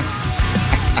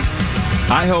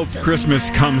 I hope Christmas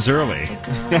comes early.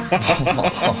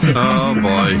 Oh,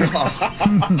 boy.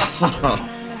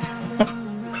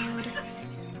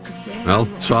 Well,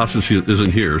 Sauce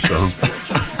isn't here, so.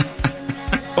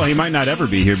 Well, he might not ever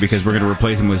be here because we're going to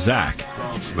replace him with Zach.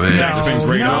 Man. Zach's been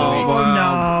great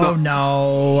all week.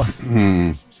 No.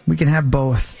 We can have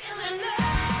both.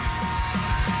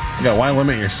 Yeah, why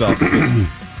limit yourself?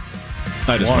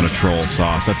 I just want to troll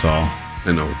Sauce, that's all.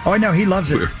 I know. Oh, I know. He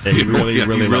loves it. Yeah, he really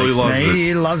likes loves it. it.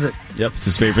 He loves it. Yep, it's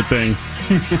his favorite thing.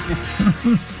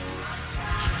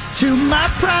 To My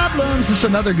Problems. This is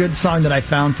another good song that I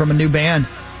found from a new band.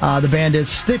 The band is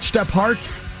Stitched Up Heart.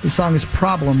 The song is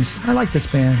Problems. I like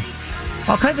this band.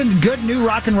 All kinds of good new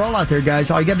rock and roll out there, guys.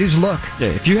 All you got to do is look. Yeah,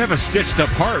 if you have a stitched up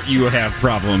heart, you have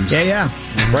problems. Yeah.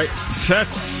 Right?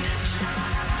 That's,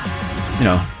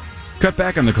 cut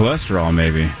back on the cholesterol,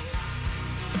 maybe.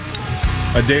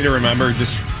 A Day to Remember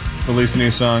just released a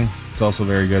new song. It's also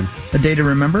very good. A Day to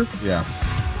Remember? Yeah.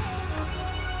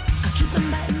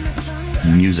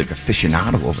 Music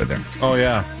aficionado over there. Oh,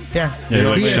 yeah. Yeah. Yeah,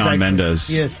 like He is, Shawn actually. Mendes.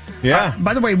 He is. Yeah.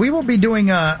 By the way, we will be doing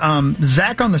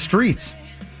Zach on the Streets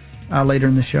later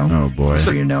in the show. Oh, boy.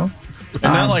 So you know. And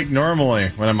not like normally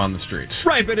when I'm on the streets.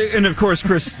 Right, and of course,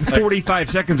 Chris, 45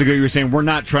 seconds ago you were saying we're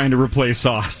not trying to replace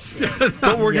Sauce.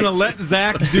 But we're going to let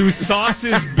Zach do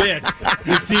Sauce's bit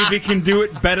and see if he can do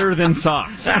it better than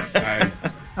Sauce.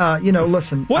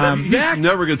 Listen. What if Zach, he's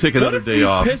never going to take another day we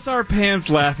off. Piss our pants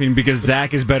laughing because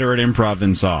Zach is better at improv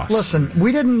than Sauce. Listen,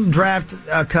 we didn't draft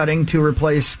Cutting to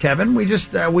replace Kevin. We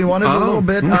just we wanted a little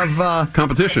bit of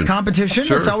competition. Competition.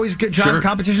 Sure. It's always good, John. Sure.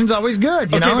 Competition's always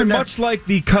good. You Okay, know. but And much like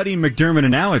the Cutting McDermott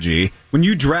analogy, when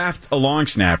you draft a long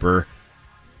snapper,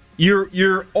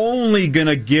 you're only going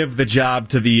to give the job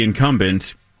to the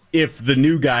incumbent if the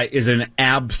new guy is an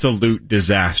absolute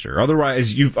disaster.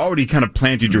 Otherwise, you've already kind of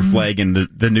planted your flag in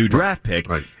the new draft pick.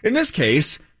 Right. In this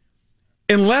case,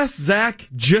 unless Zach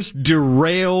just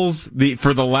derails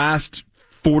for the last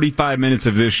 45 minutes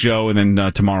of this show and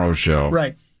then tomorrow's show.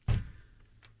 Right.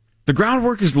 The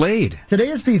groundwork is laid. Today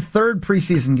is the third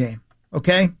preseason game.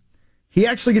 Okay, he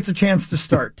actually gets a chance to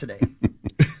start today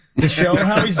to show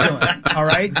how he's doing. All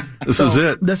right, This is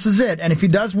it. This is it. And if he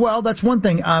does well, that's one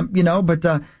thing.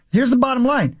 But here's the bottom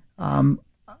line.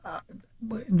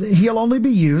 He'll only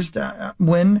be used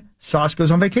when Sauce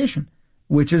goes on vacation,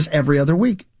 which is every other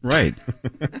week. Right.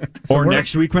 Or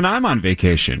next week when I'm on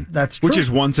vacation. That's true. Which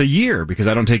is once a year, because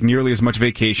I don't take nearly as much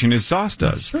vacation as Sauce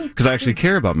does. Because I actually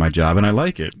care about my job and I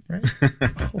like it. Right.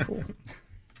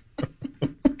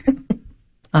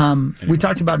 We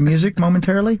talked about music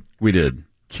momentarily. We did.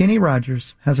 Kenny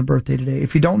Rogers has a birthday today.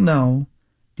 If you don't know,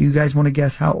 do you guys want to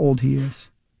guess how old he is?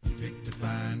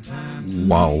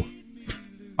 Wow.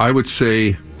 I would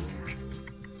say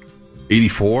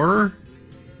 84?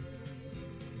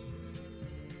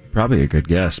 Probably a good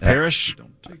guess. Parrish?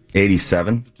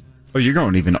 87. Oh, you're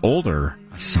going even older.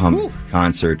 I saw him at a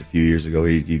concert a few years ago.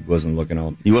 He wasn't looking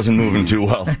out. He wasn't moving too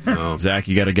well. Oh. Zach,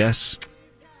 you got a guess?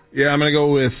 Yeah, I'm going to go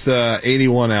with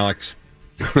 81, Alex.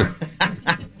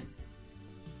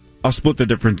 I'll split the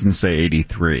difference and say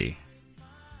 83.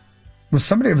 Well,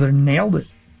 somebody over there nailed it.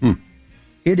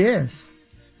 It is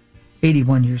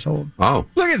 81 years old. Wow.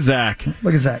 Look at Zach.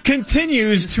 Look at Zach.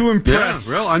 Continues to impress.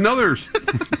 Yeah, well, another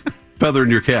feather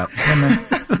in your cap.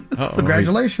 Uh-oh.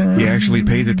 Congratulations. He actually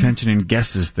pays attention and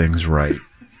guesses things right.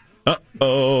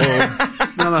 Uh-oh.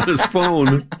 Not on his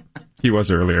phone. He was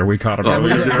earlier. We caught him. Oh,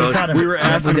 we were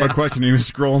asking him a question. He was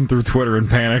scrolling through Twitter and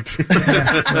panicked.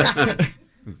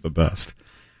 It's the best.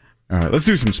 All right, let's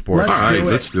do some sports.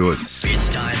 Let's do it. It's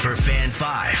time for Fan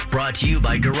 5, brought to you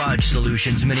by Garage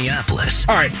Solutions Minneapolis.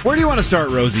 All right, where do you want to start,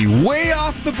 Rosie? Way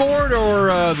off the board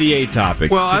or the A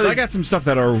topic? Well, I got some stuff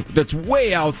that's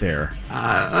way out there.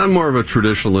 I'm more of a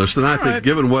traditionalist, and I think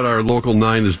given what our local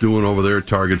 9 is doing over there at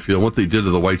Target Field, what they did to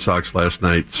the White Sox last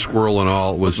night, squirrel and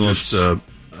all, was just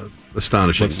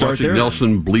astonishing. Let's start Watching there,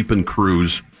 Nelson bleeping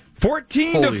Cruz.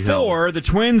 14-4, the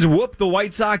Twins whooped the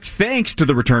White Sox thanks to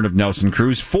the return of Nelson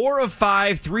Cruz. 4 of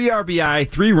 5, 3 RBI,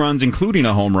 3 runs, including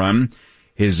a home run.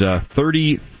 His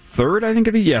 33rd, I think,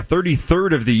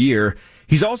 33rd of the year.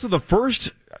 He's also the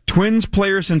first Twins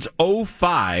player since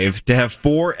 2005 to have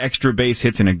 4 extra base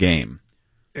hits in a game.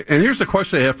 And here's the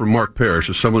question I have for Mark Parrish,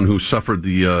 as someone who suffered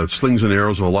the slings and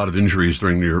arrows of a lot of injuries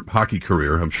during your hockey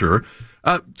career, I'm sure.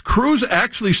 Cruz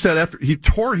actually said after he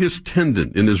tore his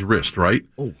tendon in his wrist, right?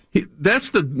 Oh.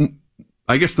 That's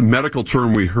the medical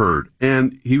term we heard.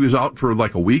 And he was out for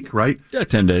like a week, right? Yeah,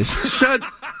 10 days.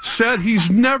 Said he's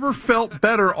never felt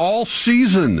better all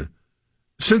season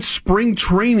since spring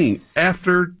training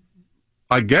after,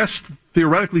 I guess,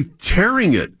 theoretically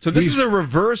tearing it. So this is a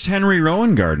reverse Henry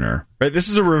Rowan-Gardner, right? This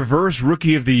is a reverse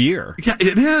Rookie of the Year. Yeah,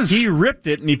 it is. He ripped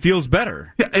it, and he feels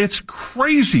better. Yeah, it's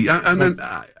crazy. And then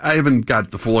I haven't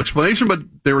got the full explanation, but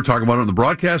they were talking about it on the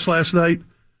broadcast last night,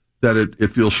 that it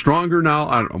feels stronger now.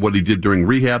 I don't know what he did during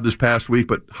rehab this past week,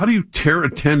 but how do you tear a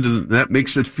tendon and that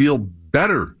makes it feel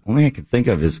better? Only I can think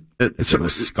of is it's a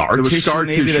scar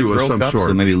tissue of some sort.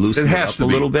 So maybe loosen it up a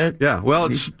little bit. Yeah, well,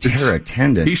 tear a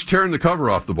tendon. He's tearing the cover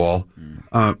off the ball.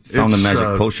 Found the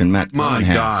magic potion Matt Cohen has.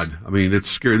 My God. I mean, it's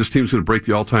scary. This team's going to break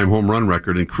the all-time home run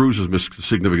record, and Cruz has missed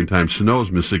significant time. Sano's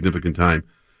missed significant time.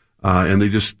 And they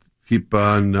just keep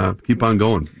on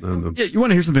going. Yeah, you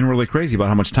want to hear something really crazy about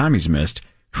how much time he's missed?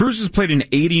 Cruz has played in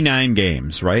 89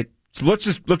 games, right? So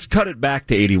let's cut it back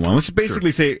to 81. Let's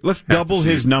basically say let's double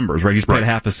his numbers, right? He's played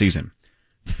half a season.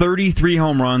 33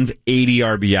 home runs, 80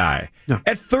 RBI. Yeah.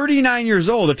 At 39 years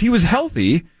old, if he was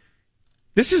healthy,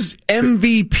 this is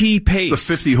MVP pace. It's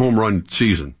a 50 home run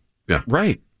season. Yeah.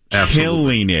 Right. Absolutely.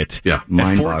 Killing it. Yeah. At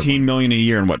 $14 million a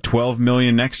year and what, $12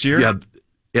 million next year? Yeah.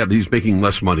 Yeah, he's making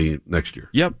less money next year.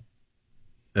 Yep.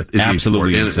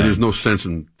 Absolutely. And there's no sense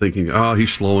in thinking,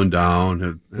 he's slowing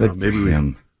down. Maybe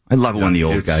him. I love it when the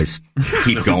old guys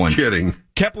keep going. Kidding.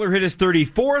 Kepler hit his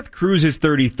 34th, Cruz his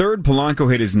 33rd,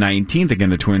 Polanco hit his 19th. Again,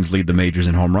 the Twins lead the majors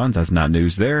in home runs. That's not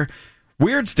news there.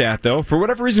 Weird stat, though. For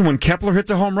whatever reason, when Kepler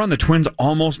hits a home run, the Twins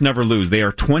almost never lose. They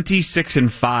are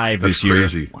 26-5 this year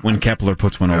when Kepler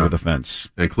puts one over the fence.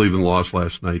 And Cleveland lost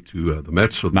last night to the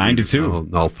Mets. So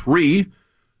 9-2. Now 3.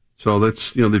 So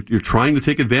that's, you're trying to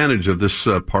take advantage of this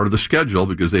part of the schedule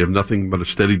because they have nothing but a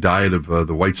steady diet of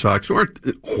the White Sox, who aren't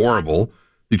horrible.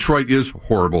 Detroit is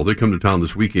horrible. They come to town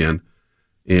this weekend,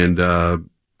 and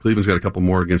Cleveland's got a couple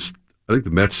more against, I think,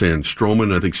 the Mets and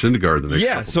Stroman, I think Syndergaard the next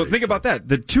couple so days. Think about that.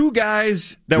 The two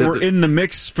guys that were in the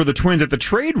mix for the Twins at the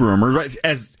trade rumor, right,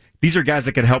 as these are guys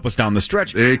that could help us down the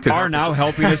stretch, are now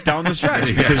helping us down the stretch.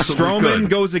 Because Stroman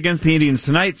goes against the Indians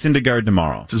tonight, Syndergaard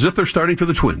tomorrow. It's as if they're starting for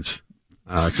the Twins.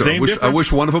 I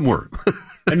wish one of them were.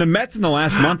 And the Mets in the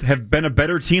last month have been a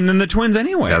better team than the Twins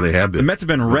anyway. Yeah, they have been. The Mets have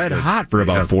been red hot for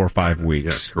about 4 or 5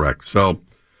 weeks. Yeah, correct. So,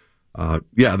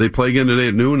 they play again today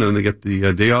at noon, and they get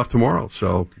the day off tomorrow.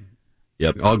 So,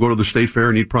 I'll go to the State Fair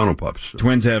and eat Pronto Pups.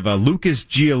 Twins have Lucas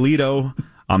Giolito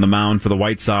on the mound for the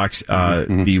White Sox.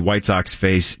 The White Sox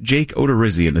face Jake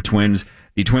Odorizzi and the Twins.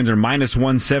 The Twins are minus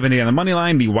 170 on the money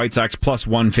line. The White Sox plus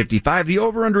 155. The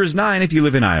over-under is 9 if you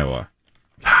live in Iowa.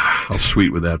 How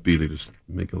sweet would that be to just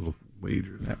make a little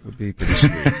wager? That would be pretty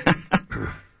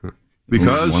sweet.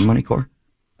 Because one money core.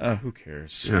 Who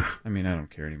cares? Yeah. I mean, I don't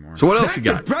care anymore. So what else you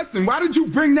got? Depressing. Why did you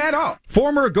bring that up?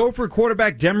 Former Gopher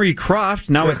quarterback Demery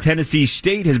Croft, now at Tennessee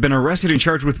State, has been arrested and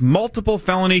charged with multiple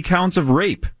felony counts of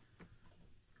rape.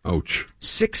 Ouch.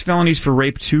 6 felonies for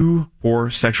rape, 2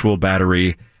 for sexual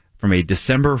battery from a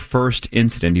December 1st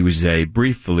incident. He was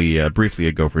briefly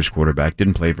a Gophers quarterback.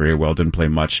 Didn't play very well. Didn't play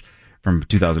much from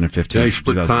 2015 he to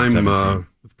split 2017. time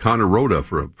with Connor Rhoda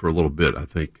for a little bit, I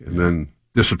think, and then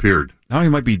disappeared. Now he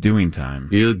might be doing time.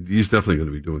 He's definitely going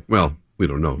to be doing. Well, we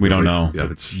don't know. We don't know.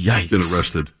 Yeah, it's Yikes. been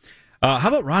arrested. How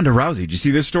about Ronda Rousey? Did you see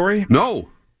this story? No.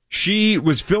 She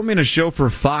was filming a show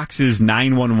for Fox's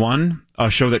 911,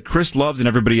 a show that Chris loves and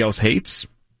everybody else hates.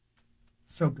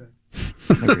 So good.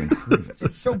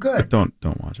 It's so good. Don't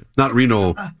watch it. Not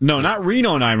Reno. No, not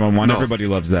Reno 911. No. Everybody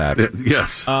loves that.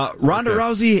 Yes. Ronda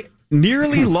Rousey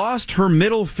nearly lost her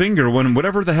middle finger when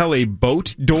whatever the hell a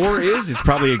boat door is. It's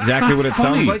probably exactly what it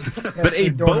sounds like. But a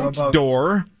boat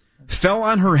door fell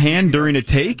on her hand during a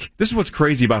take. This is what's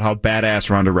crazy about how badass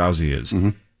Ronda Rousey is. Mm-hmm.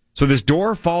 So this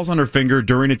door falls on her finger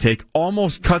during a take,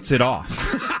 almost cuts it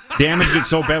off. Damaged it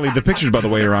so badly. The pictures, by the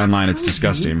way, are online. It's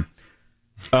disgusting.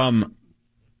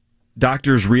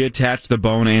 Doctors reattached the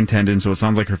bone and tendon, so it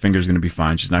sounds like her finger's going to be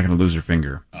fine. She's not going to lose her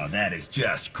finger. Oh, that is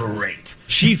just great.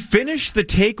 She finished the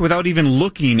take without even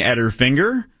looking at her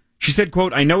finger. She said,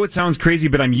 quote, "I know it sounds crazy,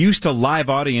 but I'm used to live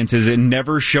audiences and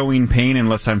never showing pain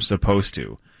unless I'm supposed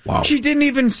to." Wow. She didn't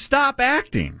even stop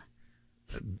acting.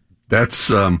 That's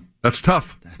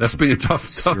tough. That's being a toughie.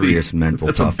 Serious mental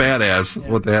That's tough. a badass,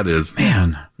 what that is.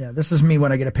 Man. Yeah, this is me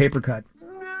when I get a paper cut.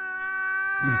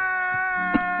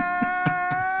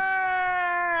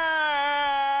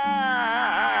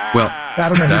 Well, I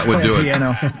don't know that who's would do playing it.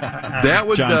 piano. That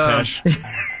would John Tesh.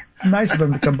 Nice of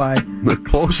him to come by. The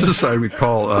closest I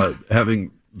recall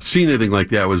having seen anything like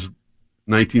that was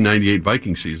 1998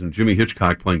 Viking season. Jimmy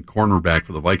Hitchcock playing cornerback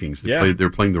for the Vikings. They were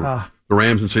playing the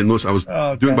Rams in St. Louis. I was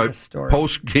doing my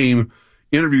post-game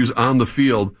interviews on the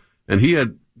field, and he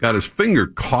had got his finger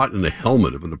caught in the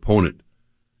helmet of an opponent.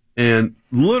 And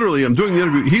literally, I'm doing the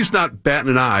interview. He's not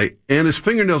batting an eye, and his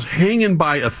fingernail's hanging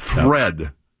by a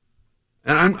thread.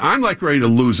 And I'm like ready to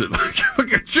lose it.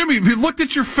 Like, Jimmy, if you looked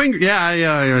at your finger,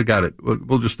 I got it.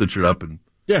 We'll just stitch it up. And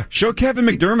yeah, show Kevin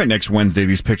McDermott next Wednesday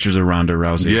these pictures of Ronda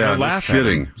Rousey. Yeah, He'll laugh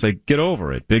kidding. at him. It's like, get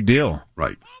over it. Big deal.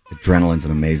 Right. Adrenaline's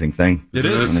an amazing thing. It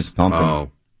is. When it's pumping.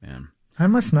 Oh, man. I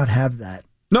must not have that.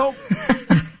 Nope.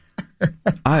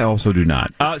 I also do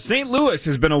not. St. Louis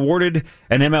has been awarded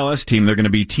an MLS team. They're going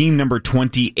to be team number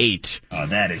 28. Oh,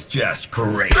 that is just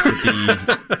great.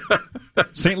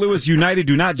 St. Louis United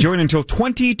do not join until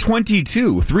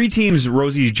 2022. 3 teams,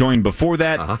 Rosie, joined before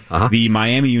that. The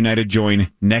Miami United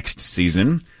join next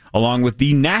season, along with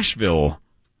the Nashville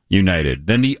United.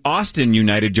 Then the Austin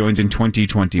United joins in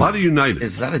 2021. a lot of United.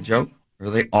 Is that a joke? Or are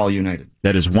they all united?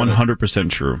 That is 100%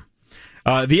 true.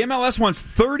 The MLS wants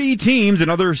 30 teams in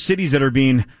other cities that are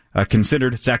being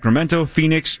considered: Sacramento,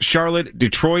 Phoenix, Charlotte,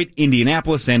 Detroit,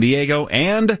 Indianapolis, San Diego,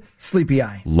 and Sleepy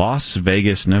Eye, Las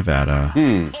Vegas, Nevada.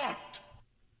 I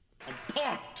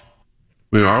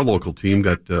mean, our local team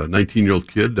got a 19-year-old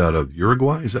kid out of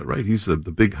Uruguay. Is that right? He's the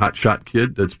big hotshot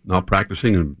kid that's now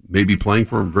practicing and maybe playing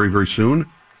for him very, very soon.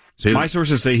 My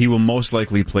sources say he will most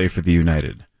likely play for the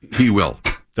United. He will.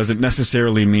 Doesn't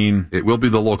necessarily mean it will be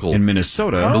the local in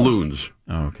Minnesota. The Loons.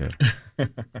 Oh, okay.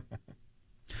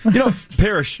 You know,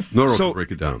 Parrish. So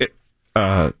break it down.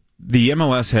 The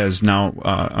MLS has now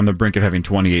on the brink of having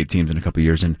 28 teams in a couple of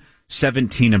years, and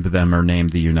 17 of them are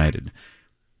named the United.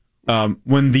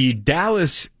 When the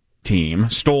Dallas team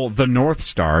stole the North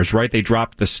Stars, right? They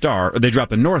dropped the star, or they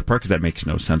dropped the North part because that makes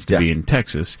no sense to be in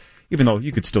Texas, even though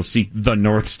you could still see the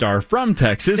North Star from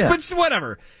Texas, but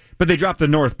whatever. But they dropped the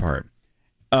North part.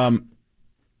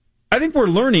 I think we're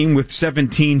learning with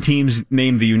 17 teams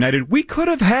named the United, we could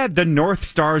have had the North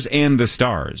Stars and the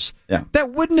Stars. Yeah.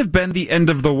 That wouldn't have been the end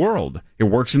of the world. It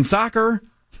works in soccer.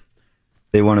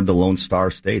 They wanted the Lone Star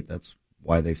State. That's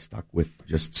why they stuck with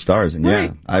just Stars. And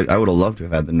Right. I would have loved to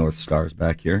have had the North Stars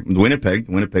back here.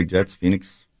 Winnipeg Jets,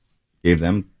 Phoenix gave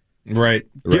them. Right.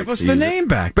 Give us the name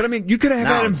back. But I mean, you could have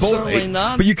had him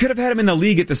both. But you could have had him in the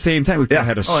league at the same time. We could have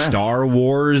had a Star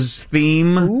Wars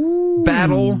theme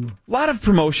battle. A lot of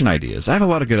promotion ideas. I have a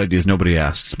lot of good ideas. Nobody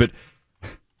asks, but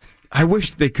I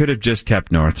wish they could have just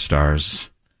kept North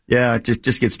Stars. Yeah, it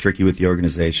just gets tricky with the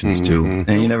organizations too,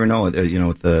 and you never know. You know,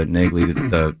 with the Nagley,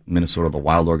 the Minnesota, the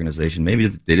Wild organization, maybe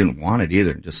they didn't want it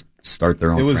either. Just start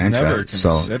their own It was franchise. never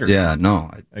considered. So yeah, no,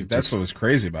 Like, that's what was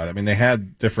crazy about it. I mean, they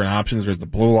had different options. There's the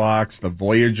Blue Locks, the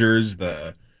Voyagers,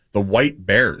 the White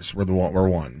Bears were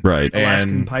one. Right.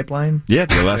 Alaskan Pipeline. Yeah,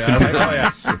 the Alaskan Pipeline. Oh,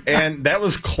 yes. And that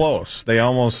was close. They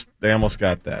almost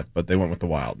got that, but they went with the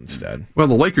Wild instead. Well,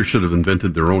 the Lakers should have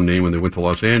invented their own name when they went to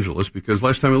Los Angeles, because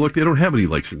last time I looked, they don't have any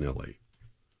lakes in L.A.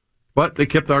 But they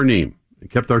kept our name and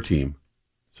kept our team.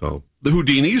 So the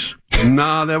Houdinis?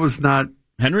 Nah, that was not.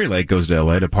 Henry Lake goes to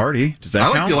L.A. to party. Does that I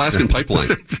like count? the Alaskan Pipeline.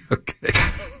 Okay.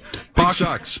 Big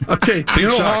socks. Okay.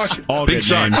 Big socks. Hawk, All Big good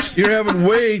socks. names. you're having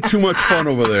way too much fun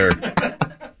over there.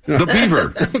 The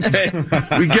Beaver. Okay.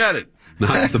 We get it.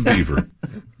 Not the Beaver.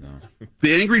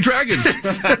 The Angry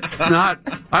Dragons. That's not.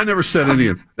 I never said any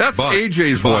of that's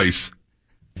AJ's voice.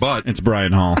 But It's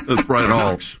Brian Hall. That's Brian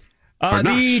Hall.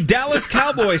 The Dallas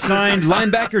Cowboys signed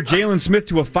linebacker Jalen Smith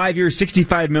to a 5-year,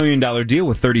 $65 million deal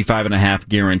with $35.5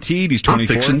 guaranteed. He's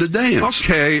 24. I'm fixing to dance.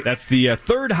 Okay. That's the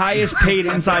third highest paid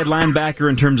inside linebacker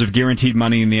in terms of guaranteed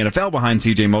money in the NFL, behind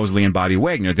C.J. Mosley and Bobby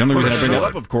Wagner. The only reason I bring that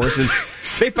up, of course, is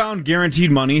they found guaranteed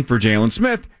money for Jalen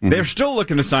Smith. They're still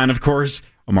looking to sign, of course,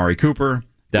 Amari Cooper,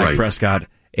 Dak Prescott,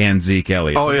 and Zeke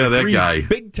Elliott. Oh, yeah, that three guy.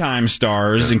 Big-time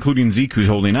stars, including Zeke, who's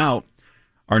holding out,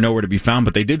 are nowhere to be found,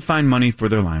 but they did find money for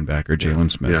their linebacker,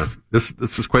 Jalen Smith. Yeah, this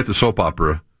is quite the soap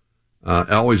opera.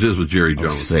 It always is with Jerry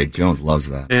Jones. I was gonna say, Jones loves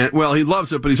that. And, well, he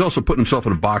loves it, but he's also putting himself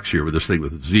in a box here with this thing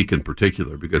with Zeke in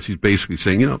particular, because he's basically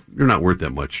saying, you're not worth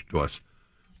that much to us.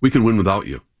 We can win without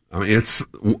you. I mean, it's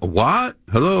what?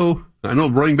 Hello? I know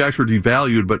running backs are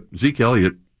devalued, but Zeke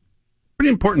Elliott, pretty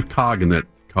important cog in that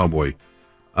Cowboy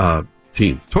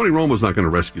team. Tony Romo's not going to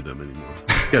rescue them anymore.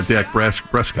 Got Dak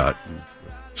Prescott.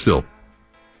 Still.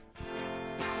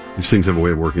 These things have a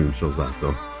way of working themselves out,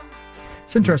 though.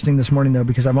 It's interesting this morning, though,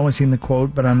 because I've only seen the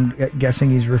quote, but I'm guessing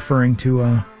he's referring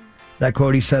to that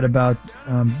quote he said about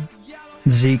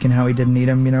Zeke and how he didn't need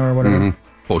him, or whatever.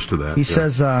 Mm-hmm. Close to that. He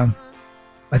says, I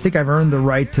think I've earned the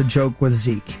right to joke with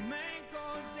Zeke.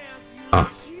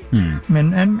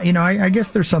 And I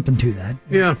guess there's something to that.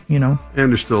 Yeah. And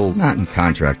they're still not in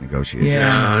contract negotiations.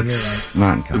 Yeah, it's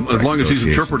not in contract as long as he's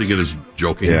negotiations. interpreting it as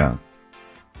joking. Yeah.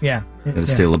 Yeah. It'll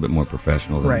stay a little bit more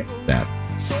professional than that.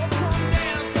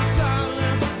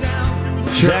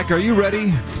 Zach, are you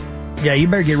ready? Yeah, you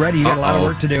better get ready. You got a lot of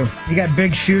work to do. You got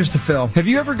big shoes to fill. Have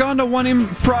you ever gone to one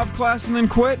improv class and then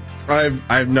quit?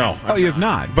 I've no. Oh, you have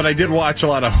not. But I did watch a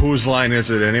lot of Whose Line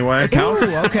Is It Anyway? It counts?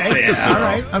 Ooh, okay. All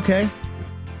right. Okay.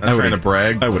 I'm trying to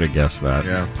brag. I would have guessed that.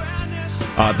 Yeah.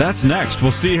 That's next.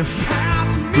 We'll see if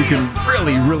we can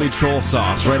really, really troll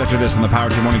Sauce right after this on the Power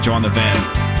Trip Morning Show on the Van.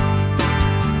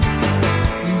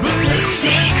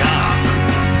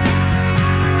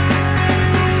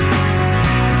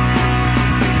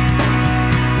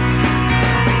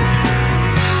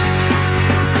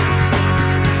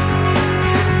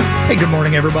 Hey, good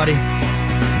morning, everybody.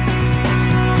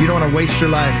 You don't want to waste your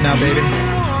life now, baby.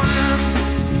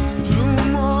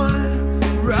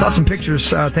 Saw some pictures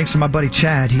thanks to my buddy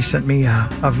Chad. He sent me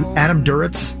of Adam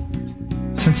Duritz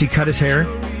since he cut his hair.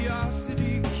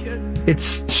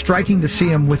 it's striking to see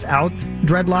him without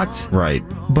dreadlocks. Right.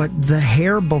 But the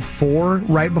hair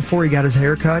right before he got his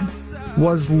hair cut,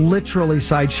 was literally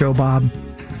Sideshow Bob.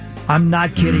 I'm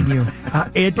not kidding you.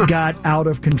 It got out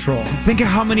of control. Think of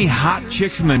how many hot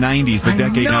chicks in the 90s, the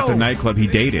decade, not the nightclub, he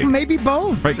dated. Maybe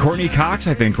both. Right, Courtney Cox,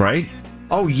 I think, right?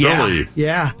 Oh, yeah. Really?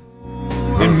 Yeah.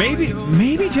 And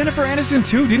maybe Jennifer Aniston,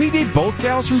 too. Didn't he date both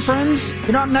gals from Friends?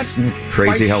 You know, I'm not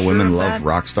Crazy how sure women of love that.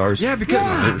 rock stars. Yeah, because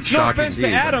no shocking offense to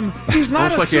indeed. Adam, he's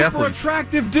not a Almost like super athletes.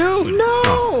 attractive dude.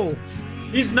 No.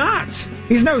 He's not.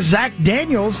 He's no Zach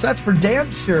Daniels, that's for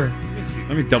damn sure.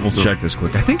 Let me double check this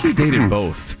quick. I think he dated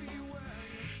both.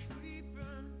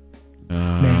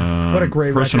 Man, what a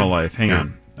great personal record. life. Hang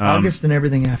on. August and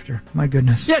everything after. My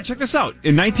goodness. Yeah, check this out.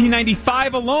 In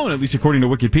 1995 alone, at least according to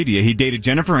Wikipedia, he dated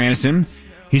Jennifer Aniston.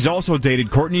 He's also dated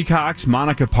Courtney Cox,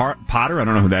 Monica Potter, I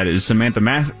don't know who that is, Samantha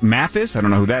Mathis, I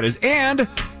don't know who that is, and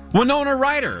Winona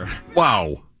Ryder.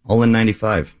 Wow. All in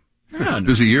 95.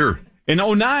 Busy year. In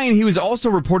 2009, he was also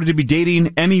reported to be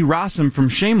dating Emmy Rossum from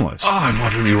Shameless. Oh, I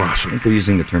love Emmy I Rossum. think they're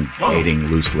using the term dating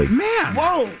loosely. Man.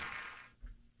 Whoa.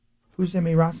 Who's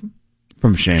Emmy Rossum?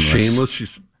 From Shameless. Shameless.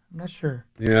 She's. I'm not sure.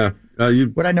 Yeah.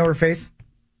 You. Would I know her face?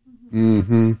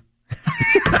 Mm-hmm.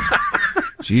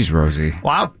 Jeez, Rosie.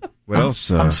 Wow. What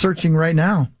else? I'm searching right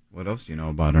now. What else do you know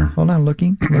about her? Hold on,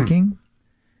 looking.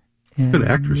 Good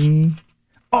actress.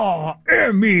 Oh,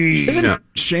 Emmy. Isn't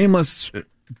Shameless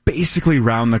basically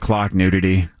round-the-clock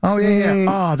nudity? Oh, yeah.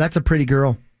 Oh, that's a pretty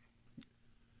girl.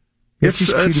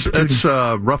 It's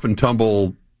rough and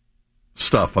tumble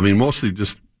stuff. I mean, mostly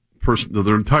just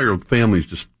their entire family's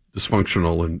just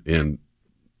dysfunctional, and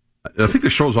I think the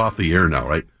show's off the air now,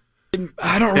 right?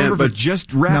 I don't remember if it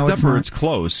just wrapped up or it's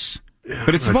close.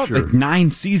 But it's about like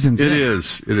 9 seasons. It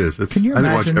is. Can you I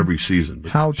didn't watch imagine every season.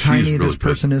 But how tiny this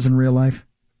person is in real life?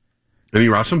 Emmy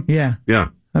Rossum? Yeah. Yeah.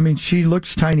 I mean, she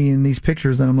looks tiny in these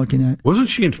pictures that I'm looking at. Wasn't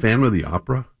she in Phantom of the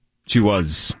Opera? She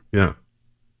was. Yeah. I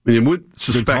mean, you would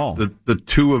suspect that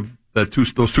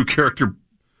those two character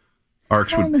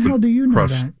arcs How would. in the hell do you know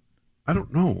cross. that? I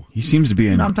don't know. He seems to be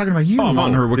in. No, I'm talking about you. Oh, I'm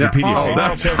on her Wikipedia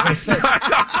page.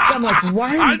 I'm like,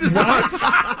 why? How did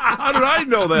I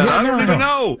know that? Yeah, I don't even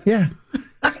know. Yeah.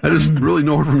 I just really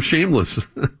know her from Shameless.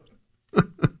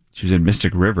 She was in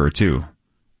Mystic River, too.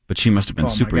 But she must have been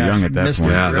super young at that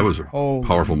point. Yeah, that was a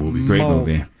powerful movie. Great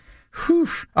movie. Whew.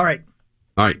 All right.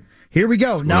 Here we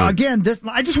go. Now, again,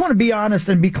 I just want to be honest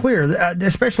and be clear,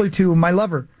 especially to my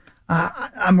lover.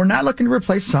 We're not looking to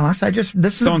replace Sauce.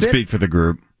 Don't speak for the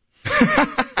group.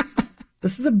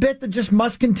 This is a bit that just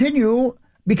must continue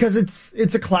because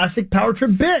it's a classic Power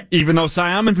Trip bit. Even though Cy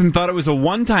Amundsen thought it was a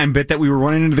one-time bit that we were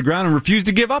running into the ground and refused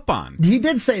to give up on. He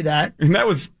did say that. And that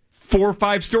was 4 or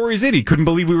 5 stories in. He couldn't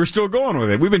believe we were still going with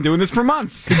it. We've been doing this for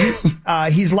months.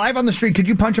 He's live on the street. Could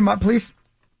you punch him up, please?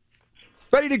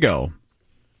 Ready to go.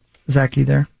 Zach, you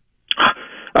there?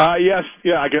 Yes,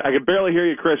 yeah, I can barely hear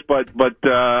you, Chris, but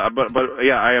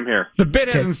yeah, I am here. The bit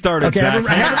hasn't started. Okay, Zach.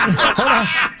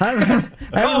 I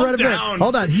haven't read a bit.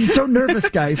 Hold on, he's so nervous,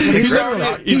 guys. He's in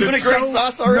a great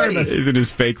sauce already. Nervous. He's in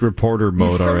his fake reporter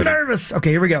mode He's so already. nervous.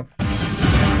 Okay, here we go.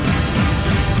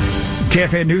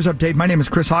 KFAN News Update. My name is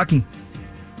Chris Hockey.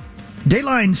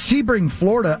 Dateline, Sebring,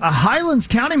 Florida. A Highlands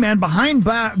County man behind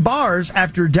bars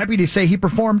after deputies say he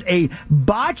performed a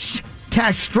botched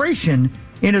castration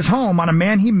in his home on a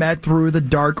man he met through the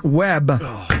dark web.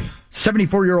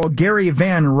 74-year-old Gary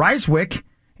Van Ryswick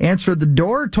answered the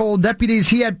door, told deputies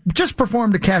he had just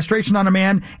performed a castration on a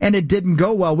man, and it didn't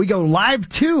go well. We go live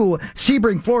to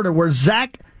Sebring, Florida, where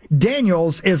Zach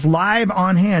Daniels is live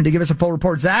on hand to give us a full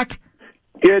report. Zach?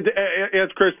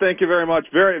 It's Chris. Thank you very much.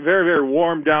 Very, very, very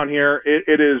warm down here.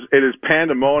 It is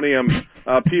pandemonium.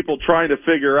 People trying to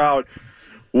figure out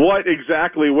what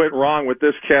exactly went wrong with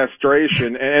this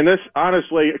castration. And this,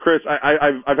 honestly, Chris,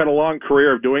 I've had a long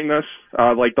career of doing this,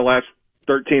 like the last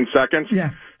 13 seconds.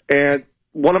 Yeah. And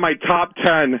one of my top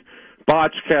 10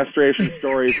 botched castration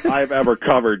stories I've ever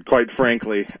covered, quite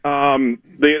frankly.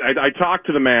 I talked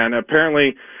to the man.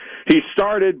 Apparently, he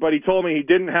started, but he told me he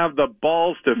didn't have the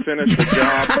balls to finish the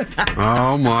job.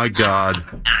 Oh, my God.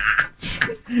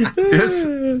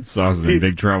 Sauce is in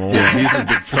big trouble. Yeah, he's in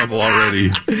big trouble already.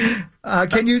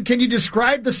 Can you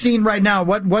describe the scene right now?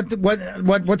 What's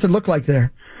it look like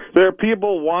there? There are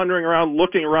people wandering around,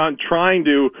 looking around, trying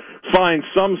to find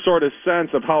some sort of sense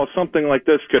of how something like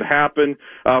this could happen.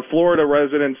 Florida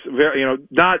residents,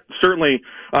 not certainly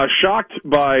shocked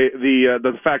by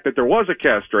the fact that there was a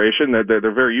castration.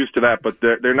 They're very used to that, but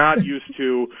they're not used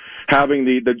to having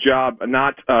the job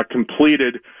not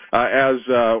completed as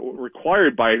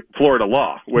required by Florida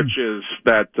law, which is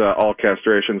that all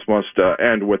castrations must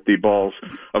end with the balls,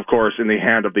 of course, in the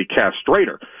hand of the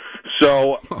castrator.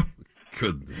 So,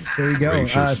 there you go.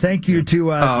 Thank you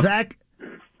to Zach.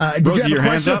 Did Rosie, you have a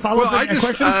question? Follow up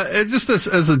question? Just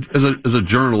as a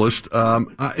journalist,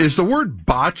 is the word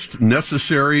botched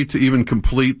necessary to even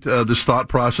complete this thought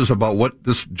process about what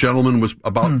this gentleman was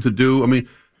about to do? I mean,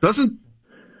 doesn't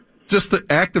just the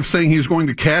act of saying he was going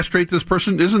to castrate this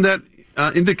person, isn't that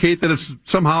indicate that it's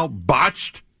somehow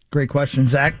botched? Great question,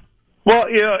 Zach. Well,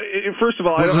 first of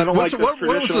all, I don't like the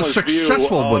traditionalist view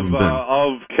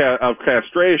of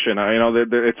castration.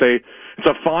 It's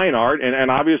a fine art,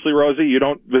 and obviously, Rosie, you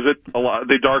don't visit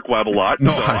the dark web a lot.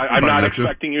 No, so I'm not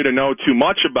expecting you to know too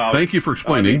much about. Thank you for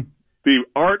explaining. The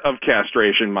art of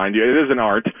castration, mind you, it is an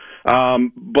art. There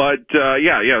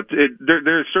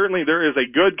is a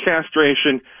good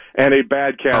castration and a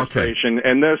bad castration,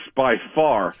 and this by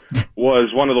far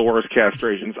was one of the worst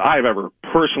castrations I've ever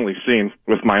personally seen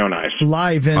with my own eyes.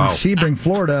 Live in Sebring,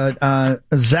 Florida,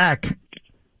 Zach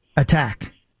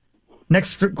attack.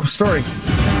 Next story.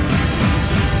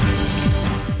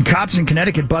 Cops in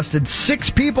Connecticut busted 6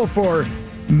 people for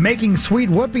making sweet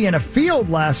whoopee in a field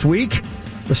last week.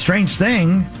 The strange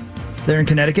thing, there in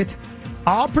Connecticut,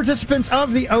 all participants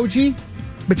of the OG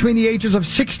between the ages of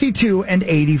 62 and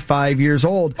 85 years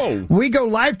old. We go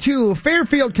live to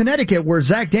Fairfield, Connecticut, where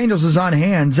Zach Daniels is on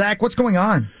hand. Zach, what's going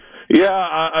on?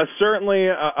 Yeah, certainly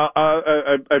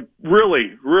a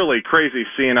really, really crazy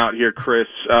scene out here, Chris.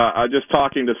 Just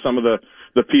talking to some of the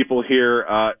people here,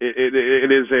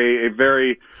 it is a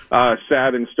very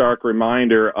sad and stark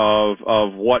reminder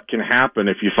of what can happen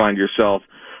if you find yourself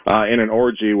in an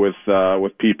orgy with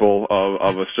people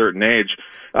of a certain age.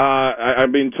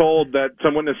 I've been told that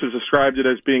some witnesses described it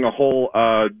as being a whole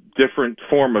different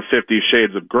form of 50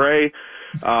 Shades of Grey.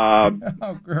 I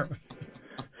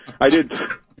did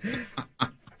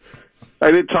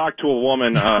talk to a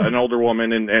woman, an older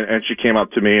woman, and she came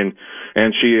up to me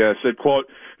and she said, quote,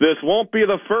 "This won't be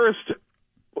the first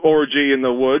orgy in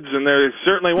the woods, and there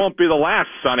certainly won't be the last,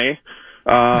 Sonny."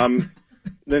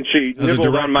 Then she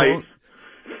nibbled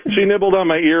on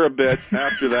my ear a bit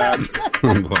after that.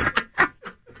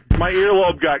 My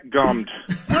earlobe got gummed.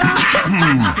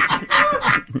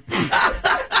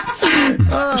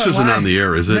 This isn't on the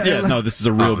air, is it? Yeah, no, this is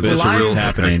a real bit. This is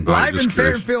happening. Live in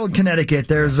Fairfield, Connecticut,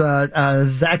 there's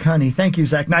Zach Honey. Thank you,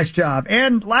 Zach. Nice job.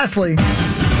 And lastly,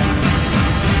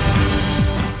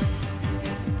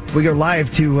 we go live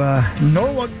to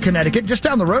Norwalk, Connecticut, just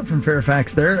down the road from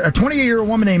Fairfax there. A 28-year-old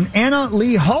woman named Anna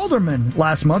Lee Halderman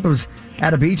last month was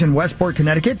at a beach in Westport,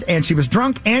 Connecticut, and she was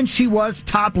drunk and she was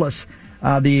topless.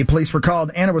 The police were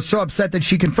called. Anna was so upset that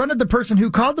she confronted the person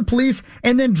who called the police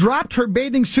and then dropped her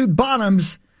bathing suit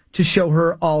bottoms to show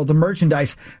her all the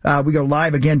merchandise. We go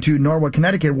live again to Norwalk,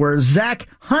 Connecticut, where Zach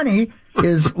Honey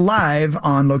is live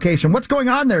on location. What's going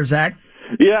on there, Zach?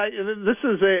 Yeah, this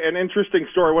is an interesting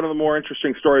story, one of the more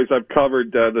interesting stories I've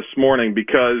covered this morning,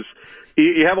 because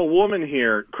you have a woman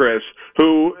here, Chris,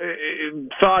 who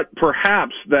thought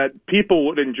perhaps that people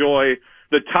would enjoy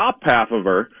the top half of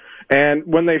her. And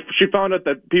when she found out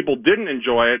that people didn't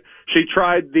enjoy it, she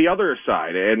tried the other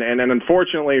side. And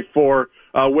unfortunately for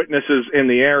witnesses in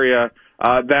the area,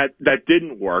 that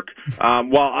didn't work.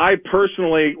 While I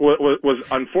personally was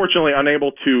unfortunately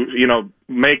unable to,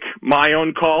 make my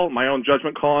own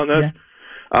judgment call on this. Yeah.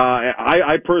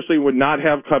 I personally would not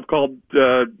have called,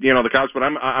 the cops, but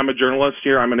I'm a journalist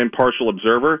here. I'm an impartial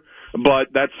observer,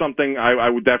 but that's something I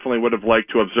would have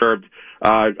liked to observe,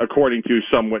 according to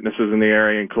some witnesses in the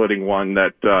area, including one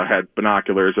that had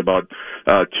binoculars about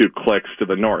 2 clicks to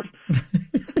the north.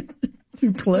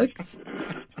 2 clicks?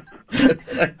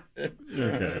 Okay.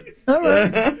 All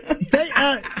right.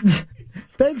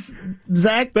 Thanks,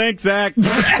 Zach. Thanks, Zach.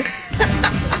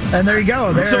 And there you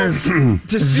go. There's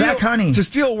Zach Honey. To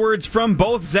steal words from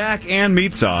both Zach and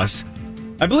Meat Sauce,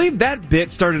 I believe that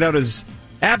bit started out as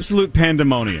absolute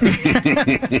pandemonium.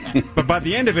 But by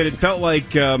the end of it, it felt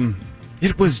like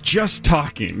it was just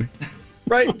talking.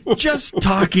 Right? Just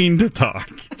talking to talk.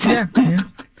 Yeah.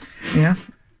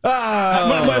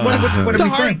 What do we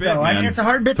think, though? I mean, it's a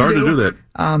hard bit to do. It's hard to do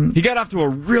that. He got off to a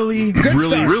really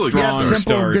strong simple,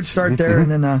 start. Good start there, and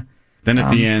then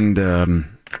at the end,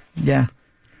 yeah.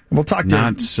 We'll talk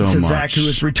to Zach, who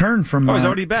has returned from he's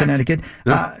already back. Connecticut.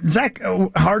 Yeah. Zach,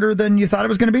 harder than you thought it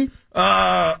was going to be?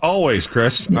 Always,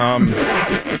 Chris.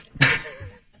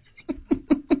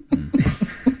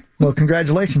 Well,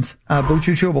 congratulations, Boo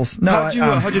Choo Chewbles. No,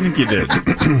 how'd you think you did?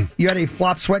 You had a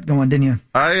flop sweat going, didn't you?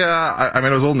 I mean,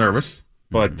 I was a little nervous,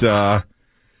 but I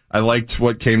liked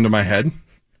what came to my head.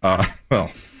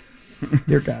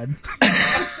 Dear God.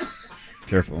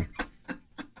 Careful.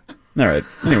 All right.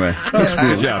 Anyway,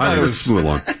 good job. Let's move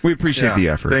along. We appreciate the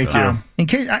effort. Thank you.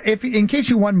 In case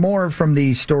you want more from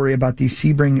the story about the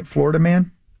Sebring, Florida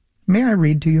man, may I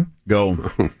read to you?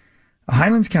 Go. A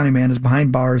Highlands County man is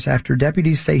behind bars after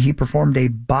deputies say he performed a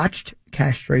botched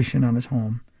castration on his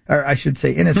home. Or I should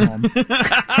say in his home.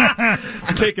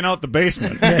 Taking out the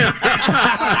basement.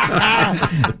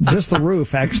 Just the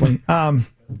roof, actually.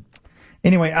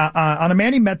 Anyway, on a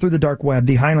man he met through the dark web,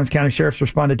 the Highlands County Sheriffs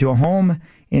responded to a home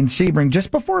in Sebring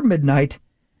just before midnight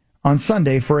on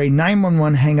Sunday for a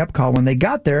 911 hang-up call. When they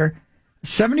got there,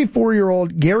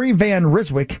 74-year-old Gary Van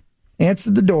Riswick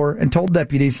answered the door and told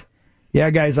deputies, "Yeah,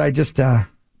 guys, I just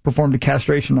performed a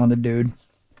castration on the dude."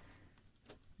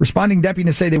 Responding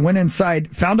deputies say they went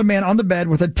inside, found a man on the bed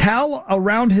with a towel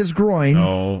around his groin,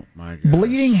 oh my God,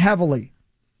 bleeding heavily.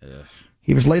 Ugh.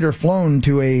 He was later flown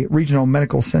to a regional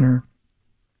medical center.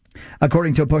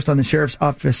 According to a post on the sheriff's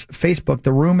office Facebook,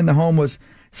 the room in the home was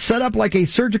set up like a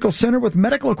surgical center with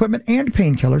medical equipment and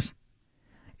painkillers.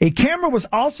 A camera was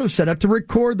also set up to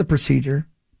record the procedure.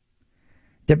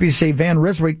 Deputies say Van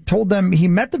Riswick told them he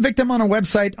met the victim on a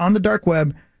website on the dark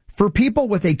web for people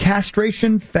with a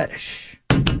castration fetish.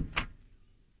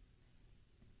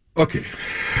 Okay.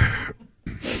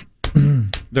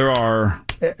 There are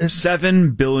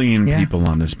 7 billion people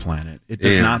on this planet. It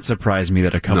does not surprise me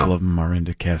that a couple of them are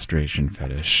into castration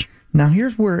fetish. Now,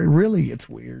 here's where it really gets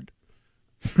weird.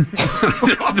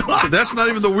 That's not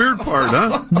even the weird part,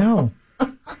 huh? No.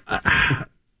 I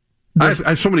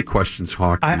have so many questions,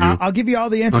 Hawk. I'll give you all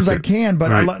the answers I can,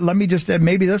 but right. let me just,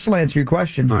 maybe this will answer your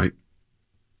question. All right.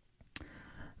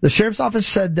 The sheriff's office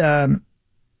said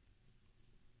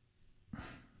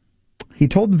he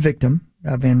told the victim,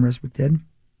 Van Riswick did,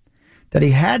 that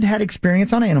he had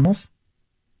experience on animals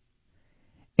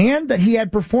and that he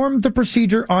had performed the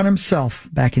procedure on himself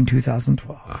back in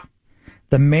 2012.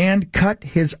 The man cut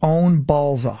his own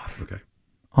balls off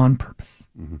on purpose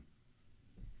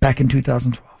back in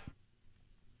 2012.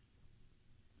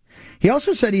 He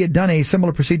also said he had done a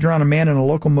similar procedure on a man in a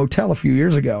local motel a few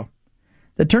years ago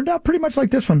that turned out pretty much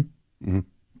like this one,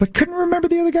 but couldn't remember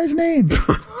the other guy's name.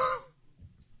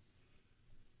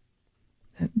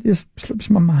 That just slips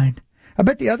my mind. I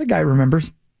bet the other guy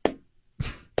remembers.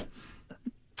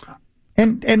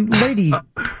 And lady,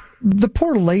 the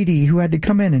poor lady who had to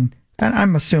come in and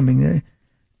I'm assuming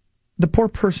the poor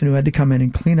person who had to come in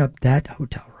and clean up that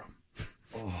hotel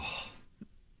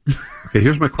room. Okay,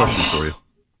 here's my question for you.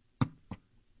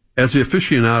 As the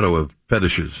aficionado of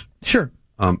fetishes, sure.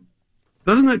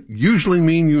 Doesn't that usually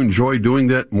mean you enjoy doing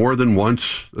that more than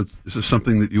once? This is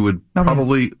something that you would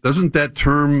probably... Doesn't that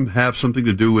term have something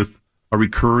to do with a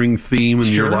recurring theme in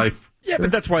your life? Yeah,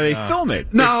 but that's why they film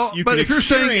it. No, but if you're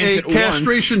saying a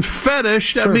castration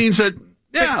fetish, that means that...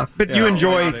 Yeah. But you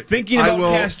enjoy thinking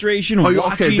about castration,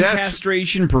 watching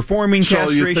castration, performing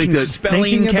castration,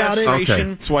 spelling castration.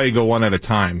 That's why you go one at a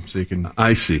time, so you can...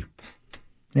 I see.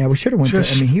 Yeah, we should have went to...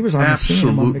 I mean, he was on the scene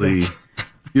a moment ago. Absolutely.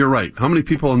 You're right. How many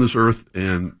people on this earth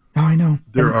and... Oh, I know.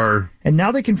 There are... And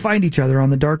now they can find each other on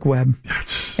the dark web.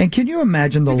 And can you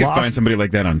imagine the lost... You lost... could find somebody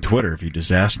like that on Twitter if you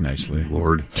just ask nicely.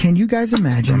 Lord. Can you guys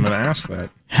imagine... I'm going to ask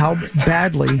that. How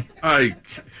badly...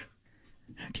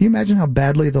 Can you imagine how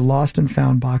badly the lost and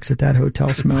found box at that hotel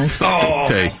smells?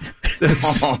 Okay.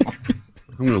 I'm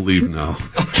going to leave now.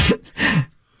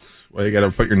 Well, you got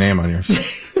to put your name on yours.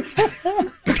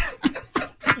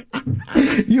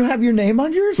 You have your name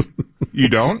on yours? You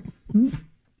don't?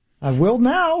 I will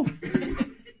now.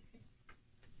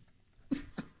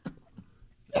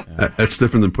 That's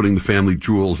different than putting the family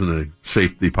jewels in a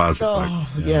safe deposit box.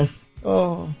 Yes.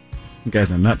 Oh. You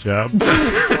guys a nut job.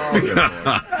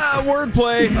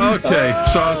 Wordplay. Okay,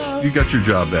 Sauce, you got your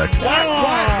job back.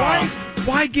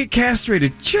 Why get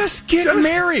castrated? Just get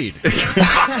married.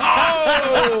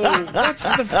 Oh, what's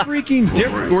the freaking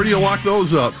difference? Where do you lock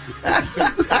those up?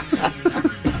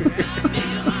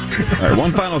 All right,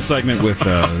 one final segment with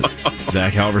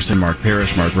Zach Halverson, Mark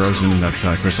Parrish, Mark Rosen, that's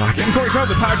Chris Hockey, and Corey Crow.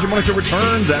 The Power Monitor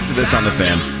returns after this on the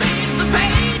Fan.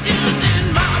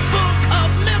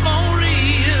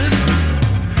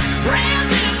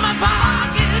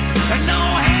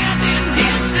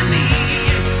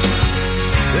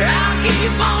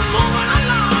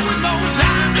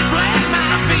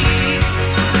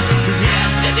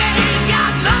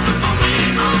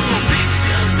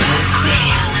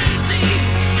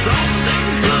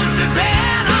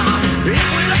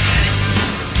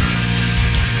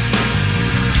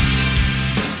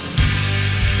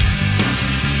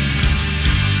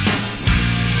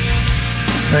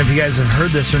 I don't know if you guys have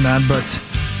heard this or not, but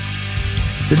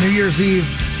the New Year's Eve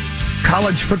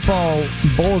college football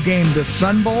bowl game, the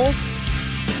Sun Bowl,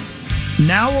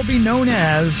 now will be known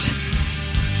as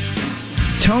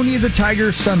Tony the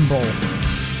Tiger Sun Bowl.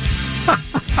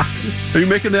 Are you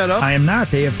making that up? I am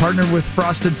not. They have partnered with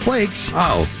Frosted Flakes.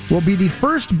 Oh. Will be the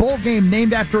first bowl game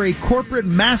named after a corporate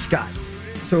mascot.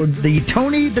 So the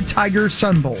Tony the Tiger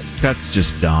Sun Bowl. That's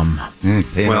just dumb.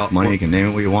 Pay enough money, you can name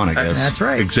it what you want, I guess. That's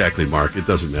right. Exactly, Mark. It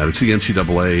doesn't matter. It's the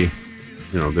NCAA.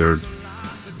 You know, they're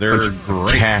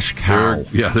great. Cash cow.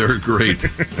 They're great.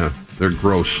 Yeah, they're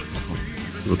gross.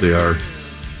 What they are.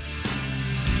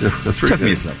 Yeah, that's right. Took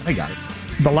me a second. I got it.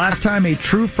 The last time a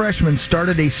true freshman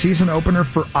started a season opener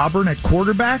for Auburn at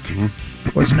quarterback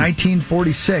was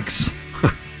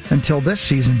 1946 until this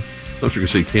season. I thought you were going to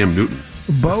say Cam Newton.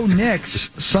 Bo Nix,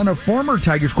 son of former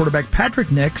Tigers quarterback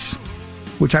Patrick Nix,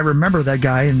 which I remember that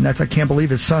guy, and I can't believe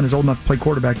his son is old enough to play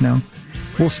quarterback now,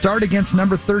 will start against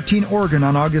number 13 Oregon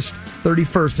on August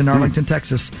 31st in Arlington,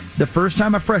 Texas. The first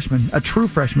time a freshman, a true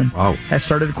freshman, has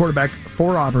started a quarterback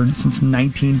for Auburn since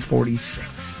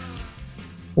 1946.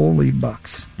 Holy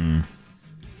bucks.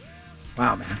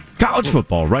 Wow, man. College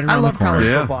football right around the corner. I love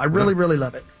college football. I really, really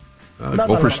love it.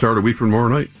 Gophers start a week from tomorrow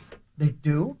night. They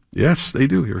do? Yes, they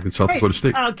do here in South Dakota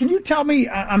State. Can you tell me,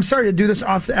 I'm sorry to do this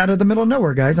out of the middle of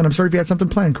nowhere, guys, and I'm sorry if you had something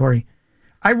planned, Corey.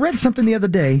 I read something the other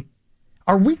day.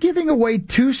 Are we giving away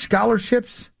 2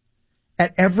 scholarships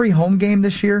at every home game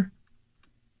this year?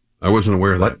 I wasn't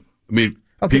aware of that. I mean,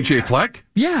 PJ Fleck?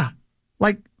 Yeah.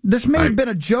 Like, this may have been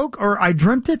a joke or I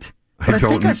dreamt it, but I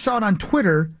think I saw it on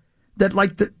Twitter that,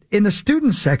 like, in the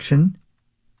student section,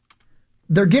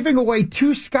 they're giving away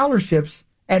 2 scholarships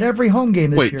at every home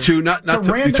game this year. Wait, 2? Not you're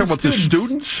talking about the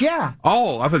students? Yeah.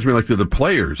 Oh, I thought you meant like the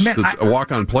players,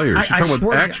 walk-on players. You're talking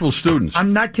about actual students.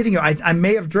 I'm not kidding you. I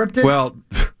may have dreamt it. Well,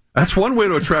 that's one way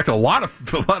to attract a lot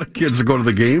of kids to go to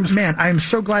the games. Man, I am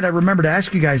so glad I remembered to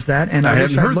ask you guys that, and I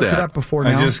wish I'd looked it up before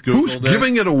now. I just Googled Who's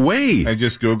giving it away? I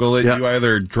just Googled it. Yeah. You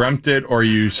either dreamt it or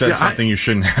you said something you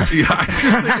shouldn't have. Yeah, I was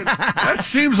just thinking, that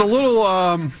seems a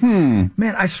little,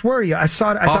 Man, I swear you, I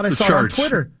saw it. I thought I saw it on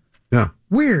Twitter. Yeah.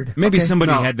 Weird. Maybe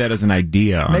somebody had that as an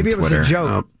idea on Maybe it was Twitter. a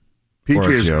joke.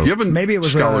 PJ has given Maybe it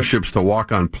was scholarships to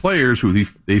walk-on players who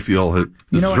they feel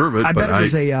deserve it. I bet it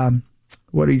was a,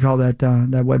 what do you call that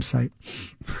website?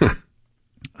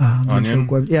 Onion?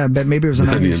 Yeah, but maybe it was an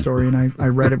Onion story, and I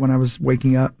read it when I was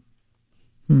waking up.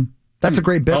 That's a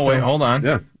great bit. Oh, wait, though. hold on.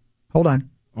 Yeah. Hold on.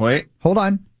 Wait. Hold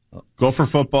on. Gopher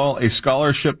football, a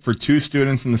scholarship for 2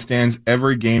 students in the stands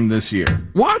every game this year.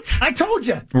 What? I told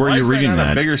you. Where are you reading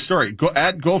that? A bigger story. Go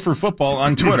at Gopher football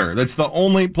on Twitter. That's the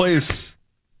only place.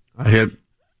 I had.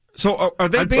 So are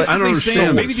they basically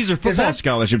saying maybe these are football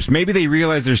scholarships? Maybe they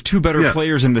realize there's 2 better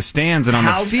players in the stands and on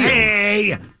the field.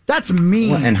 Hey, that's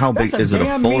mean. Well, and how big is it?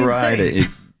 A full ride?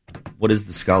 What does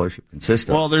the scholarship consist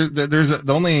of? Well, there's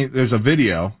a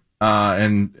video.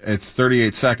 And it's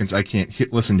 38 seconds. I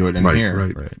can't listen to it in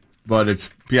here. Right. But it's,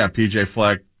 PJ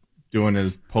Fleck doing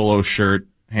his polo shirt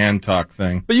hand talk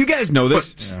thing. But you guys know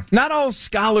this. Not all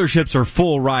scholarships are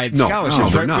full ride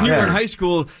scholarships, right? Not. When you were in high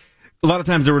school, a lot of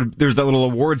times there's that little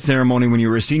award ceremony when you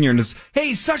were a senior, and it's,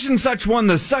 hey, such and such won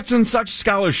the such and such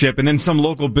scholarship, and then some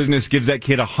local business gives that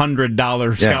kid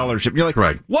 $100 scholarship. You're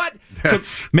like, what?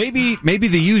 Maybe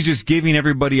the U's just giving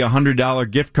everybody $100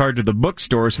 gift card to the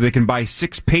bookstore so they can buy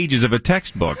 6 pages of a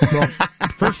textbook. Well,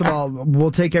 first of all,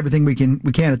 we'll take everything we can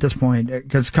at this point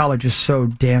because college is so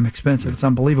damn expensive. It's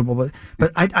unbelievable.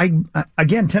 But I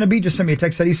again, Tennessee just sent me a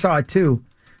text that he saw it too.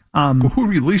 Who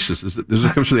releases this? Does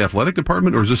it come from the athletic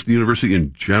department, or is this the university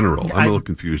in general? I'm a little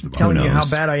confused about it. Telling you how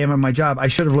bad I am at my job. I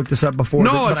should have looked this up before.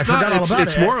 No, but I forgot all about it.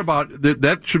 It's more about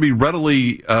that should be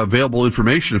readily available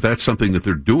information if that's something that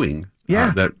they're doing.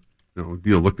 Yeah.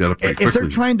 You'll look that up pretty quickly. If they're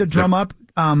trying to drum up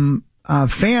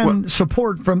fan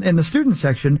support in the student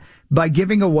section by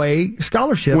giving away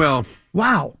scholarships. Well,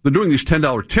 wow. They're doing these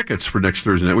 $10 tickets for next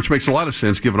Thursday night, which makes a lot of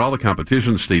sense given all the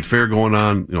competition, the state fair going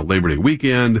on, Labor Day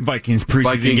weekend. Vikings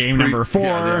preseason game number 4.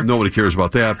 Yeah, nobody cares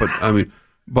about that,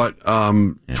 but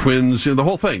Twins, the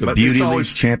whole thing. The Beauty League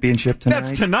championship tonight.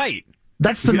 That's tonight.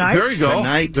 That's tonight. There you go.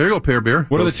 Tonight. There you go, Pear Bear.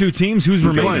 What are the 2 teams? Who's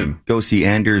remaining? Go see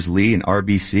Anders Lee and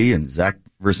RBC and Zach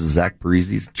versus Zach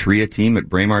Parisi's Tria team at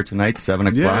Braemar tonight, 7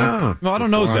 o'clock. Yeah. No, I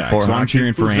don't know Zach, so I'm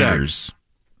cheering for Anders.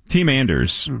 Team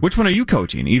Anders. Which one are you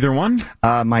coaching? Either one?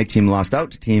 My team lost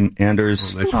out to Team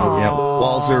Anders. Nice.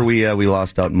 Walzer, we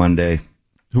lost out Monday.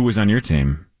 Who was on your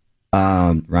team?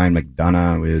 Ryan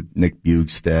McDonough, we had Nick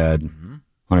Bugstad,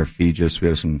 Hunter Fegis. We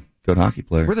have some good hockey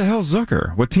players. Where the hell's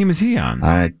Zucker? What team is he on?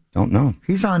 I don't know.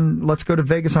 He's on Let's Go to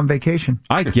Vegas on Vacation.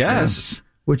 I guess.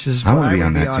 which is I what wanna I be would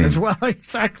on be that on team. as well.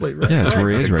 Exactly. Right. Yeah, that's where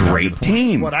he is right now. Great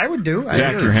team. What I would do.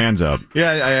 Zach, your hands up. Yeah,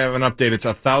 I have an update. It's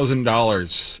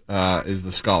 $1,000 is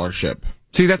the scholarship.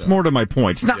 See, that's more to my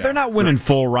point. It's not, They're not winning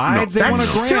full rides. They won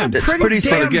 $1,000. It's pretty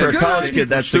damn for a good. college kid.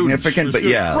 That's significant, but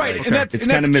yeah, Right, and that's it's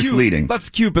and kind of that's cute. misleading. That's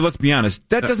cute, but let's be honest.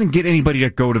 That doesn't get anybody to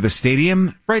go to the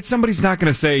stadium, right? Somebody's not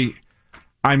going to say,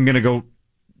 "I'm going to go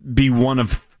be one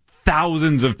of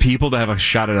thousands of people to have a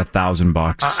shot at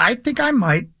 $1,000." I think I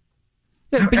might.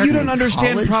 Yeah, but you don't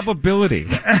understand college? probability.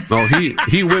 No,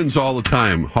 he wins all the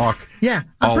time. Hawk Yeah,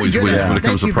 I'm always pretty good wins at when that. it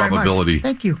comes Thank to you very much. probability.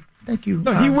 Thank you.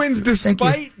 No, he wins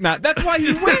despite not. That's why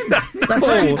he wins. That's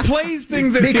why he plays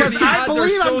things that because the I odds are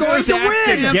believe so I'm going to stacked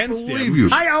win. against him.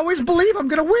 I always believe I'm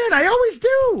going to win. I always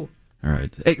do. All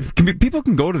right. Hey, people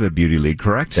can go to the Beauty League,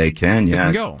 correct? They can, yeah. They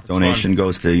can go. Donation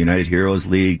goes to United Heroes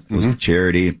League, goes to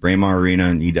charity, Braemar Arena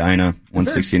and Edina,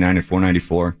 169 and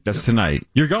 494. That's tonight.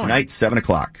 You're going. Tonight, 7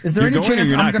 o'clock. Is there You're any going or chance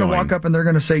you're I'm not going to going? walk up and they're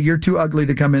going to say, you're too ugly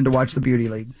to come in to watch the Beauty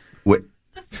League?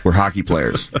 We're hockey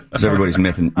players. So everybody's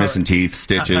missing teeth,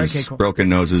 stitches, okay, cool. broken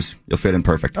noses. You'll fit in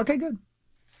perfect. Okay, good.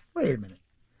 Wait a minute.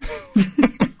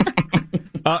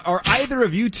 Are either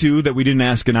of you two that we didn't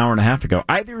ask an hour and a half ago,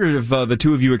 either of the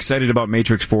two of you excited about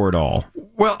Matrix 4 at all?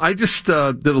 Well, I just did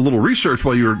a little research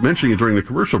while you were mentioning it during the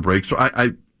commercial break. So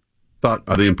I thought,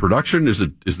 are they in production? Is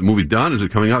the movie done? Is it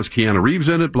coming out? Is Keanu Reeves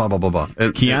in it? Blah, blah, blah, blah.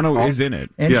 And Keanu is in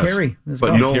it. And Carrie as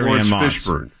but well. no Carrie Lawrence Ann Moss.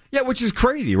 Fishburne. Yeah, which is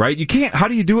crazy, right? You can't. How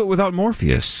do you do it without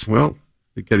Morpheus? Well,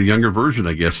 they get a younger version,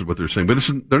 I guess, is what they're saying. But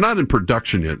they're not in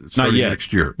production yet. It's starting Not yet.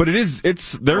 next year. But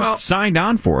they're signed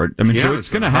on for it. I mean, so it's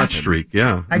going to hot happen. streak.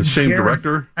 Yeah, the same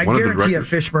director. I One of the guarantee you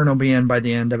directors. Fishburne will be in by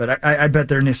the end of it. I bet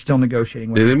they're still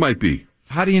negotiating with Yeah, it. they might be.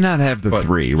 How do you not have the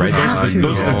three, right?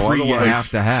 Those are the three you have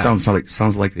to have. Sounds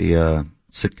like the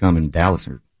sitcom in Dallas,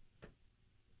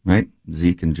 right?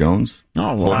 Zeke and Jones.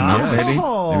 Oh, well, Holding yes.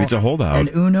 out, Maybe it's a holdout. And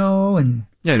Uno and...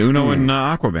 Yeah, Uno and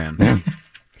Aquaman. Yeah.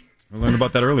 We learned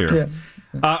about that earlier. Yeah.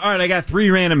 All right, I got 3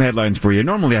 random headlines for you.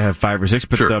 Normally I have 5 or 6,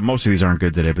 but most of these aren't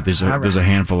good today. But there's a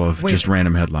handful of just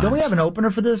random headlines. Don't we have an opener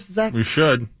for this, Zach? We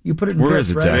should. You put it in Where fifth, is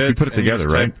it, right? Zach? You put it together,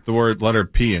 right? Type the letter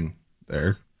P in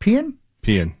there. Peeing?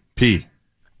 P.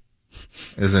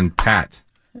 As in Pat.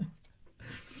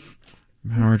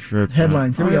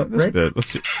 Headlines. Here we go. This Right? bit. Let's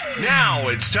see. Now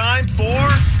it's time for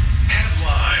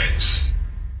headlines.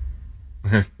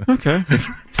 Okay.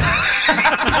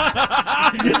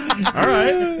 All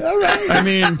right. I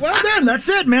mean, well then, that's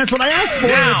it, man. That's what I asked for.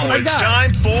 Now it's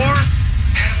time for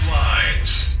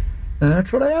headlines. And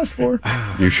that's what I asked for.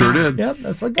 You sure did. Yep,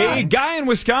 that's what I got. a guy in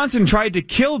Wisconsin tried to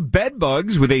kill bed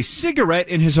bugs with a cigarette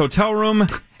in his hotel room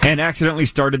and accidentally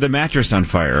started the mattress on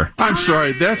fire. I'm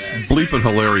sorry, that's bleeping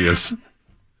hilarious.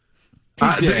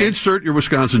 Insert your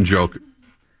Wisconsin joke.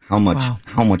 How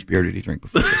much beer did he drink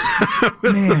before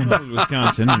this? Man. It was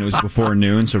Wisconsin, and it was before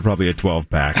noon, so probably a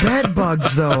 12-pack. Bed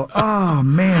bugs, though. Oh,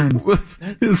 man.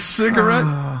 His cigarette?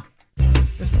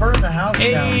 Just burn the house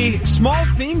A down. small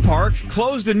theme park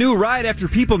closed a new ride after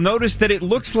people noticed that it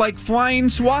looks like flying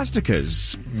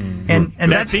swastikas. And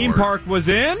that theme park was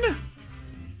in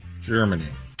Germany.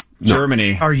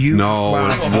 Germany. Are you? No,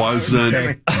 it wasn't.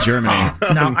 Okay. Germany.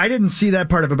 Now, I didn't see that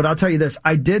part of it, but I'll tell you this.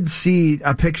 I did see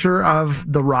a picture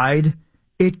of the ride.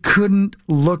 It couldn't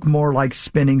look more like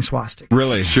spinning swastikas.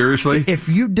 Really? Seriously? If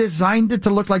you designed it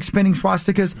to look like spinning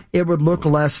swastikas, it would look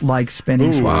less like spinning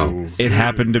swastikas. It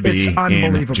happened to It's be in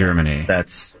unbelievable. Germany.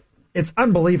 It's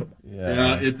unbelievable.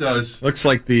 Yeah, it does. Looks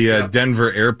like the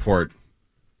Denver airport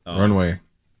runway.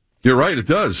 You're right, it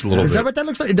does a little Is bit. that what that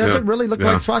looks like? Does it really look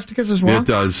like swastikas as well? It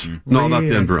does. No, not Really?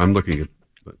 Denver. I'm looking at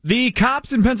The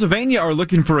cops in Pennsylvania are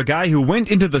looking for a guy who went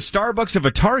into the Starbucks of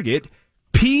a Target,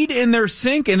 peed in their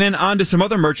sink, and then onto some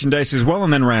other merchandise as well,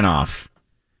 and then ran off.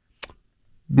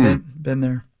 Been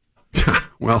there.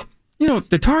 Well, you know,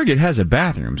 the Target has a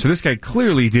bathroom, so this guy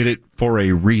clearly did it for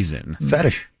a reason.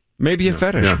 Fetish. Maybe a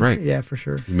fetish, right? Yeah, for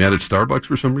sure. You mad at Starbucks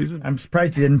for some reason? I'm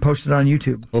surprised he didn't post it on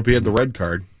YouTube. Hope he had the red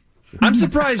card. I'm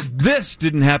surprised this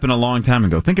didn't happen a long time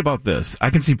ago. Think about this. I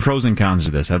can see pros and cons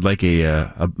to this. I'd like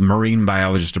a marine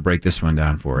biologist to break this one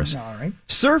down for us. All right.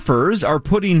 Surfers are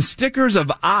putting stickers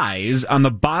of eyes on the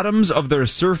bottoms of their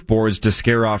surfboards to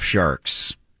scare off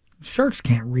sharks. Sharks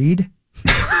can't read.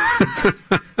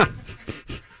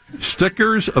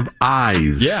 Stickers of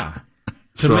eyes. Yeah.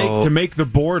 To make the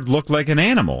board look like an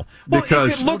animal. Well,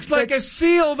 Because- if it looks like a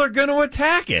seal, they're going to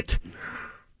attack it.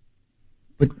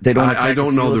 But they don't. I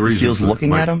don't know the reason. Seal's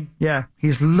looking at him. Yeah,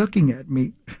 he's looking at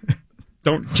me.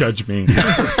 Don't judge me.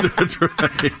 That's right.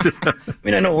 I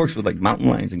mean, I know it works with like mountain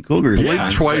lions and cougars.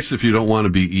 Blink twice if you don't want to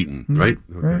be eaten, right?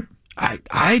 Right.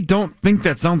 I don't think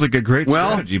that sounds like a great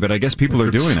strategy, but I guess people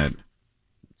are doing it.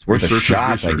 It's worth Research a is shot,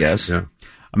 I research, guess. Yeah.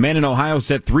 A man in Ohio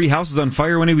set 3 houses on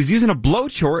fire when he was using a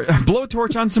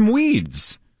blowtorch on some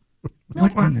weeds.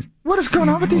 What is going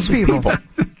on with these people?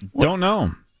 Don't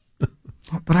know.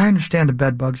 But I understand the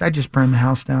bed bugs. I just burned the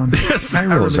house down. I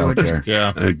Rules really out would. there.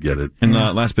 Yeah, I get it. And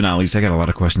last but not least, I got a lot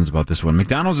of questions about this one.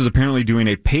 McDonald's is apparently doing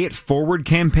a Pay It Forward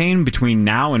campaign between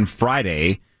now and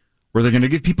Friday where they're going to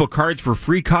give people cards for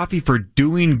free coffee for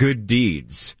doing good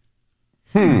deeds.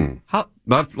 How?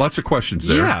 Lots of questions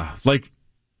there. Yeah. Like,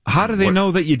 how do they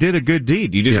know that you did a good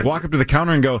deed? You just walk up to the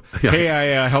counter and go,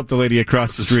 hey, I helped the lady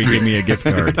across the street. Give me a gift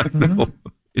card. No.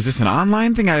 Is this an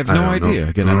online thing? I have no idea. Know.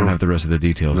 Again, I don't have the rest of the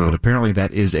details, but apparently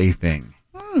that is a thing.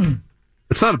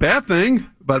 It's not a bad thing,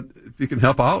 but if you can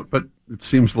help out, but it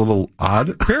seems a little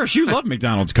odd. Parrish, you love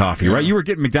McDonald's coffee, right? You were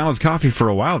getting McDonald's coffee for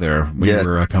a while there when you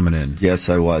were coming in. Yes,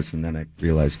 I was, and then I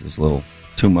realized there's a little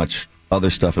too much other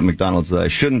stuff at McDonald's that I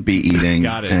shouldn't be eating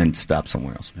and stop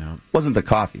somewhere else. Yeah. Wasn't the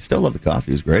coffee. Still love the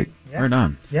coffee. It was great. Yeah. Right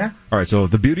on. Yeah. All right, so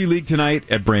the Beauty League tonight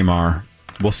at Braemar.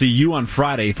 We'll see you on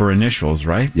Friday for initials,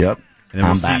 right? Yep. And then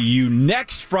we'll I'm back. see you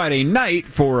next Friday night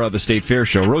for the State Fair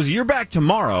show. Rosie, you're back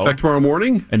tomorrow. Back tomorrow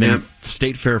morning. And then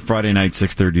State Fair Friday night,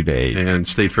 6:30 to 8. And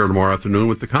State Fair tomorrow afternoon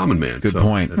with the Common Man. Good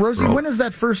point. Rosie, when is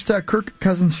that first Kirk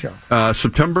Cousins show?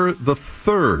 September the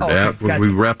 3rd. Oh, okay. Gotcha.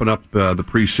 We're wrapping up the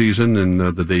preseason,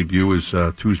 and the debut is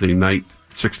Tuesday night,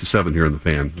 6 to 7 here in the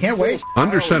Fan. Can't wait.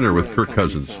 Under Center with Kirk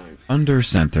Cousins. Under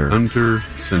Center. Under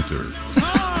Center.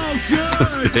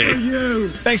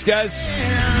 Thanks, guys.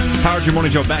 Power Your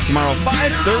Morning Show back tomorrow,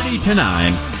 5:30 to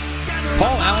 9.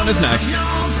 Paul Allen is next.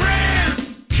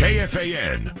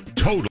 KFAN.